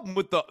 the problem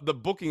with the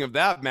booking of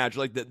that match,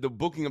 like the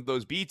booking of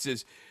those beats,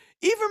 is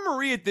Eva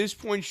Marie at this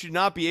point should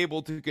not be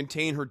able to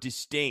contain her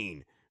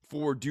disdain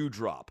for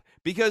Dewdrop,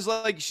 because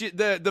like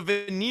the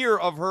veneer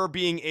of her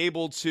being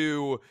able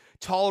to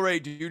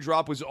tolerate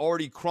Dewdrop was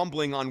already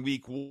crumbling on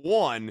week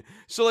 1.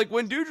 So like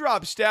when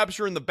Dewdrop stabs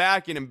her in the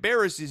back and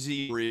embarrasses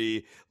Eva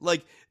Marie,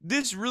 like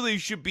this really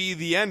should be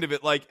the end of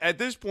it. Like at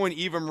this point,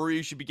 Eva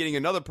Marie should be getting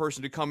another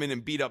person to come in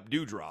and beat up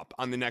Dewdrop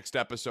on the next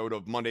episode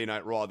of Monday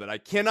Night Raw that I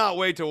cannot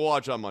wait to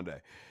watch on Monday.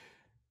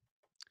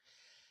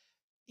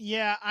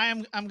 Yeah,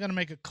 I'm gonna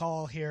make a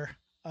call here.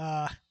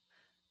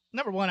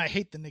 Number one, I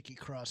hate the Nikki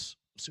Cross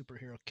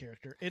superhero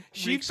character.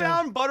 She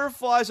found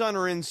butterflies on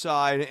her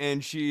inside,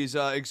 and she's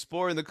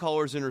exploring the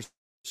colors in her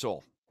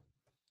soul.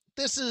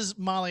 This is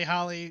Molly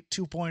Holly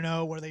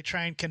 2.0, where they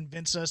try and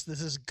convince us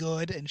this is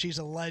good and she's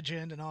a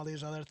legend and all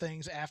these other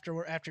things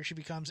after she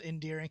becomes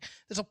endearing.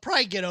 This will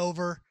probably get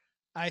over,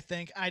 I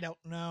think. I don't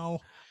know.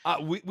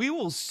 We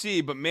will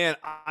see, but man,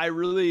 I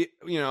really,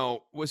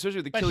 especially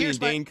with the Killian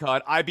Dane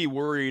cut, I'd be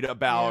worried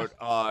about,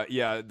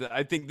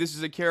 I think this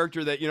is a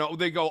character that,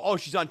 they go, oh,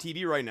 she's on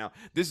TV right now.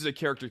 This is a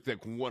character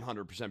that can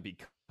 100% be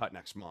cut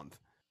next month.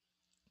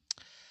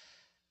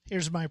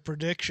 Here's my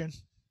prediction.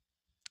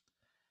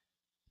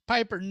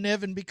 Piper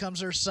Niven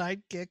becomes her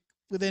sidekick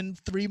within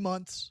 3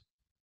 months.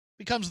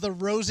 Becomes the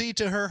Rosie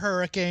to her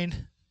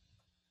Hurricane.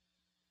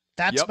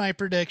 That's my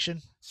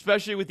prediction.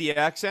 Especially with the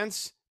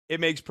accents, it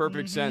makes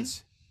perfect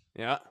sense.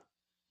 Yeah.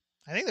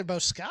 I think they're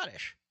both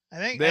Scottish. I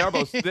think they are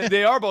both.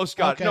 They are both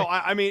Scottish. Okay. No,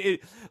 I mean,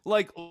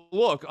 look.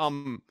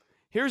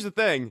 Here's the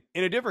thing: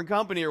 in a different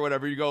company or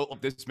whatever, you go,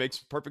 look, this makes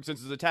perfect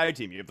sense as a tag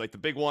team. You have like the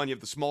big one, you have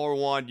the smaller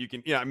one. You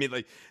can,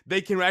 like they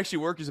can actually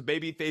work as a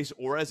baby face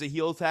or as a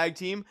heel tag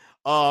team.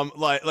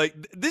 Like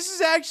this is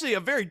actually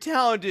a very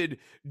talented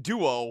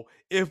duo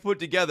if put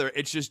together.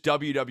 It's just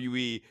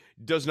WWE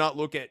does not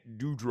look at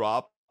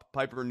Dewdrop,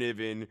 Piper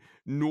Niven,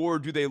 nor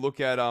do they look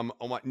at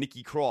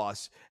Nikki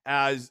Cross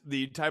as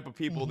the type of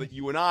people that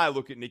you and I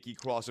look at Nikki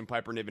Cross and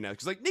Piper Niven as.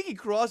 Because like Nikki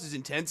Cross's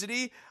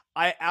intensity,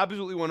 I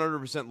absolutely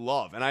 100%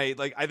 love, and I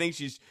think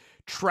she's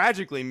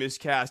tragically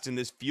miscast in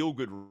this feel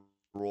good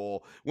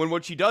role when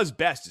what she does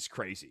best is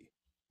crazy.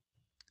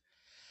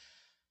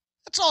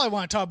 That's all I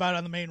want to talk about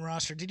on the main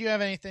roster. Did you have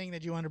anything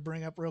that you want to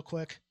bring up real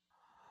quick?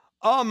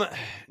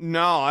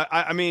 No,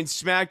 I mean,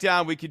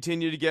 SmackDown, we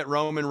continue to get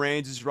Roman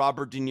Reigns as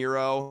Robert De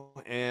Niro,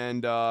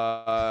 and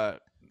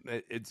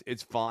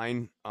it's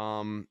fine.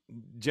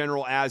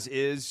 General as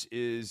is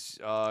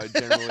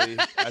generally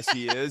as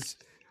he is.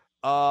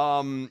 You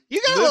got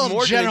a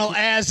little General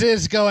as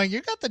is going.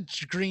 You got the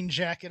green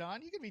jacket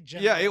on. You can be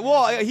General.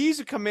 Yeah, he's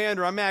a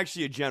commander. I'm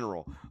actually a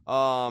general.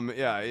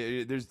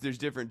 There's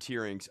different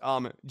tierings.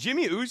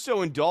 Jimmy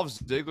Uso and Dolph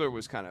Ziggler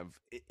was kind of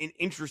an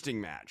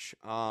interesting match.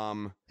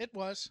 It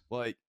was.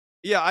 Like,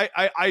 yeah,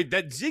 I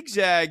that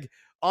zigzag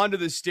onto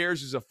the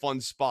stairs is a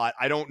fun spot.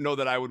 I don't know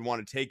that I would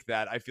want to take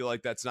that. I feel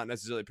like that's not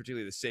necessarily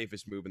particularly the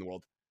safest move in the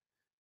world.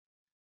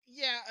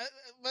 Yeah,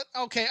 but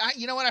okay.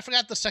 You know what? I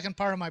forgot the second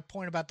part of my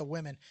point about the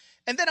women.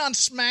 And then on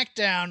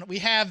SmackDown, we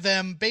have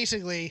them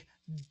basically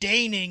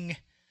deigning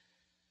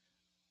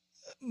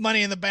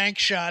Money in the Bank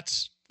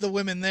shots. The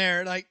women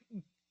there, like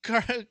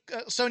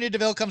Sonya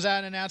Deville comes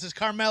out and announces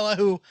Carmella,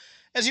 who,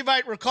 as you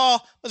might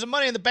recall, was a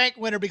Money in the Bank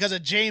winner because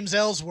of James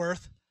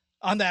Ellsworth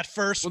on that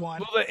first one.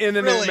 Well, and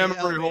then really they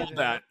memory hold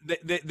that.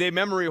 They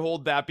memory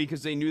hold that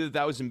because they knew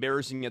that was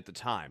embarrassing at the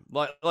time.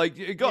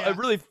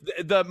 Really,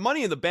 the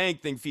Money in the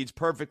Bank thing feeds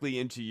perfectly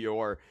into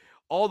your.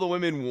 All the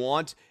women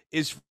want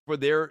is for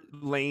their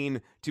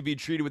lane to be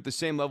treated with the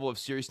same level of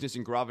seriousness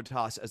and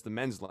gravitas as the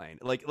men's lane.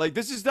 Like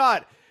this is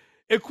not.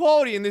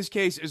 Equality in this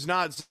case is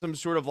not some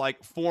sort of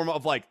like form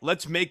of like,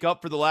 let's make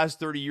up for the last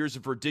 30 years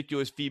of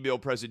ridiculous female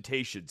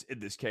presentations in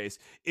this case.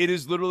 It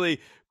is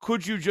literally,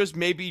 could you just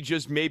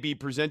maybe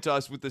present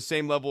us with the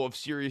same level of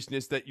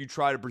seriousness that you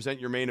try to present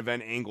your main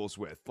event angles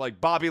with? Like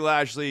Bobby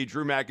Lashley,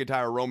 Drew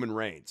McIntyre, Roman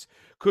Reigns.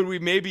 Could we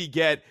maybe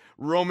get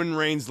Roman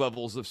Reigns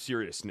levels of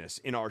seriousness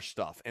in our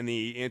stuff? And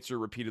the answer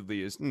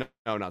repeatedly is no,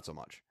 not so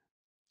much.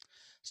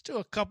 Let's do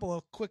a couple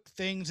of quick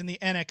things in the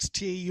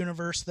NXT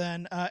universe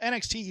then.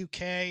 NXT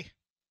UK.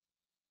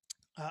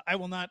 I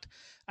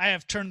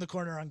have turned the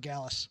corner on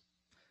Gallus.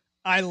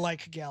 I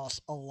like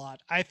Gallus a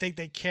lot. I think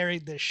they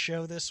carried this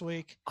show this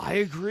week. I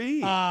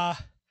agree. I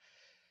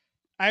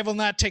will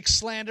not take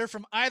slander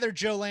from either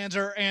Joe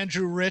Lanza or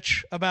Andrew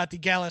Rich about the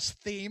Gallus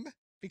theme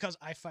because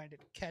I find it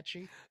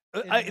catchy.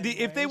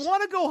 If they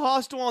want to go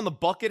hostile on the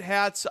bucket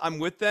hats, I'm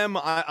with them.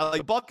 I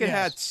like bucket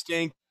hats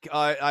stink.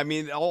 I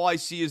mean, all I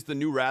see is the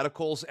New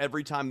Radicals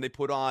every time they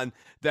put on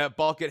that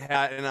bucket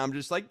hat, and I'm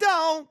just like,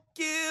 don't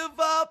give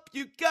up.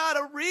 You got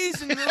a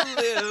reason to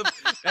live.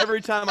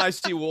 Every time I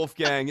see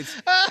Wolfgang,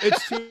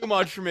 it's too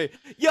much for me.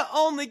 You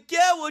only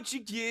get what you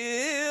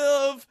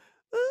give.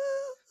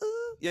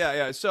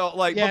 Yeah. So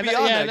but beyond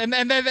that, and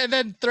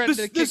then threaten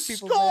to kick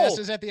people's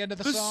asses at the end of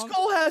the song. The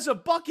skull has a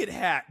bucket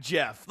hat,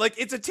 Jeff. Like,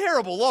 it's a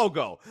terrible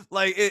logo.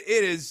 Like,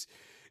 it's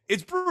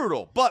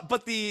brutal.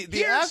 But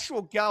the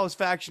actual Gallus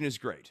faction is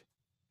great.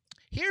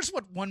 Here's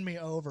what won me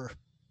over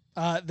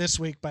this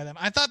week by them.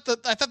 I thought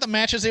the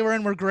matches they were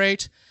in were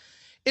great.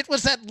 It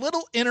was that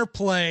little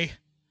interplay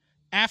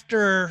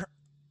after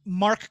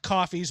Mark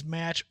Coffey's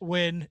match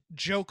when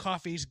Joe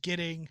Coffey's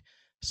getting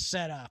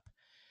set up.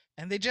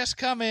 And they just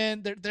come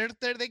in.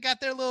 They got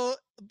their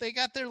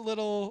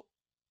little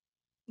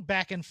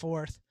back and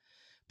forth,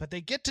 but they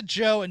get to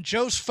Joe, and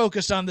Joe's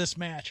focused on this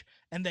match,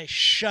 and they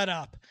shut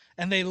up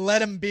and they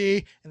let him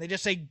be, and they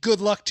just say good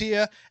luck to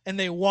you, and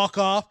they walk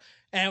off.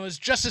 And it was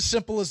just as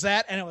simple as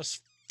that, and it was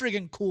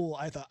friggin' cool.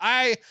 I thought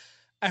I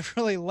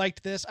really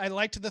liked this. I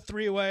liked the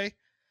 3-way,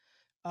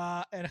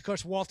 and of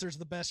course Walter's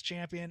the best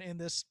champion in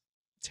this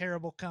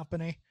terrible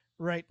company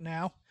right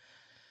now.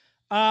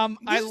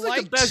 This is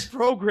like the best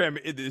program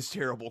in this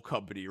terrible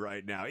company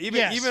right now.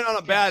 Even on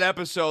a bad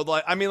episode,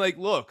 look, I've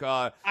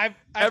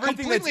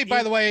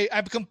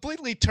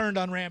completely turned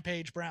on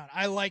Rampage Brown.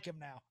 I like him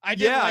now. I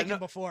didn't like him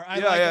before. I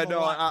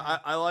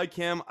like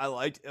him. I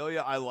liked Ilya.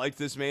 I liked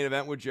this main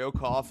event with Joe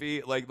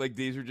Coffey. Like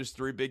these are just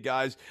three big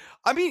guys.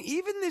 I mean,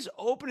 even this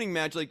opening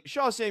match, like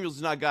Shaw Samuels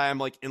is not a guy I'm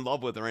like in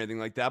love with or anything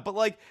like that, but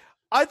like,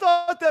 I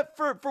thought that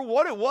for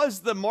what it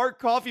was, the Mark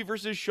Coffey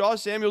versus Shaw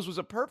Samuels was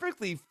a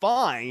perfectly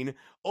fine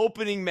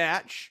opening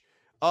match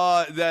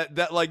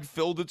that like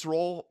filled its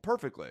role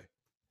perfectly.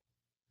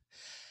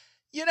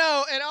 You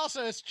know, and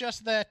also it's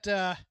just that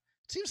it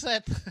seems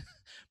that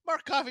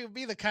Mark Coffey would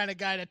be the kind of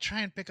guy to try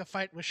and pick a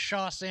fight with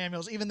Shaw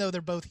Samuels, even though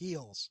they're both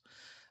heels.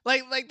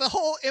 Like the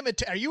whole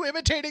are you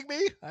imitating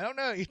me? I don't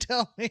know. You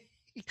tell me.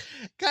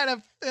 Kind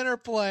of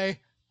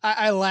interplay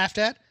I laughed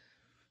at.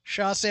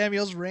 Shaw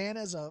Samuels ran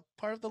as a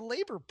part of the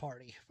Labor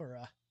Party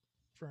for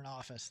an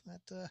office.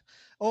 That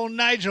old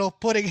Nigel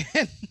putting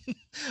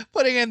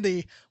in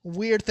the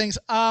weird things.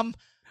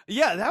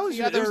 Yeah, that was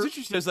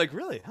interesting. I was like,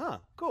 really? Huh?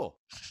 Cool.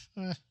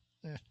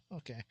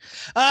 Okay.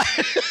 No,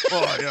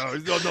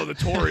 the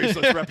Tories.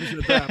 Let's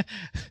represent them.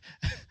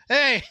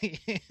 Hey,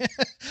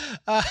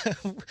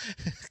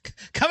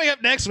 coming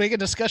up next week, a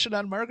discussion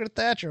on Margaret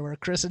Thatcher, where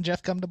Chris and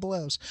Jeff come to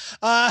blows.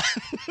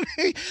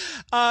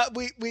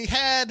 We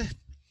had.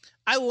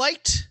 I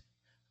liked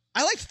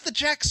the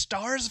Jack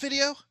Stars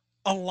video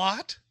a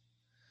lot.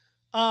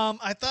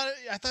 I thought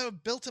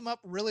it built him up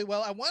really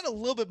well. I wanted a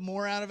little bit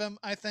more out of him,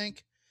 I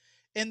think,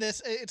 in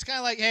this. It's kind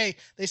of like, hey,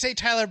 they say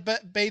Tyler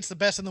Bates the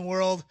best in the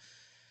world.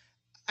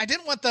 I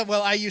didn't want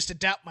I used to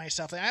doubt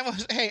myself.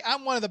 Hey,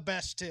 I'm one of the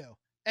best too.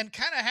 And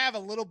kind of have a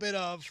little bit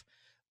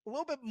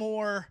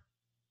more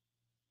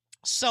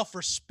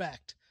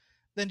self-respect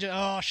than just,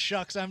 oh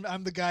shucks,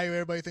 I'm the guy who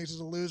everybody thinks is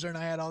a loser, and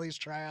I had all these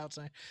tryouts.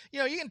 And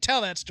you can tell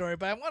that story,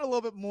 but I want a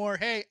little bit more.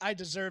 Hey, I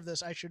deserve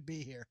this. I should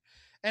be here,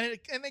 and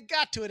they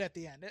got to it at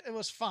the end. It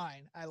was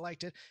fine. I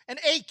liked it. And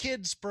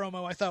A-Kid's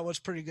promo I thought was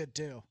pretty good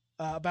too,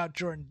 about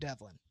Jordan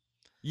Devlin.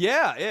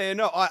 Yeah.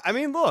 No, I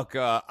mean, look,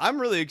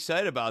 I'm really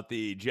excited about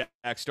the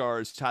Jack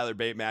Stars Tyler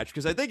Bate match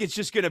because I think it's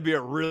just going to be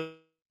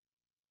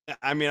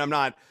I'm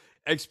not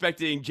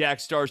expecting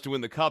Jack Stars to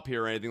win the cup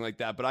here or anything like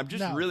that, but I'm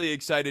just really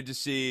excited to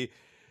see.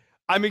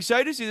 I'm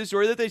excited to see the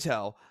story that they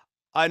tell.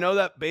 I know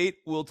that Bate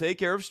will take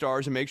care of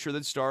Stars and make sure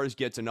that Stars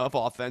gets enough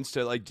offense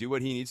to like do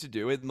what he needs to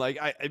do. And like,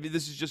 I mean,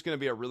 this is just going to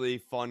be a really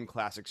fun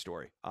classic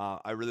story.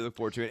 I really look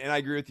forward to it. And I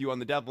agree with you on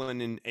the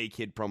Devlin and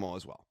A-Kid promo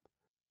as well.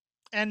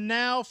 And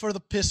now for the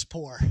piss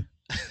poor.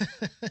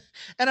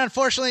 And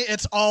unfortunately,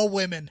 it's all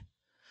women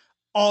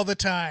all the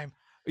time.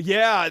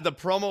 Yeah, the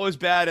promo is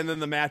bad. And then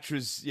the match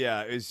was,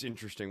 is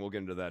interesting. We'll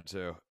get into that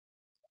too.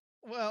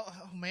 Well,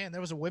 oh man,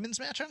 there was a women's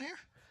match on here?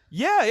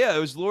 Yeah, it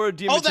was Laura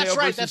Di Matteo. Oh, that's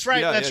right. That's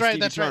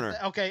Turner.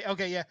 Right.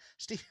 Okay, yeah.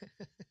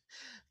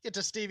 Get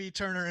to Stevie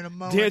Turner in a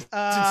moment.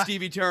 It's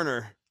Stevie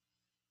Turner.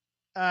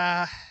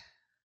 Isla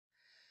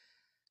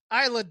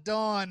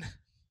Dawn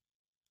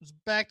was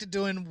back to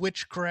doing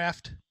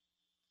witchcraft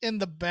in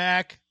the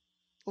back.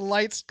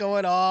 Lights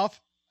going off.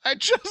 I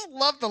just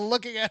love the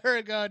looking at her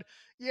and going,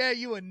 yeah,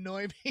 you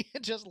annoy me,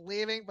 and just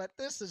leaving, but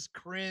this is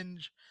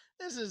cringe.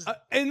 This is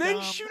and then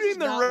shooting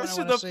the rest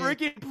of the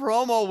freaking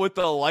promo with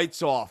the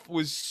lights off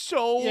was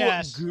so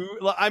good.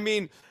 I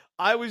mean,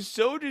 I was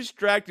so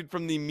distracted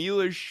from the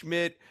Mila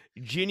Schmidt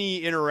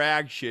Ginny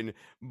interaction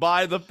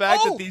by the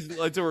fact that these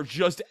lights were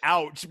just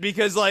out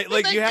because like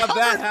you have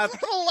that happen.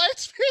 The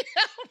lights being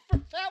out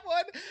for that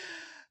one.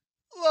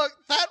 Look,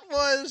 that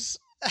was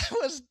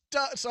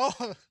done. So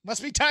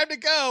must be time to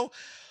go.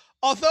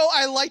 Although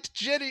I liked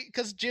Jenny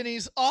because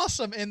Jenny's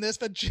awesome in this,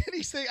 but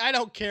Jenny's thing, I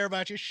don't care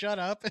about you, shut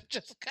up, and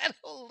just kind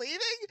of leaving.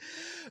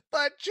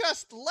 But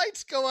just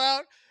lights go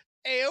out.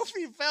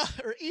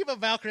 Or Eva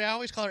Valkyrie, I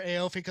always call her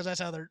Aofi because that's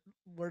how their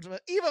words were.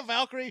 Eva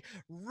Valkyrie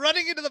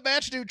running into the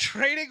match, dude,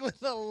 trading when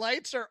the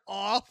lights are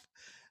off.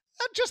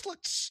 That just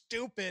looked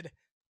stupid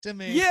to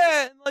me.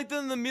 Yeah, like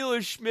then the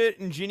Mila Schmidt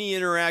and Ginny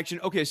interaction.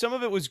 Okay, some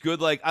of it was good.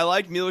 Like I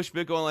liked Mila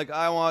Schmidt going like,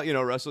 I want,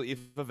 wrestle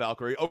Eva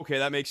Valkyrie. Okay,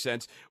 that makes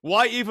sense.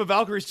 Why Eva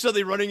Valkyrie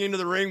suddenly running into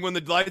the ring when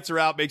the lights are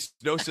out makes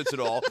no sense at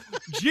all.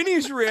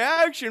 Ginny's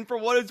reaction, for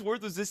what it's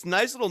worth, was this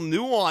nice little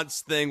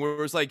nuance thing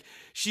where it's like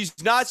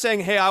she's not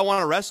saying, "Hey, I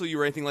want to wrestle you"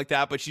 or anything like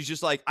that, but she's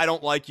just like, "I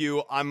don't like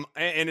you."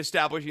 And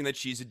establishing that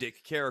she's a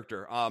dick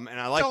character. And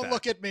I like that. Don't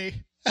look at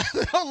me.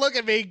 Don't look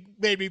at me,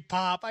 made me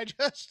pop.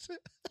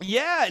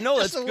 Yeah, no,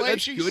 that's good.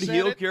 That's good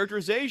heel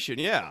characterization.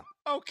 Yeah.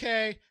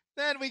 Okay,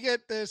 then we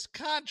get this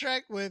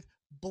contract with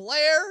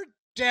Blair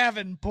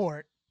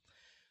Davenport.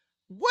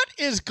 What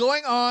is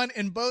going on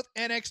in both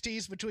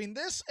NXTs between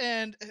this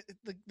and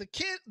the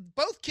kid?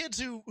 Both kids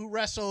who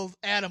wrestled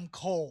Adam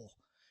Cole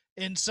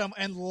and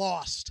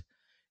lost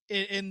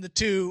in the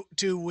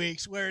two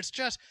weeks, where it's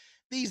just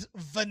these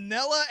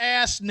vanilla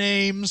ass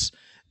names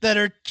that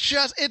are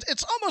just,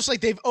 it's almost like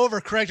they've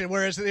overcorrected,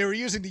 whereas they were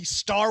using the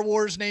Star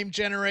Wars name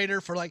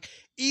generator for like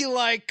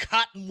Eli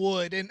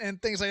Cottonwood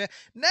and things like that.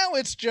 Now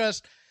it's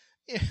just,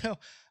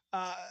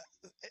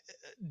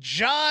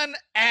 John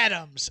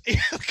Adams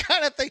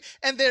kind of thing.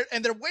 And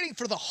they're waiting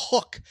for the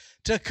hook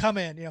to come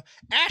in,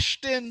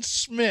 Ashton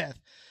Smith,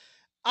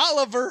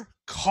 Oliver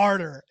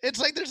Carter. It's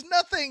like there's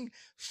nothing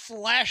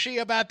flashy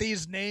about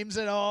these names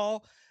at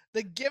all.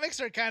 The gimmicks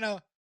are kind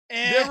of,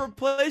 they're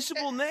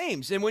replaceable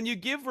names. And when you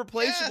give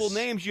replaceable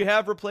names, you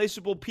have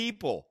replaceable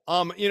people.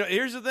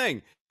 Here's the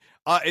thing.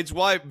 It's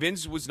why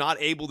Vince was not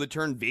able to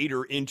turn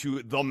Vader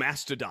into the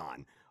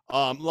Mastodon.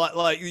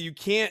 Like you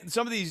can't,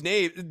 some of these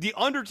names, the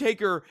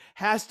Undertaker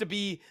has to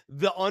be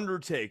the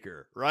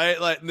Undertaker, right?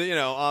 Like,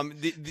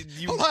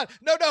 hold on.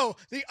 No,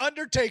 the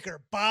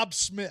Undertaker, Bob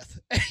Smith.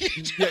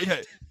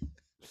 Yeah.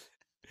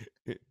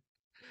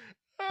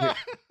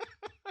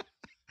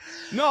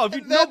 No, if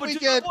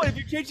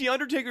you change the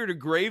Undertaker to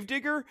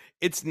Gravedigger,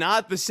 it's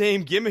not the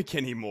same gimmick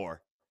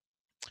anymore.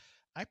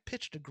 I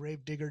pitched a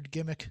Gravedigger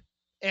gimmick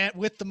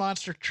with the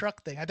monster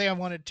truck thing. I think I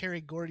wanted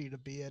Terry Gordy to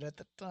be it at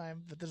the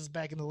time, but this is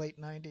back in the late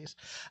 90s.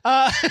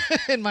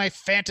 In my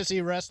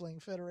Fantasy Wrestling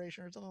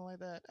Federation or something like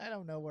that. I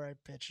don't know where I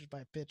pitched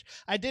by pitch.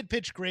 I did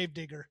pitch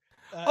Gravedigger.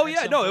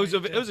 It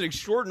was an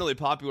extraordinarily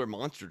popular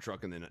monster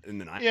truck in the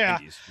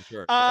 90s for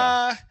sure.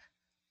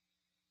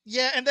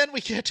 Yeah, and then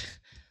we get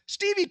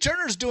Stevie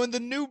Turner's doing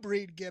the new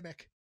breed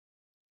gimmick.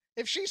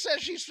 If she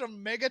says she's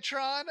from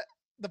Megatron,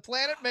 the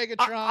planet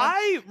Megatron,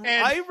 I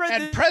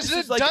read and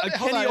President is like a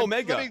Kenny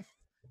Omega.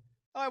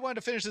 I wanted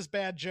to finish this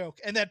bad joke.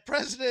 And that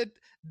President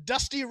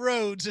Dusty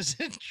Rhodes is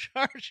in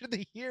charge of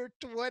the year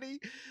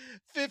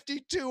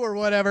 2052 or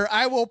whatever.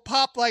 I will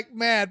pop like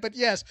mad. But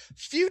yes,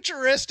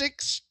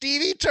 futuristic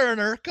Stevie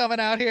Turner coming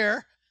out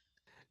here.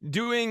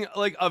 Doing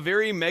like a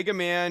very Mega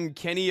Man,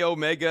 Kenny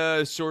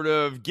Omega sort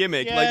of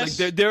gimmick. Yes.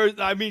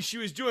 Like she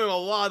was doing a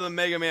lot of the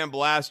Mega Man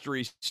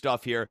blastery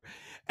stuff here.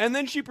 And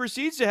then she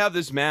proceeds to have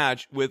this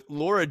match with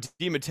Laura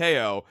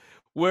DiMatteo,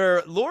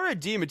 where Laura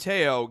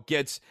DiMatteo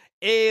gets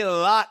a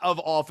lot of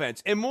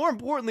offense. And more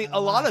importantly, a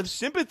lot of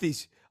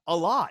sympathies. A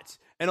lot.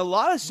 And a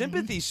lot of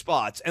sympathy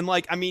spots. And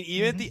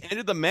even at the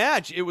end of the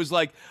match, it was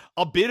like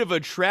a bit of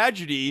a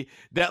tragedy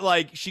that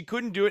like she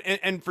couldn't do it.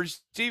 And for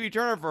Stevie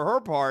Turner, for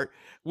her part,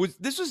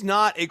 this was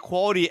not a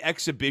quality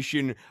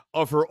exhibition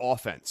of her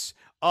offense.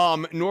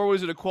 Nor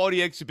was it a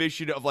quality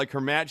exhibition of like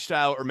her match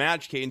style or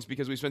match cadence,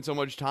 because we spent so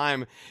much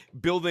time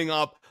building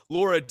up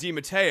Laura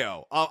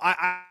DiMatteo.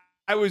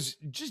 I was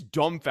just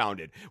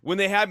dumbfounded when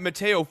they had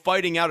Mateo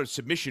fighting out of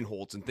submission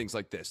holds and things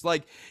like this.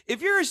 Like,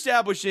 if you're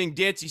establishing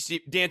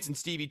Dancing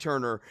Stevie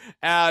Turner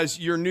as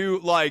your new,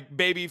 like,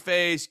 baby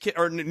face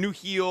or new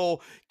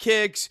heel,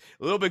 kicks,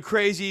 a little bit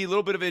crazy, a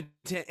little bit of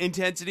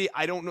intensity.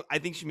 I don't know. I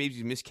think she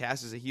maybe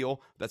miscast as a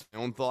heel. That's my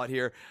own thought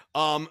here.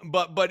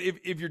 But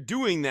if you're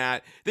doing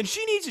that, then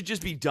she needs to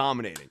just be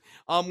dominating.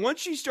 Once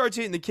she starts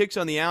hitting the kicks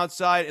on the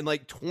outside and,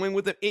 like, toying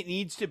with it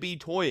needs to be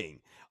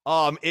toying.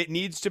 It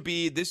needs to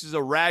be, this is a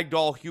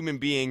ragdoll human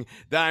being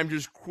that I'm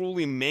just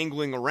cruelly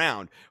mangling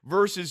around,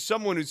 versus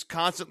someone who's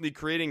constantly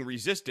creating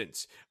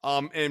resistance,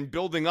 and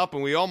building up.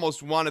 And we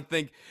almost want to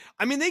think,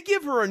 they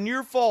give her a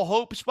near fall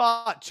hope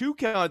spot 2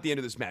 count at the end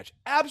of this match.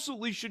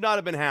 Absolutely should not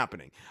have been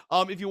happening.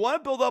 If you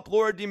want to build up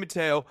Laura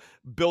DiMatteo,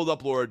 build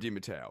up Laura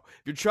DiMatteo.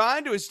 If you're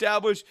trying to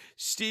establish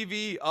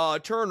Stevie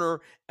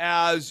Turner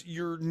as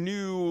your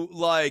new,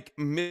 like,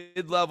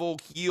 mid-level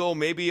heel,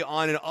 maybe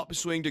on an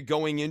upswing to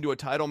going into a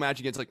title match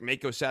against, like,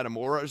 Mako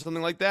Satomura or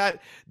something like that,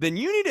 then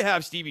you need to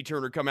have Stevie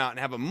Turner come out and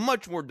have a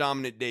much more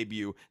dominant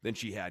debut than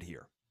she had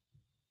here.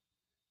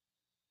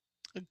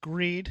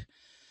 Agreed.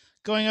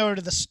 Going over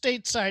to the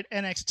stateside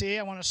NXT,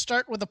 I want to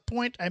start with a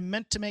point I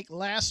meant to make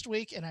last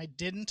week and I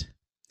didn't.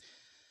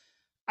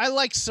 I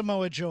like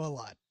Samoa Joe a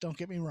lot, don't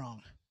get me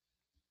wrong.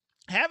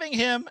 having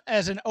him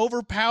as an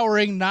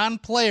overpowering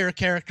non-player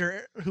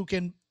character who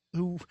can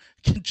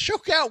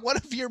choke out one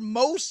of your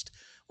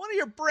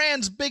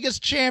brand's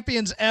biggest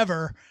champions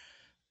ever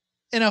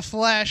in a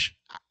flash.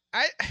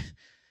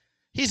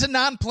 He's a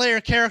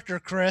non-player character,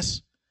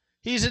 Chris.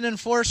 He's an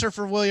enforcer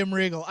for William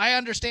Regal. I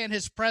understand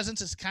his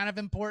presence is kind of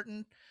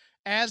important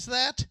as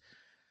that,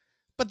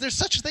 but there's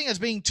such a thing as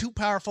being too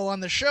powerful on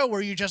the show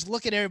where you just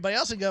look at everybody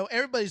else and go,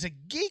 everybody's a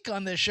geek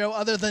on this show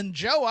other than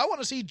Joe. I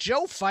want to see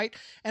Joe fight,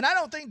 and I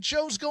don't think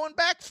Joe's going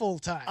back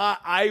full-time.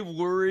 I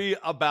worry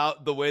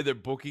about the way they're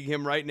booking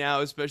him right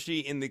now, especially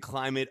in the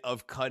climate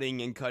of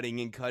cutting and cutting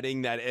and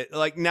cutting.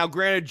 Now,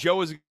 granted,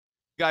 Joe is a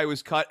guy who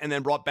was cut and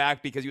then brought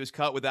back because he was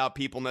cut without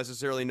people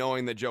necessarily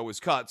knowing that Joe was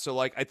cut. So,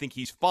 I think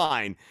he's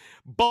fine.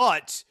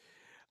 But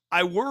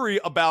I worry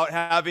about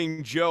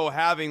having Joe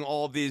having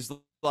all of these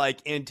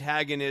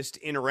antagonist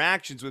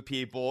interactions with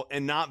people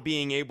and not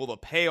being able to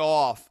pay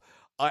off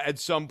at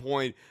some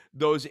point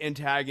those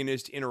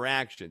antagonist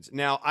interactions.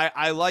 Now,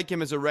 I like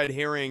him as a red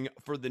herring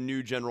for the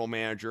new general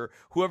manager.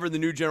 Whoever the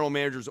new general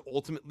manager is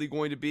ultimately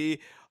going to be,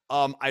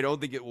 I don't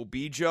think it will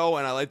be Joe,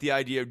 and I like the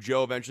idea of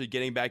Joe eventually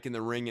getting back in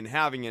the ring and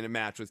having a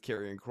match with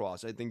Karrion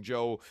Kross. I think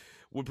Joe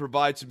would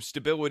provide some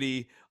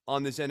stability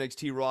on this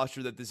NXT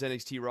roster that this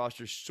NXT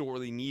roster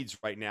sorely needs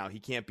right now. He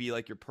can't be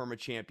like your perma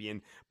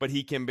champion, but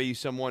he can be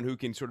someone who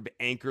can sort of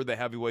anchor the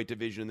heavyweight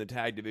division and the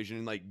tag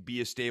division and be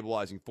a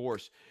stabilizing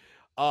force.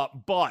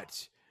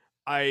 But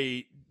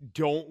I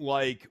don't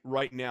like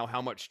right now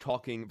how much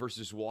talking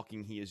versus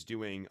walking he is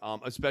doing,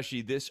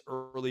 especially this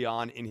early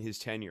on in his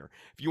tenure.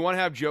 If you want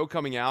to have Joe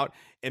coming out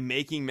and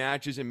making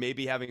matches and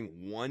maybe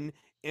having one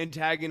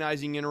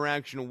antagonizing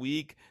interaction a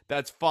week,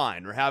 that's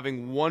fine. Or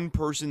having one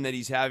person that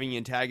he's having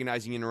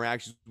antagonizing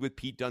interactions with.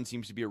 Pete Dunne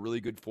seems to be a really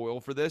good foil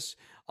for this.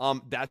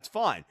 That's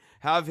fine.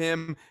 Have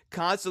him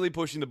constantly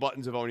pushing the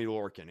buttons of Oney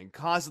Lorcan and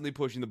constantly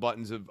pushing the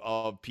buttons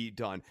of Pete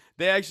Dunne.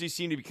 They actually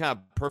seem to be kind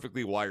of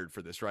perfectly wired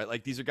for this,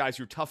 right? These are guys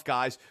who are tough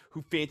guys,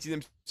 who fancy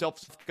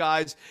themselves tough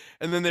guys.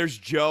 And then there's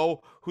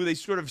Joe, who they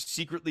sort of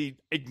secretly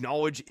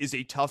acknowledge is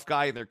a tough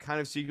guy and they're kind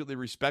of secretly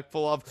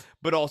respectful of,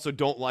 but also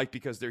don't like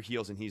because they're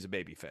heels and he's a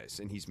babyface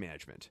and he's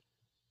management.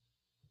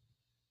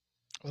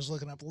 I was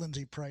looking up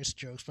Lindsay Price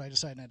jokes, but I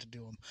decided not to do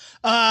them.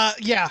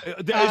 Yeah.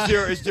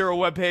 Is there a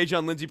webpage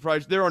on Lindsay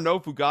Price? There are no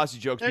Fugazi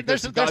jokes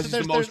because Fugazi is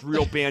the most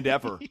real band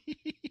ever.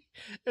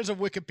 There's a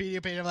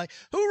Wikipedia page. I'm like,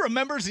 who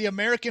remembers the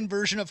American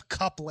version of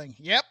coupling?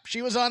 Yep,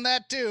 she was on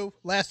that too.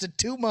 Lasted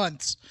 2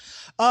 months.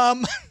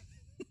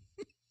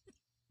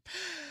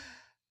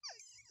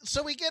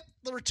 So we get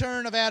the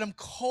return of Adam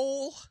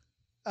Cole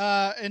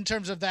in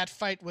terms of that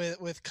fight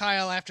with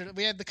Kyle. After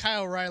we had the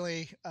Kyle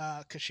O'Reilly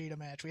Kushida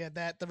match, we had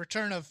the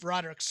return of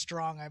Roderick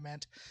Strong. I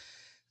meant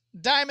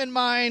Diamond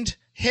Mine,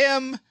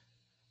 him,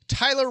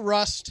 Tyler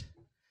Rust,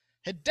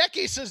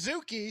 Hideki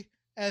Suzuki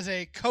as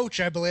a coach.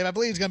 I believe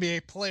he's going to be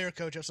a player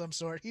coach of some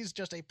sort. He's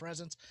just a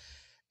presence,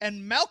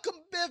 and Malcolm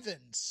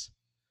Bivens.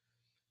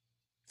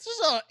 This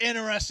is an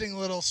interesting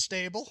little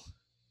stable.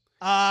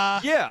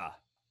 Yeah.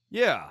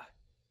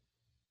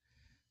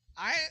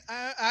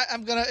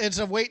 I'm gonna. It's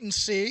a wait and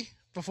see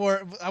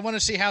before. I want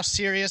to see how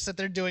serious that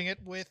they're doing it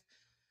with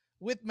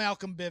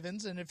Malcolm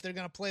Bivens, and if they're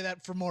gonna play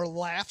that for more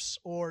laughs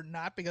or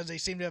not, because they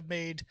seem to have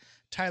made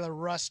Tyler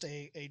Rust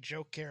a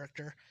joke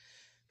character.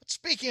 But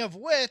speaking of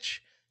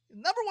which,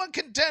 number one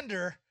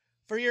contender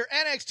for your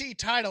NXT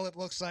title, it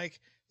looks like,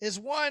 is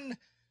one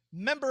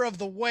member of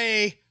the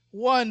Way,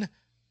 one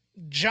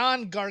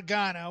John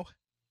Gargano,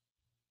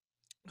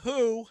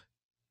 who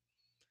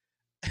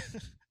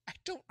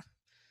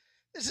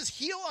This is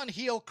heel on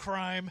heel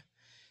crime.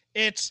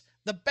 It's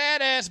the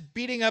badass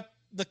beating up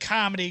the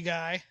comedy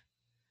guy.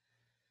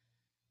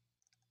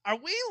 Are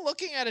we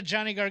looking at a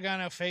Johnny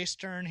Gargano face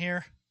turn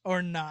here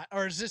or not?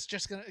 Or is this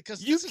just gonna?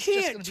 Because you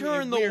can't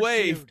turn the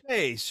Way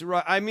face,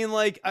 right? I mean, no.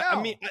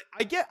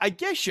 I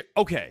guess you.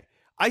 Okay,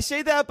 I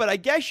say that, but I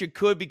guess you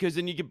could, because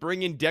then you could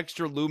bring in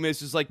Dexter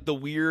Lumis as the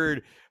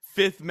weird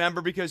fifth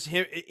member, because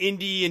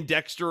Indy and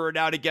Dexter are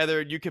now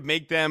together, and you could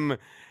make them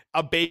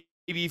a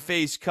baby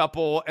face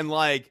couple, and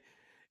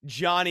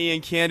Johnny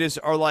and Candice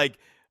are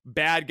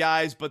bad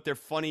guys, but they're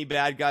funny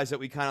bad guys that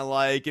we kind of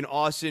like. And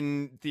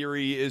Austin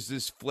Theory is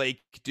this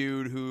flake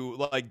dude who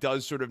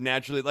does sort of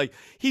naturally,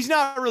 he's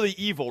not really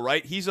evil,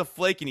 right? He's a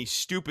flake and he's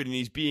stupid and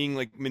he's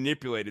being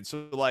manipulated.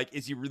 So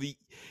is he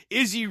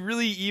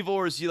really evil,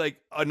 or is he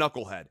a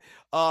knucklehead?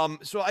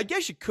 So I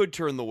guess you could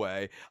turn the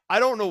Way.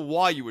 I don't know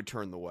why you would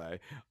turn the Way.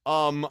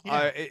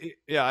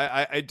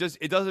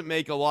 It doesn't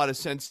make a lot of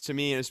sense to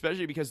me, and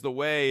especially because the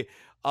Way,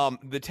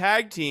 the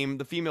tag team,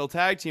 the female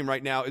tag team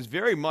right now, is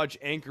very much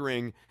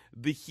anchoring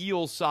the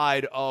heel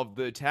side of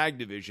the tag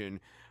division.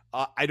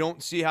 I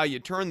don't see how you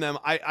turn them.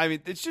 I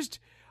mean, it's just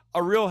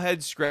a real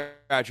head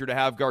scratcher to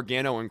have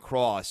Gargano and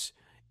Cross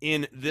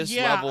in this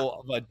level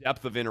of a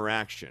depth of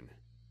interaction.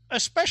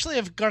 Especially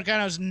if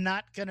Gargano's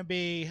not going to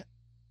be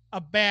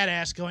a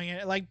badass going in.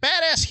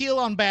 Badass heel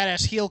on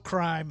badass heel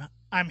crime,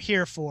 I'm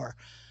here for.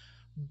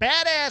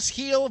 Badass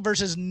heel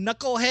versus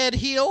knucklehead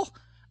heel,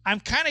 I'm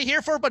kind of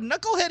here for, but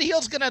knucklehead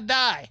heel's going to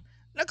die.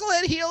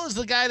 Knucklehead heel is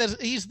the guy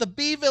he's the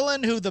B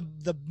villain who the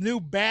new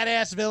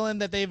badass villain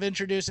that they've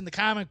introduced in the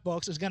comic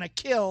books is going to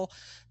kill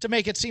to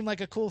make it seem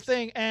like a cool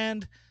thing.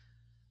 And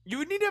you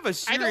would need to have a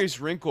serious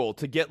wrinkle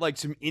to get like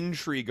some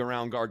intrigue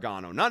around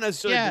Gargano. Not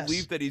necessarily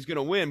belief that he's going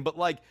to win, but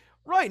like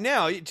right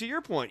now, to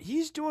your point,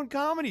 he's doing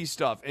comedy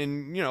stuff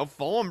and,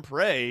 fall and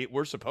prey.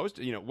 We're supposed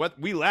to,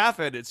 we laugh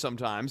at it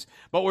sometimes,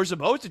 but we're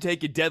supposed to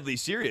take it deadly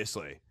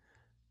seriously.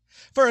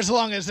 For as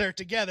long as they're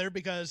together,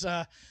 because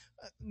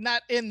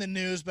not in the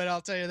news, but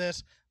I'll tell you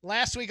this.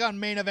 Last week on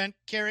Main Event,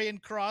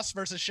 Karrion Kross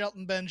versus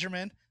Shelton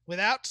Benjamin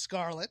without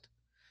Scarlett.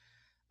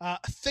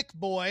 Thick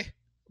Boy,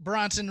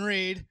 Bronson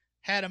Reed,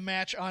 had a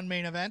match on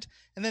Main Event.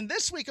 And then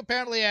this week,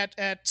 apparently at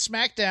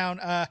SmackDown,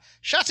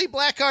 Shotzi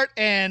Blackheart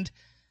and,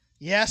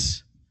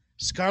 yes,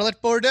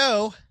 Scarlett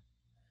Bordeaux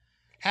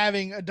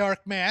having a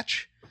dark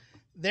match.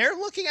 They're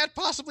looking at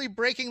possibly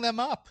breaking them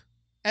up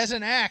as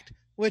an act,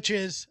 which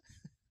is...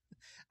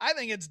 I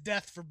think it's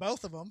death for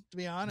both of them, to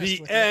be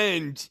honest with you. The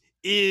end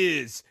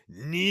is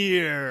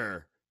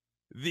near.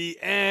 The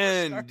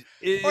end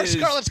is Or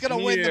Scarlett's going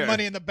to win the near.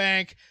 Money in the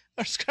Bank.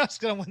 Or Scarlett's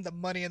going to win the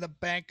Money in the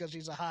Bank because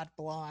she's a hot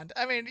blonde.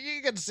 I mean,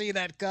 you can see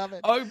that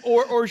coming.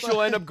 Or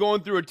she'll end up going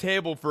through a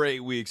table for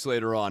 8 weeks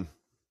later on.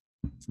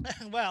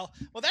 Well,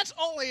 that's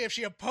only if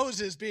she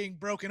opposes being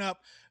broken up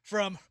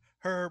from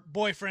her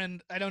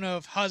boyfriend, I don't know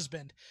if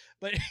husband,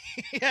 but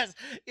yes,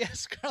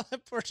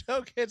 Scarlett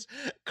Bordeaux gets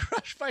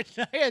crushed by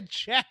Nia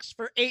Jax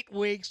for 8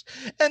 weeks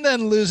and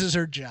then loses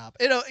her job.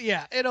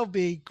 It'll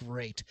be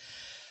great.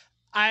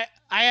 I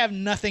have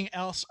nothing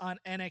else on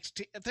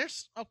NXT.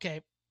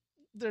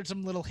 There's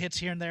some little hits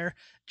here and there.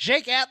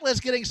 Jake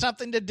Atlas getting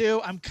something to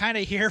do, I'm kind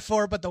of here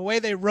for, but the way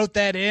they wrote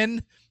that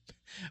in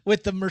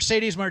with the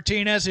Mercedes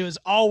Martinez, who is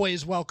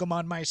always welcome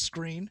on my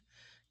screen,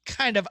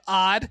 kind of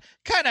odd,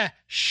 kind of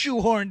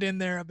shoehorned in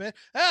there a bit.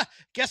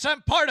 Guess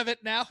I'm part of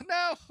it now.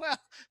 No, well,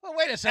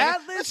 wait a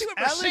second. Let's see what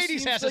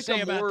Mercedes has to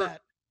say about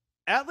that.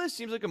 Atlas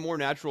seems like a more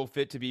natural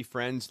fit to be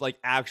friends, like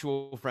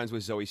actual friends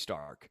with Zoe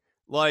Stark.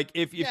 Like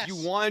if you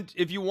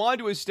want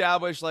to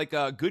establish like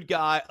a good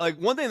guy, like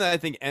one thing that I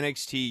think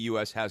NXT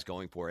US has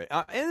going for it,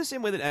 in the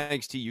same way that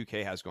NXT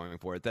UK has going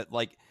for it, that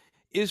like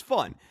is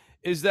fun,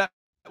 is that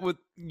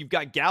you've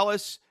got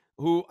Gallus,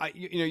 who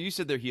you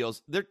said they're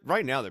heels. They're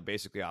right now they're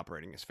basically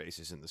operating as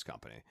faces in this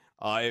company,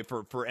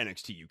 for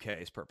NXT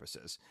UK's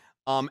purposes.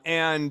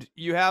 And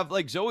you have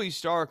like Zoe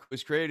Stark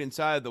was created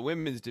inside of the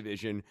women's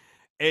division,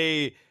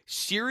 a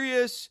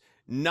serious,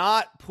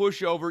 not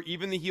pushover,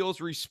 even the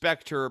heels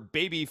respect her,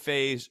 baby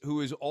face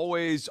who is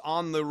always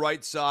on the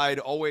right side,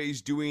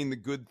 always doing the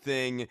good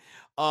thing.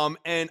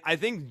 And I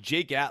think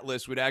Jake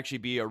Atlas would actually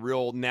be a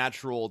real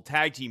natural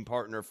tag team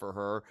partner for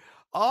her.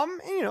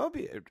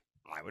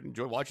 I would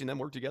enjoy watching them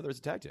work together as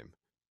a tag team.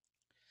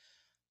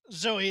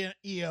 Zoe and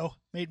Io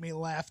made me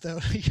laugh, though.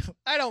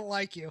 I don't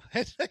like you.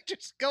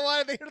 Just go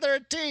on. They're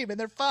a team, and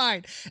they're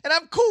fine. And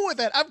I'm cool with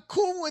that. I'm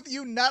cool with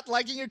you not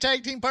liking your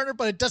tag team partner,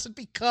 but it doesn't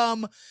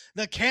become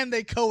the can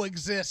they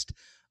coexist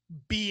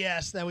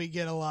BS that we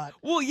get a lot.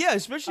 Well, yeah,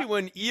 especially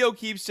when Io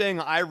keeps saying,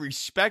 I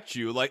respect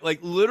you. Like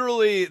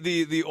literally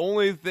the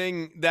only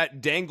thing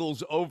that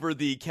dangles over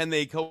the can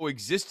they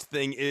coexist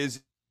thing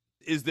is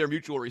their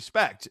mutual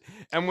respect.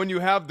 And when you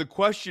have the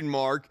question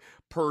mark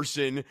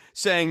person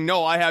saying,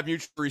 no, I have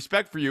mutual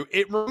respect for you,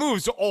 it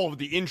removes all of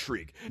the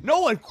intrigue. No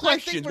one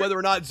questions whether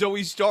or not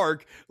Zoe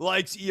Stark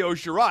likes Io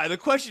Shirai. The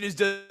question is,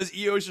 does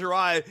Io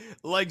Shirai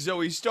like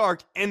Zoe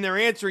Stark? And they're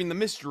answering the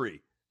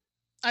mystery.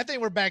 I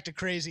think we're back to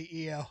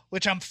crazy Io,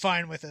 which I'm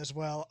fine with as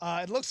well.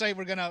 It looks like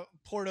we're going to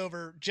port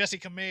over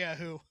Jessica Mea,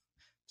 who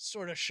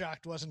sort of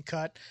shocked wasn't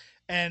cut,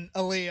 and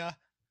Aaliyah,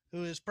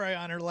 who is probably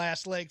on her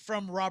last leg,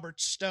 from Robert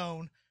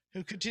Stone,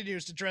 who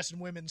continues to dress in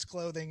women's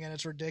clothing, and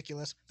it's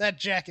ridiculous. That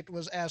jacket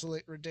was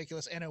absolutely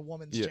ridiculous, and a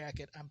woman's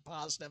jacket. I'm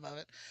positive of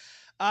it.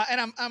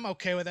 And I'm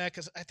okay with that,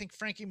 because I think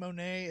Frankie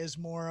Monet is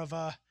more of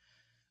a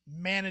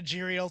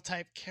managerial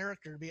type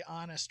character, to be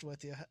honest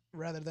with you,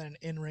 rather than an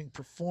in-ring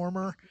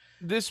performer.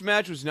 This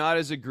match was not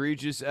as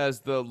egregious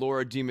as the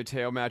Laura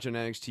DiMatteo match on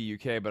NXT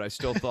UK, but I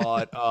still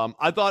thought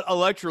I thought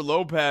Elektra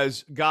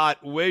Lopez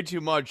got way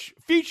too much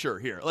feature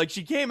here. Like,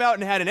 she came out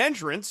and had an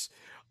entrance.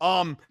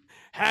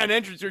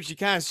 Where she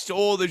kind of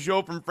stole the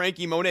show from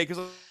Frankie Monet,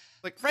 because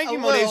like Frankie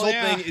Monet's whole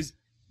thing is,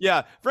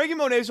 Frankie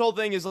Monet's whole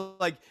thing is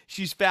like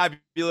she's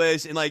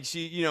fabulous and like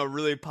she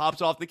really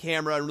pops off the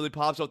camera and really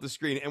pops off the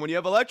screen. And when you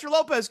have Elektra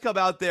Lopez come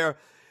out there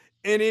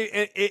and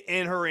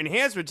her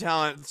enhancement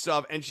talent and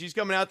stuff, and she's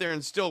coming out there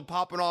and still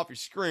popping off your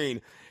screen,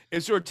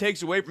 it sort of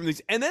takes away from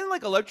these. And then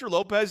like Elektra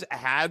Lopez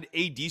had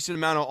a decent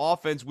amount of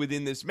offense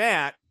within this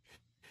match,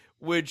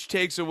 which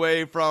takes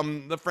away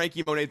from the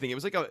Frankie Monet thing. It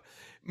was like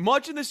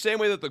much in the same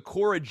way that the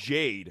Cora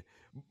Jade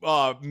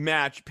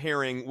match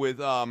pairing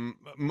with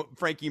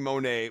Frankie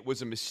Monet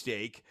was a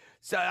mistake.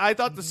 So I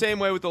thought the same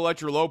way with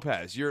Elektra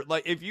Lopez. You're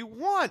like, if you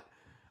want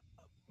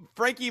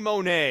Frankie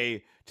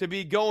Monet to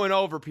be going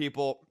over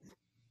people,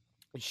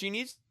 she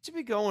needs to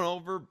be going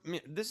over. I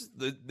mean, this is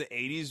the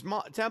 80s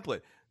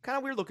template. Kind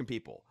of weird looking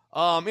people.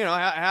 Have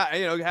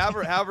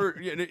her.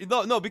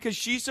 No, because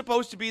she's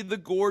supposed to be the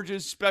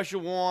gorgeous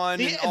special one.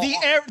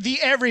 The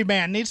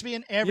everyman needs to be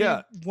an every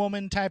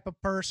woman type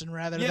of person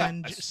rather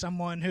than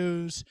someone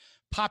who's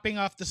popping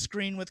off the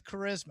screen with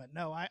charisma.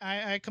 No,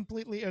 I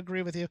completely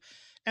agree with you,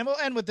 and we'll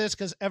end with this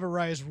because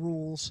Everrise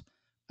rules.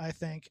 I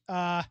think.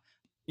 I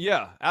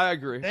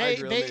agree.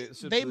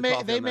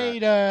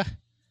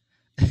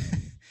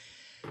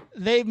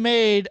 They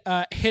made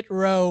hit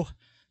row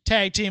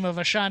tag team of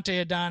Ashanti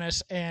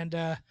Adonis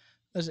and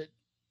was it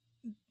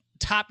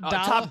Top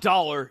Dollar? Top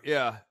Dollar,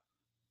 yeah.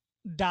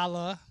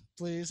 Dollar,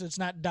 please. It's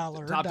not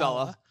dollar. Top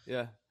Dollar,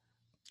 yeah.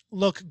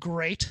 Look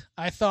great,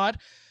 I thought.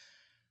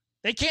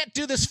 They can't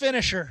do this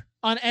finisher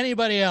on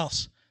anybody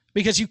else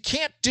because you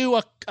can't do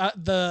it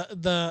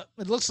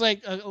looks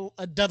like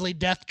a Dudley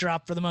Death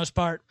Drop for the most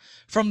part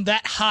from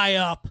that high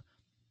up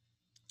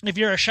if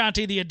you're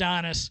Ashanti the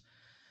Adonis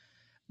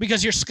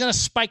because you're going to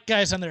spike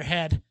guys on their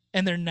head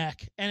and their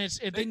neck, and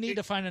they need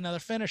to find another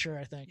finisher,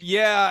 I think.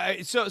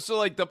 Yeah, so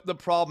like the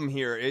problem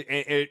here,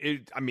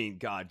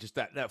 just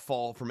that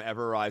fall from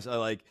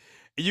Everrise,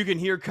 you can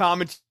hear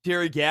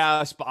commentary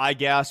gasp, I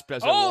gasp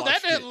as I watched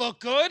that didn't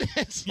look good.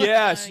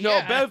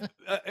 Bev,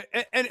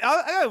 and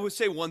I would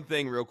say one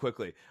thing real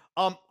quickly.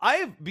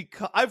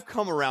 I've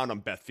come around on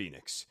Beth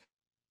Phoenix.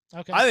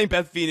 Okay. I think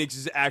Beth Phoenix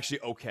is actually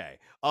okay.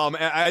 And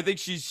I think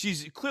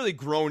she's clearly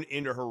grown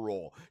into her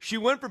role. She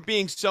went from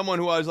being someone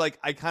who I was like,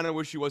 I kind of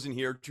wish she wasn't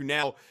here, to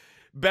now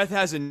Beth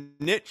has a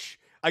niche.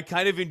 I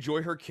kind of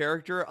enjoy her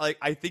character.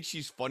 I think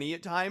she's funny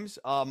at times.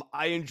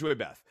 I enjoy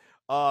Beth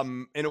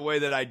in a way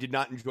that I did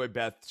not enjoy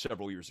Beth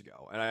several years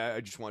ago. And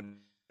I just wanted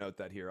to note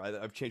that here.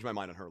 I've changed my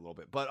mind on her a little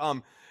bit.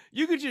 But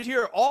you could just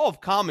hear all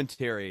of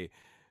commentary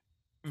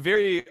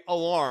very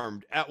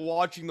alarmed at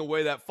watching the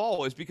way that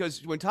fall is,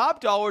 because when Top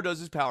Dollar does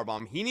his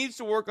powerbomb, he needs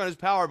to work on his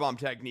powerbomb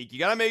technique. You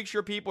got to make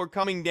sure people are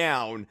coming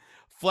down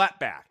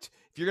flat-backed.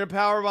 If you're going to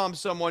powerbomb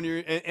someone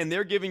and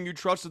they're giving you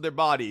trust of their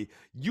body,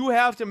 you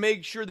have to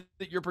make sure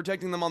that you're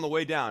protecting them on the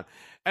way down.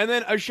 And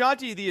then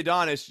Ashanti the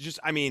Adonis,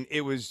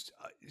 it was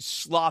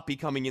sloppy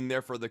coming in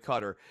there for the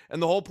cutter.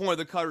 And the whole point of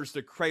the cutter is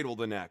to cradle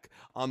the neck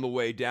on the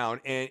way down.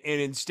 And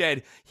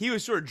instead, he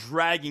was sort of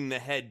dragging the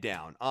head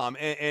down. And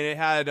it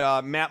had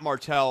Matt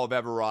Martell of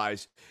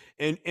Everrise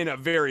in a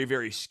very,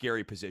 very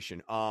scary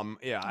position.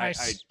 I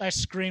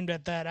screamed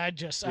at that. I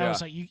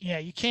was like,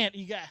 you can't.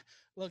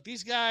 Look,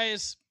 these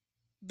guys,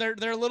 they're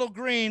a little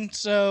green.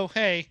 So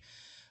hey,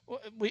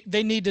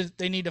 they need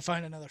to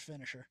find another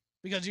finisher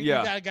because you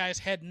got a guy's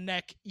head and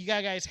neck. You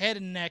got guys head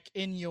and neck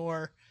in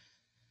your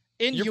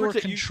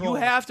control.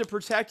 You have to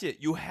protect it.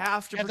 You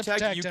have to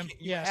protect it.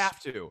 You have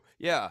to.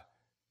 Yeah.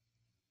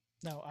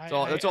 No,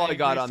 that's all I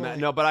got on that.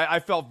 No, but I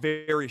felt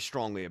very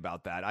strongly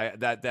about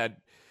that.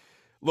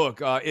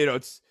 Look,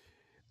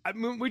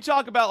 we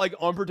talk about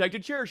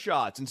unprotected chair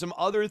shots and some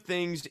other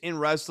things in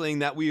wrestling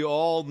that we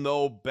all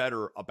know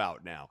better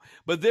about now.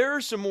 But there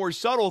are some more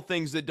subtle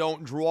things that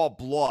don't draw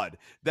blood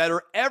that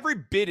are every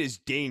bit as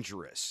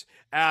dangerous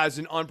as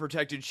an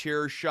unprotected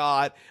chair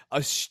shot,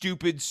 a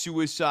stupid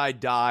suicide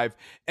dive.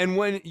 And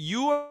when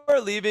you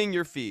are leaving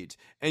your feet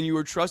and you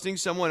are trusting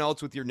someone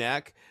else with your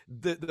neck,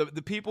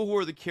 the people who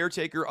are the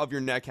caretaker of your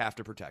neck have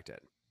to protect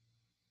it.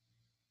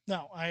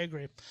 No, I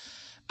agree.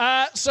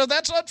 So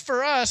that's it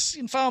for us.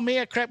 You can follow me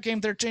at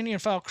CrapGame13. You can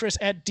follow Chris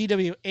at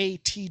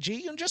DWATG.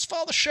 You can just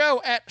follow the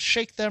show at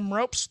Shake Them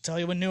Ropes. Tell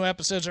you when new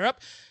episodes are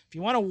up. If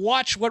you want to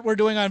watch what we're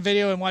doing on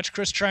video and watch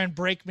Chris try and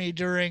break me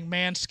during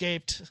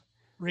Manscaped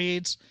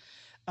reads,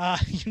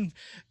 you can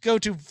go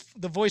to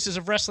the Voices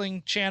of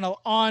Wrestling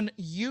channel on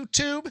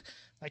YouTube.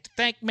 I'd like to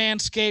thank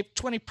Manscaped.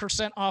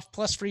 20% off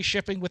plus free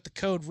shipping with the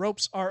code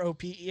ROPES,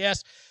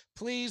 ROPES.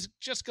 Please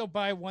just go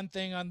buy one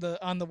thing on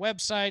the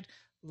website.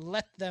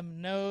 Let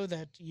them know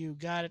that you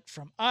got it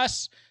from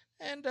us,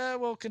 and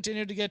we'll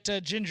continue to get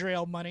ginger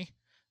ale money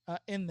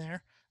in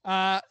there.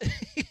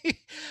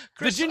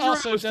 Chris the ginger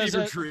ale was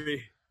Fever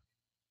Tree.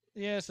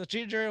 Yes, the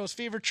ginger ale was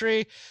Fever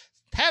Tree.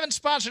 Haven't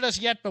sponsored us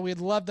yet, but we'd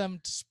love them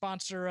to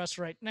sponsor us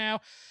right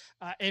now.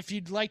 If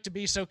you'd like to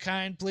be so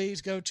kind,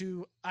 please go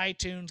to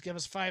iTunes, give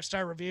us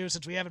 5-star reviews,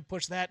 since we haven't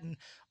pushed that in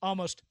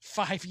almost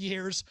 5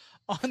 years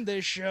on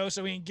this show,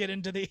 so we can get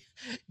into the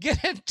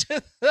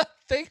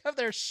thing of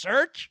their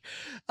search.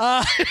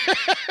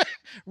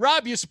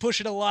 Rob used to push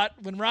it a lot.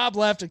 When Rob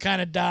left, it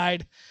kind of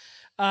died.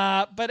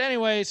 But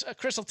anyways,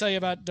 Chris will tell you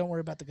about Don't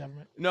Worry About the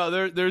Government.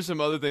 No, there's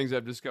some other things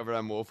I've discovered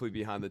I'm woefully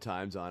behind the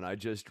times on. I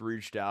just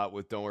reached out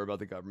with Don't Worry About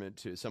the Government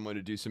to someone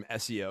to do some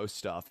SEO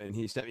stuff, and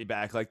he sent me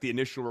back the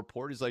initial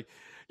report. He's like,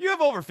 you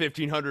have over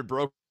 1,500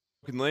 broken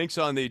links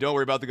on the Don't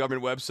Worry About the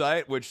Government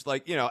website, which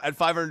at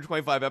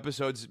 525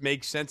 episodes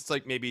makes sense.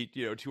 It's maybe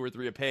 2 or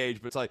 3 a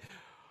page, but it's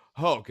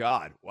oh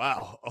God,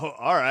 wow. Oh,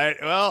 all right.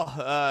 Well,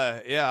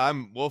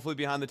 I'm woefully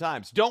behind the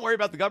times. Don't Worry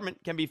About the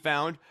Government can be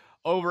found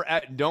over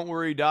at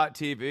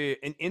don'tworry.tv,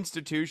 an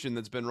institution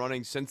that's been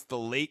running since the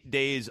late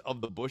days of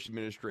the Bush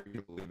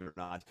administration, believe it or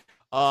not.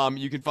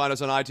 You can find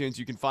us on iTunes.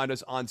 You can find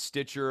us on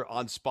Stitcher,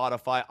 on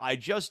Spotify. I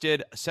just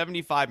did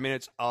 75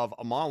 minutes of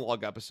a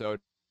monologue episode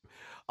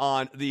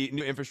on the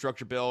new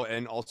infrastructure bill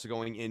and also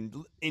going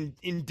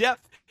in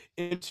depth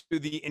into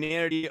the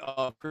inanity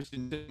of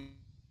Kristen.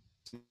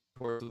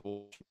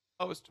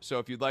 So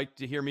if you'd like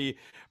to hear me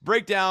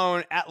break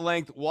down at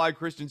length why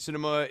Kristen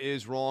Cinema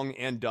is wrong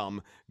and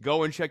dumb,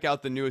 go and check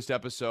out the newest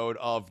episode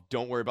of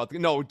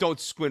Don't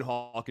Squint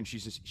Hawkins.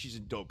 She's a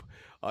dope.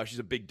 She's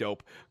a big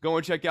dope. Go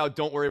and check out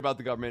Don't Worry About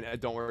the Government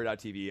at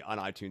don'tworry.tv on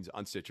iTunes,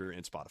 on Stitcher,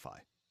 and Spotify.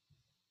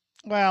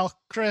 Well,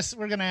 Chris,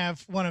 we're going to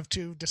have one of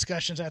two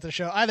discussions after the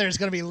show. Either it's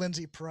going to be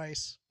Lindsay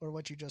Price or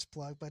what you just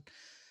plugged. But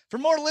for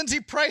more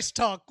Lindsay Price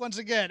talk, once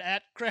again,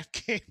 at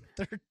Craft Game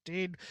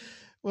 13,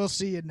 we'll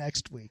see you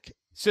next week.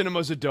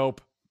 Cinema's a dope.